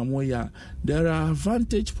in Binamoya. There are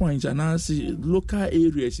vantage points and I see local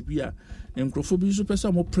areas here. And Crophobia super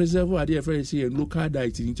some preserve a different say and local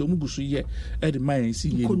diet in Tomugusu ye at the mine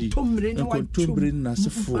see and contumbrain as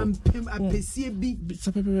a form.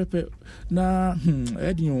 Na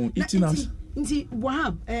eating us. Nti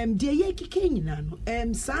wahab de ye kike nyina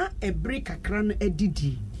no sa ebre kakra no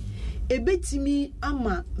adidi ebetimi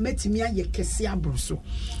ama metimi aye kese abroso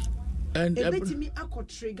and ebetimi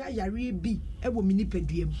akotrega yare bi ewo mini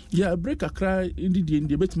peduam ya ebre kakra ndidi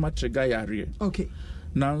ndi ebetimi trega yare okay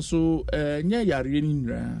nanso nya yare ni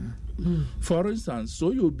nra. For instance,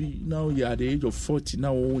 so you'll be now you're at the age of 40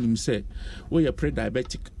 now him say you're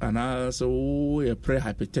pre-diabetic and also you're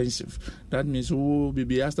pre-hypertensive. That means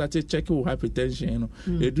baby I started checking hypertension,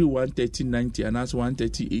 they do 130/90 and that's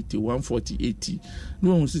 130/80, 140/80.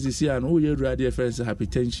 No one sees see and you're ready for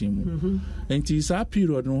hypertension. And it's a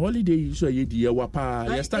period on holiday so you wapa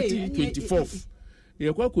you're starting 24th.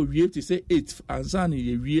 You we have to say 8th and Sunday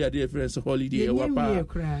ye at the reference holiday.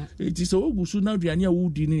 It is so good now. The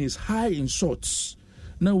woody is high in salts.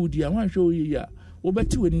 Now would you want to show you ya?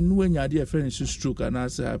 Obeti when you know your dear friends stroke and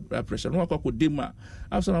answer pressure. No could dema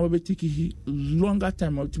after I will take longer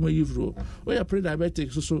time to my evro. Or you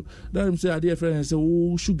pre-diabetic so that I'm say dear friends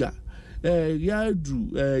sugar.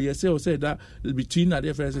 yadu you say that between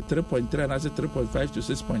the friends 3.3 and I say 3.5 to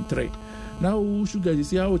 6.3. Now sugar you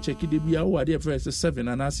see how check it be our dear friends 7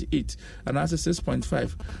 and I say 8 and I say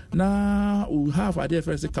 6.5. Now we have our dear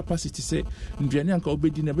friends capacity say nduane anka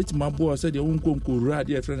obedi na beti mabo say the unko ra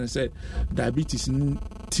dear friends say diabetes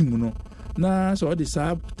timuno. Na so the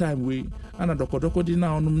sab time we ana dokodoko di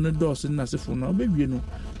na onum ne dose na sefo na obewie no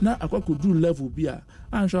na akwakodu level bi a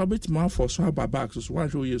ansho beti ma for so back so one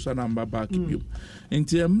show you so na back bi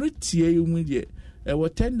enti emretie yu de e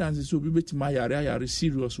tendency so bi beti ma yare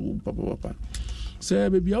serious wo papa say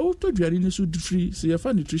baby auto duane ni so free say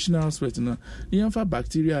for nutritional aspect na yen for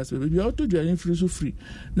bacteria aspect baby auto duane free so free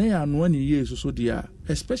na ya no ani yesu so dia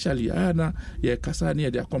especially na ye kasa na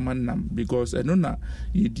ye command nam because eno na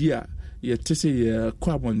ye dia ye tese ye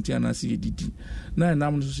kwa bontiana si didi na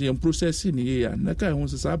nam so ye process ni ya na kai hu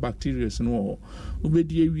so bacteria no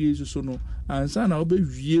obedi ewie so no ansa na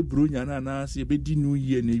obewie bronya na se obedi no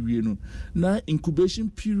ye na ewie no na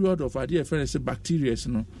incubation period of idea friends bacteria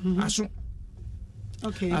no aso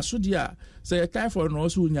okay aso dia say typhoid no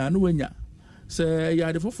so nya no wanya say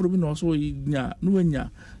ya de foforo bi no so nya no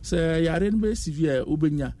wanya say ya re no be severe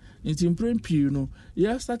obenya nti mprempie no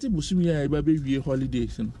ya start busumi ya ba be wie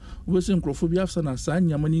holidays no we say nkrofobia afsa na sa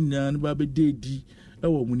nyama ni na ba be dedi e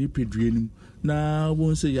wo mu ni pedue na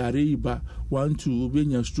won say yare iba 1-2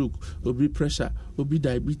 obenya stroke obi pressure obi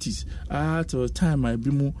diabetes at a time I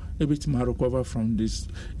be mu e bit ma recover from this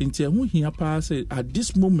nti hu hia pa say at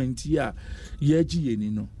this moment here ye gi yeni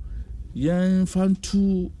no yen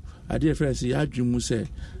fantu ade friends ya dwemu say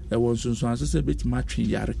e won sunsun asese bit ma twe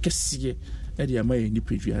yare kese e de ama ni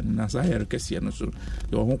pedua na sa yare kese no so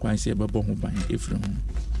e wo ho kwan say be bo ho ban efiri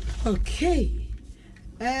ho okay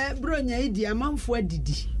bronya idi amanfo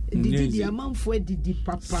adidi didi amanfo adidi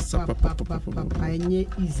papa enye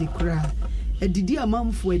easy kra adidi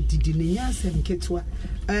amanfo adidi ne nya asem ketwa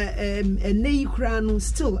enei kra no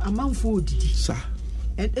still amanfo adidi sa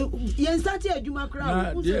yen start adwuma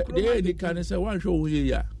kra de ni kan say wan hwo ye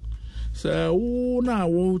ya so wo na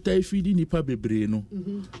wo tai fidi nipa bebre no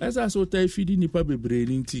esa so tai fidi nipa bebre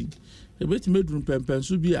nti e beti medun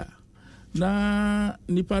pempenso bia na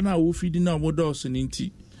nipa na wo fidi na wo dos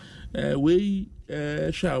nti we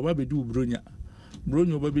sha wa bedu bronya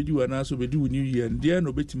ba bedi wana so bedi new year de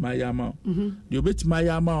no betima ya ma de obetima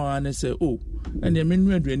ya ma ane say oh ene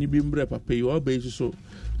menu aduani bi mbre papa yi oba yi so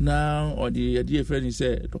na odi de friend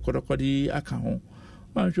say dokodokodi aka ho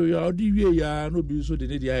wan so ya odi wie ya no bi so de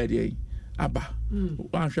ne dia de aba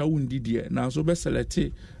wan sha wundi de na so be select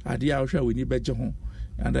ade a sha weni beje ho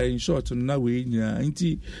and in short na we nya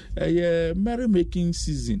nti merry making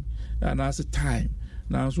season and as time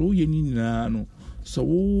na so ye ni na no so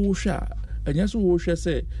wo sha anya so wo hwe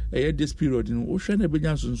say this period no wo hwe na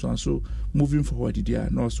benya so moving forward dia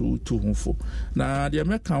na so to honfo na dia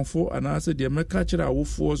mekanfo ana say dia meka kira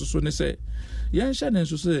awofo so ne say yan hwe ne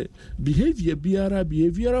so say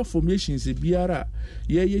behavioral formations biara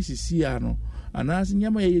ye sisi ano ana say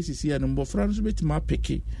nyama ye sisi ano mbofra no so betima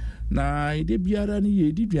peke na ide biara ni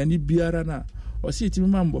ye di duane biara na or see it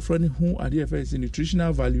remember from who are the effects in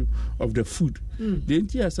nutritional value of the food. The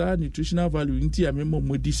entire nutritional value into member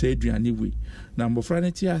modi say anyway. Number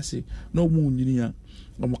franity ase no moon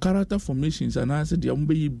character formations and answer the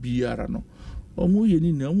umbe biara no. Omu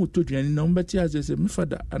yeni na omu to duane na umbe tia say me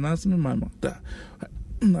father and answer me mama da.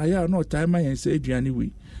 Aya no time I say anyway.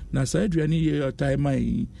 Na say duane ye time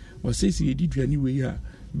I or say ye di duane we ya.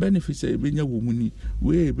 Benefits ebenya womuni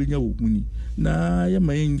we ebenya womuni na ya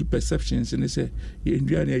mayin perceptions ne say ye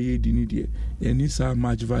nduane ye di ni de any so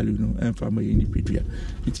much value no emfa ma ye ni pedua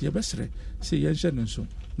nti ye besre say ye hye no so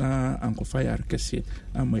na ankofa yare kese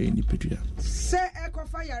ama ye ni pedua se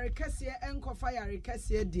ekofa yare kese enkofa yare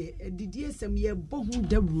kese de didi esem ye bohu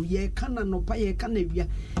dabru ye kana no pa ye kana wia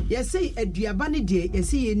ye say aduaba ne de ye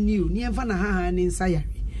say ye new ne emfa na ha ne nsa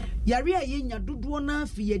yare a yenya dodo na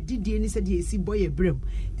afi ye didie ni se de esi boy ebrem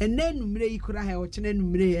ene numre yi kura ha o chene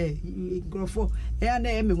numre grofo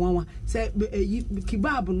na emwanwa se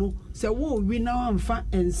kibab no se wo wi na amfa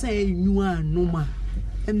ensa enyu anoma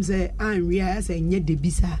emze anwi a se nye de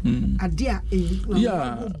bisa ade a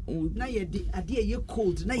na ye de ade ye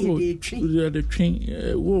cold na ye de twen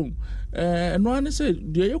wo no an se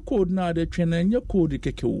de ye cold na de twen na nye cold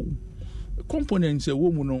keke wo components a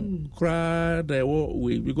woman no cry the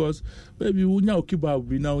way because baby unya okiba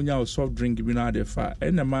bi na unya soft drink bi na de fa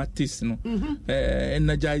and ma taste no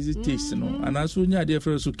energize taste no and also unya de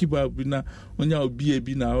for so kiba bi na unya obi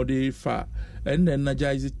bi na o de fa and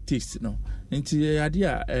energize taste no nti ade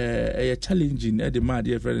a challenging e de ma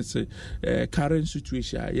de friends current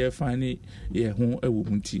situation ye fani ye ho ewo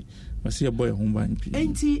nti mase ye boy ho ban pi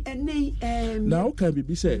nti enei na o kan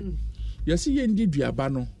bibi say yesi ye ndi duaba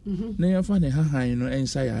no na ye fa ne hahan no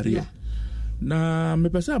ensa yare na me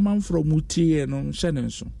pesa man from mutie no hye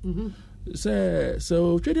nso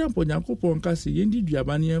so twede amponyankopon ka se ye ndi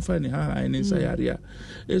duaba ne ye fa ne hahan ne ensa yare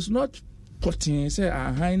it's not potting say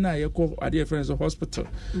a high na ye ko ade friends of hospital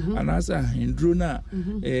and as a hindro na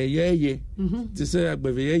ye to say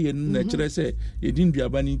agbeve ye na kire say ye din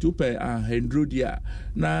duaba ni to pe a hindro dia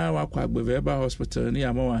na wa kwa agbeve ba hospital ni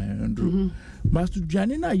ama wa hindro but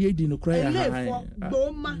duane na ye di no kra ya high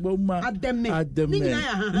boma ademe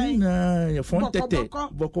na ye fontete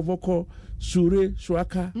boko sure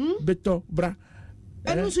swaka beto bra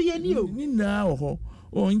enu so ye ni o ni na ho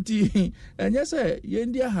nti enye say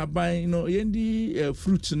yendi ahaban no yendi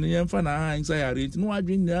fruit no yemfa na ansa yare nti no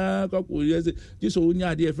adwen na kwako yese jiso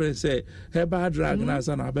onya de friend say herbal drug na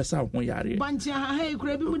asa na abesa ho yare banchi ahaban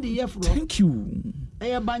kura bi mu de yefro thank you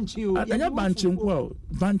eye banchi o anya banchi nko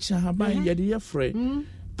banchi ahaban ye de yefre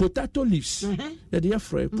potato leaves the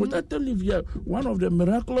yefre potato leaf yeah one of the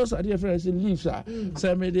miraculous idea friends leaves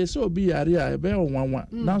say me dey so bi yare be onwanwa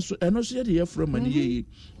na so eno so ye de yefre mani ye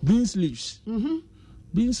beans leaves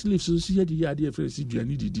beans leaves so see the idea for see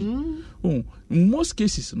duani didi most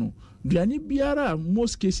cases no duani biara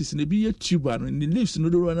most cases na bi ye tuber no the leaves no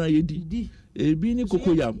do na ye di e bi ni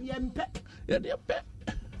cocoyam ya de pe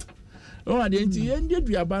ade nti ye ndi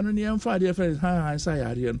duaba no ne emfa de friends ha sa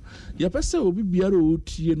yare no ye pese obi biara o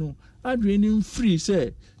tie no adwene ni free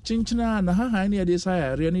say chinchina na ha ne de sa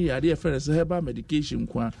yare no ya de friends herbal medication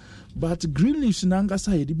kwa but green leaves na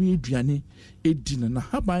ngasa ye de bi duane edino na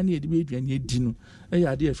haban ne ye de bi duane edino e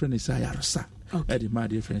ya de friends sa yare sa e de ma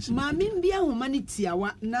de friends ma min bia humanity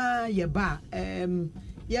awa na ye ba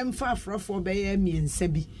yemfa afrofo be ye miensa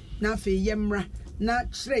bi na fe yemra na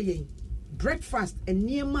kire yen breakfast and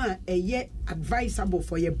niema eye advisable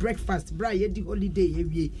for your breakfast bra ye di holiday ye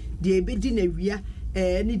wie de ebedi na wia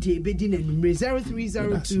any day ebedi na number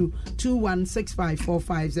 0302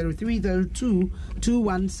 216545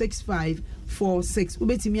 0302216546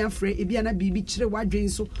 ubetimi afre ebia na bibi kire wadwen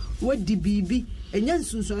so wadi bibi enya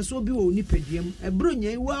nsunsun so bi wo nipadiem ebro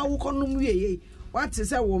nya iwa awokonom wieye wate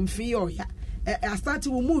se wo mfi oya start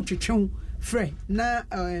wo mu twetwe Fre na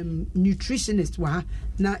nutritionist wa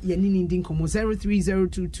na yanini ndin komo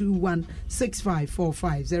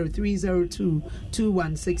 0302216545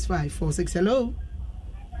 0302216546 hello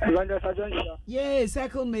yeah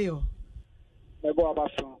circle mayo mebo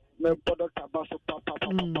abaso me product abaso papa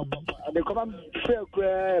de ko ba fe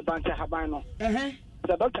kure bancha haban no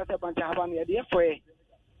the doctor say bancha haban ye de foi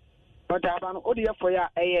bancha haban o de foi a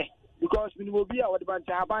eye because we will be our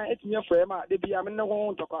bancha haban etime foi ma de bia me ne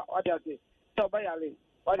ho ntokwa what I say so bayale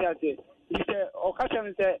what I say he say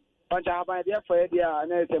occasion say bancha haban de foi dia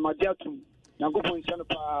na say madiatum Yankopon nhyɛ no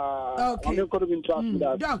paa ɔne kɔdo bi nto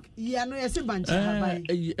afida doc ya no yɛse bancha haban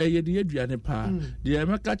ɛyɛ de aduane paa de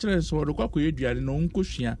ɛmɛka kyerɛ so wɔde kwakɔ aduane no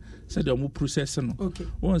nkɔhua sɛ de ɔmo process no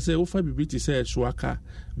wɔn sɛ wofa bibi te sɛ soaka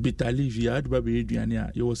bitter leaf ya de ba be aduane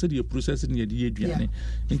a yɛwɔ sɛ de process no yɛ de aduane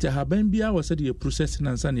nti haban bia wɔ sɛ de process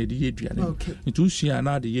na nsa na yɛ de aduane nti wohua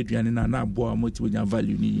na de aduane na aboa mo ti wonya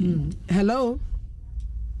value ni hello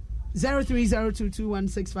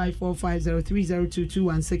 0302216545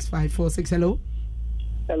 0302216546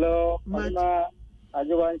 hello mama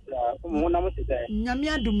ajuwancha muna mutide nyame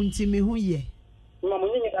adum nti me ho ye mama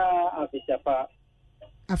munyi afisapa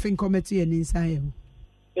afin committee e ninsan ye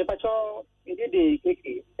e pacho ididi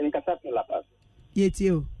keke en kasapin la pas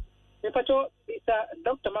yetio e pacho isa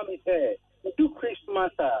Dr. Mami say do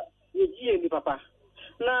Christmas ye ji ni papa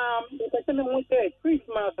na e pacho mo say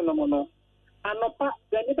Christmas no mono anopa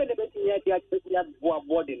gani be betinya dia betinya boa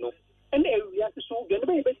body no and area so gani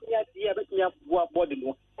be betinya dia betinya boa body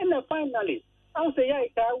no and finally I say ya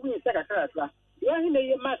ka win sakakara you are in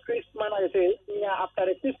the ma Christmas I say after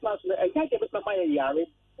the Christmas I can't get my yare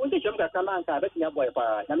we say jump ka na nka betinya boy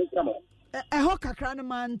pa na me kramo ho kakra no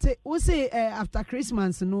man te we say after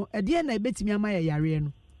Christmas no e de na betinya ma yare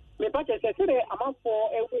no me pa say say am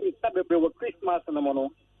for every sabebre with Christmas no mo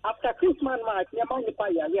no after Christmas ma tia ma ni pa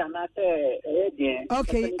yare na say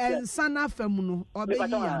okay and sana famuno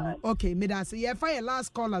obeyi okay me da say ye fire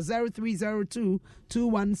last caller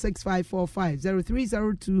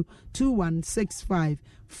 0302216545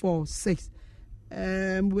 0302216546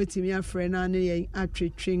 mbetimi afre na ne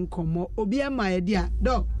atwetwe nkomo obi ama ye dia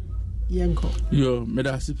do yenko yo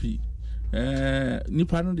medasipi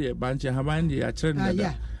nipa no de banche haban de a trend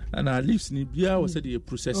da na leaves ni bia wo say the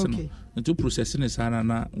process no into processing is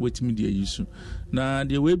na wetimi de use na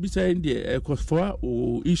the way beside the for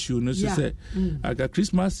issue no say aga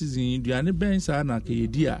Christmas season duane ben sa na ke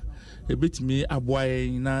dia ebetimi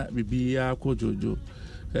aboaye na bibia kojojo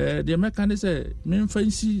the mechanic say men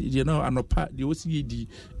fancy you know anopa the osi di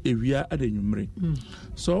ewia adanwumre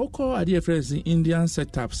so call ade friends Indian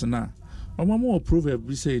setups na Omamo proverb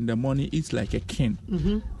we say in the morning it's like a king.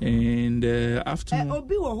 In the afternoon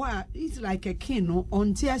obi wo ho it's like a king no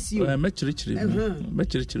on tiasio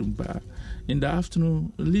in the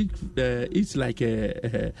afternoon it's like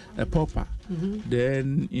a pauper.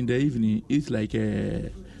 Then in the evening it's like a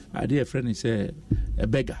dear friend is a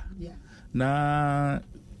beggar. Na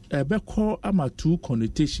a beko ama two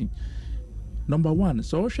connotation. Number one,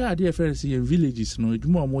 so share dear friends in villages no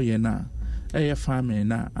jumo mo ye na farming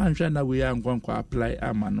na answer na we are going to apply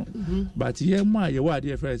amano but here ma ye wa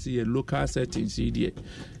dey first ye local settings here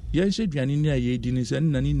ye hyeduane ni aye di ni se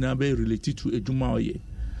nani na be related to eduma oye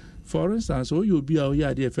for instance o you be a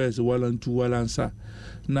ye dey first walansa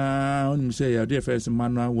na on say ye dey first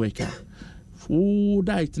manual worker fu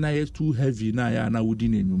diet na ye too heavy na ya na wudi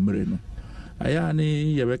na enumere no aya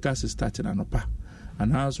ni ye beka start na no pa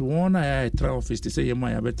and as one aya tra office say ye ma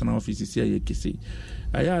ya betra office say ye kisi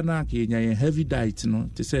aya na ke nya heavy diet no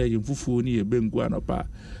to say ye fufu ni ye bengu anopa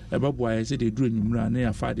e babo say they do enumra na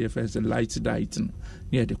ya fa the first light diet no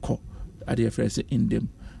near the core at the first in them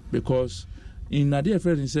because in a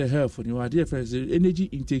different say health you are different energy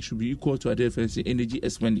intake should be equal to a different energy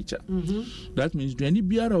expenditure. That means do any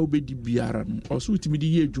biara obedi biara no also utimi di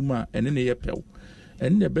ye adwuma ene ne ye pew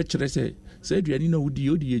ene be kire say aduane na wodi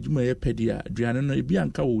odi adwuma ye pedia aduane no ebi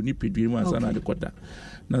anka wo ni pedue mu ansa na de koda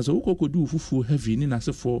na so ukokodu fufu heavy ni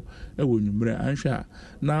nasefo e wo nwumre anhwa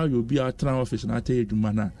na yo bi atra office na ata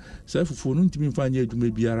adwuma na say fufu no ntimi mfanya adwuma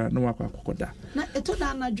biara na wakwa kokoda na eto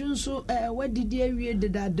da na dwunso wadidi awie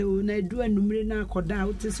dedado na edu anumre na akoda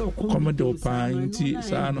wote so komodo pa nti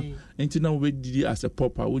sa no nti na we didi as a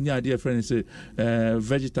popper wonya de friend say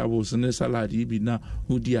vegetables ne salad bi na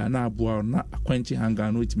hudi na aboa na akwanchi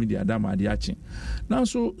hanga no itimi de adama de achi na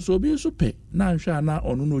so bi so pe na nhwa na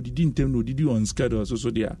ono no didi ntem no didi on schedule so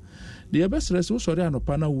dia the best rest so sorry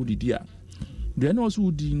anopa na wudi dia the no so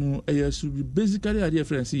wudi no should be basically a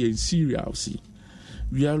difference in cereals.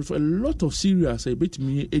 We have a lot of cereals a bit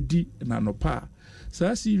me edi na anopa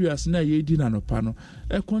so cereals na ye di na anopa no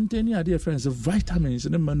contain a difference of vitamins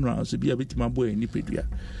and minerals be a bit my boy ni pedua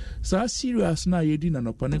so cereals na ye di na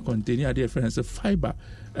anopa ne contain a difference of fiber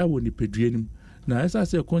e wo ni pedua nim na as I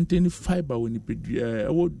say contain fiber when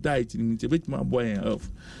you diet in a bit my boy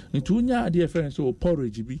health into nya a difference of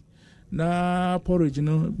porridge bi na porridge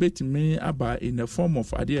no bit me aba in the form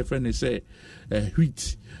of a dear friend say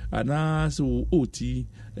wheat and so oti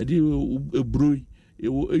a broi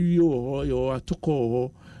yo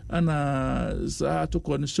atoko ana sa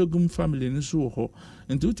atoko no sorghum family no so ho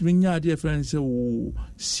into to me nya dear friend say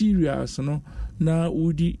cereals no na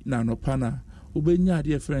udi na no pana ubenya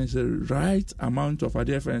difference right amount of a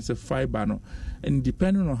difference fiber no and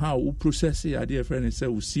depending on how we process it a difference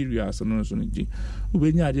say cereals no so nji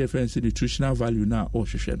ubenya difference nutritional value na o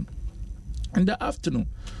hwehwe in the afternoon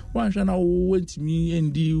one shana went me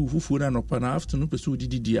ndi fufu na no pa na afternoon peso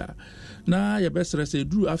didia na ye best say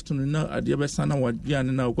do afternoon na ade be sana wadua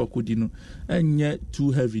na okakodi no enye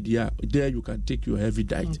too heavy dia there you can take your heavy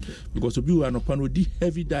diet because obi wa no pa no di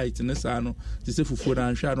heavy diet na sa no te se fufu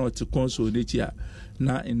na nhwa na te console de tia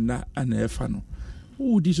na na ana efa no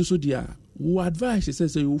wo di so dia wo advice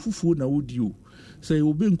say fufu na wo di o say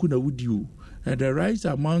obenku na wo di o and the right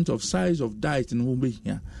amount of size of diet no be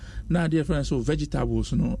here. Now difference of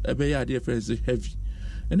vegetables no ebe difference heavy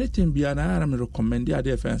anything bia na I recommend the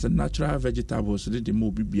difference natural vegetables the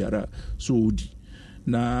mo biara so odi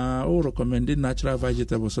na o recommend natural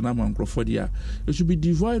vegetables na mancrofodia it should be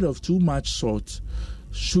devoid of too much salt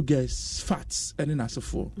sugars fats and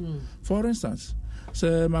asofo for instance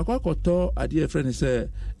so makwakoto a difference say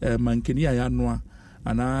mankeni ayanoa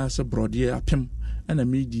ana se brode apem na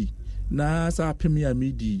medi na sa pemi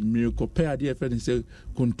amidi me compare the friend say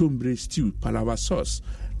contombre stew palava sauce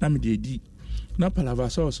na me di na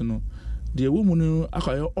palava sauce no the woman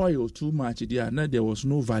akayo oil too much there na there was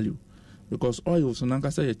no value because oil so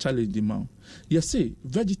nanga say a challenge the man you see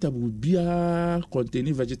vegetable bia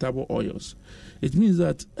containing vegetable oils it means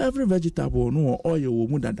that every vegetable no oil wo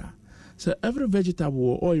mu dada so every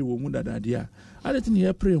vegetable oil wo mu dada there adetin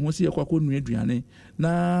ye pray ho se yakwa ko nu aduane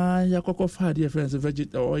na yakwa fa the friends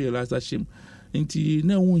vegetable oil as a shim nti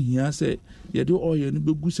na wo hia sɛ yɛde oil no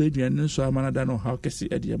bɛgu sɛ aduane no so ama no da no ɔhaw kɛse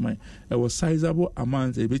ɛde ɛma ɛwɔ sizable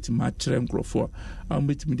amount a ɛbɛtumi akyerɛ nkurɔfoɔ a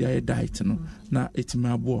wɔbɛtumi de ayɛ diet no na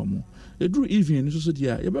ɛtumi aboa mo ɛduru evening no so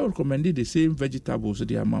deɛ a yɛbɛ recommend the same vegetables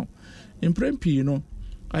de ama wo mprɛn pii no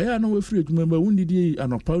ayɛ a na wɔafiri adwuma ba wonnidi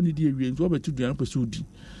anɔpa wonnidi awie nti wɔbɛto duane pɛ sɛ wodi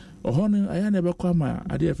ɔhɔ no ayɛ na ɛbɛkɔ ama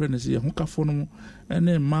adeɛ ɛfrɛ no sɛ yɛho kafo no mu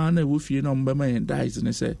ɛne mmaa na ɛwɔ fie no ɔmbɛma yɛn diet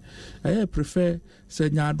ne sɛ ɛyɛ prefer sɛ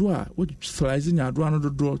nyaado a wode slice nyaado no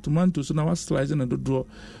dodoɔ tomatoes na waslice no dodoɔ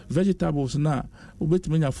vegetables na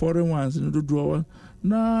wobɛtumi nya foreign ones no dodoɔ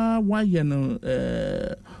na wayɛ no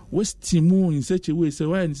wastimu in such a way sɛ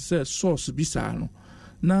wayɛ no sɛ sauce bi saa no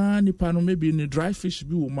na nipa no maybe ne dry fish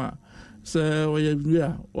bi wɔ mu a sɛ ɔyɛ wie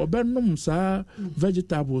a ɔbɛnom saa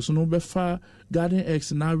vegetables no bɛfa garden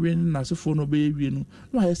eggs na awie no n'asefoɔ no bɛyɛ wie no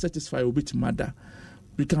na wayɛ satisfy obɛtumi ada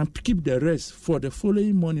we can keep the rest for the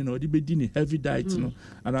following morning or the bedini heavy diet no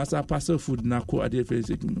and as a parcel food na ko ade fe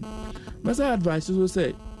se dum masa advice so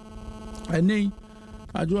say ani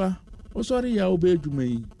adwa o sorry ya obe adwuma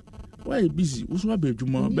yi why busy wo so aba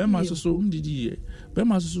adwuma be ma so ndidi ye be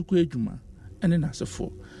ma so ko adwuma ene na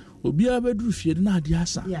sefo obi abeduru fie na ade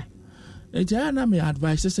asa eja na me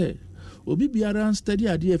advice say obi biara study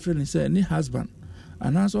ade friend say ne husband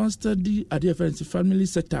and also study ade friend family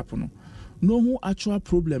setup no who actual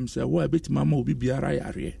problems were a bit mama will be biara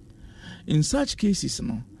yare. In such cases,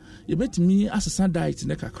 no, you bet me as a son diet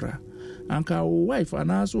nekakra, anka wife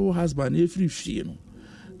and also husband every free no.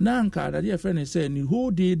 Nanka that dear friend said, ni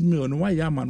who did me on why yaman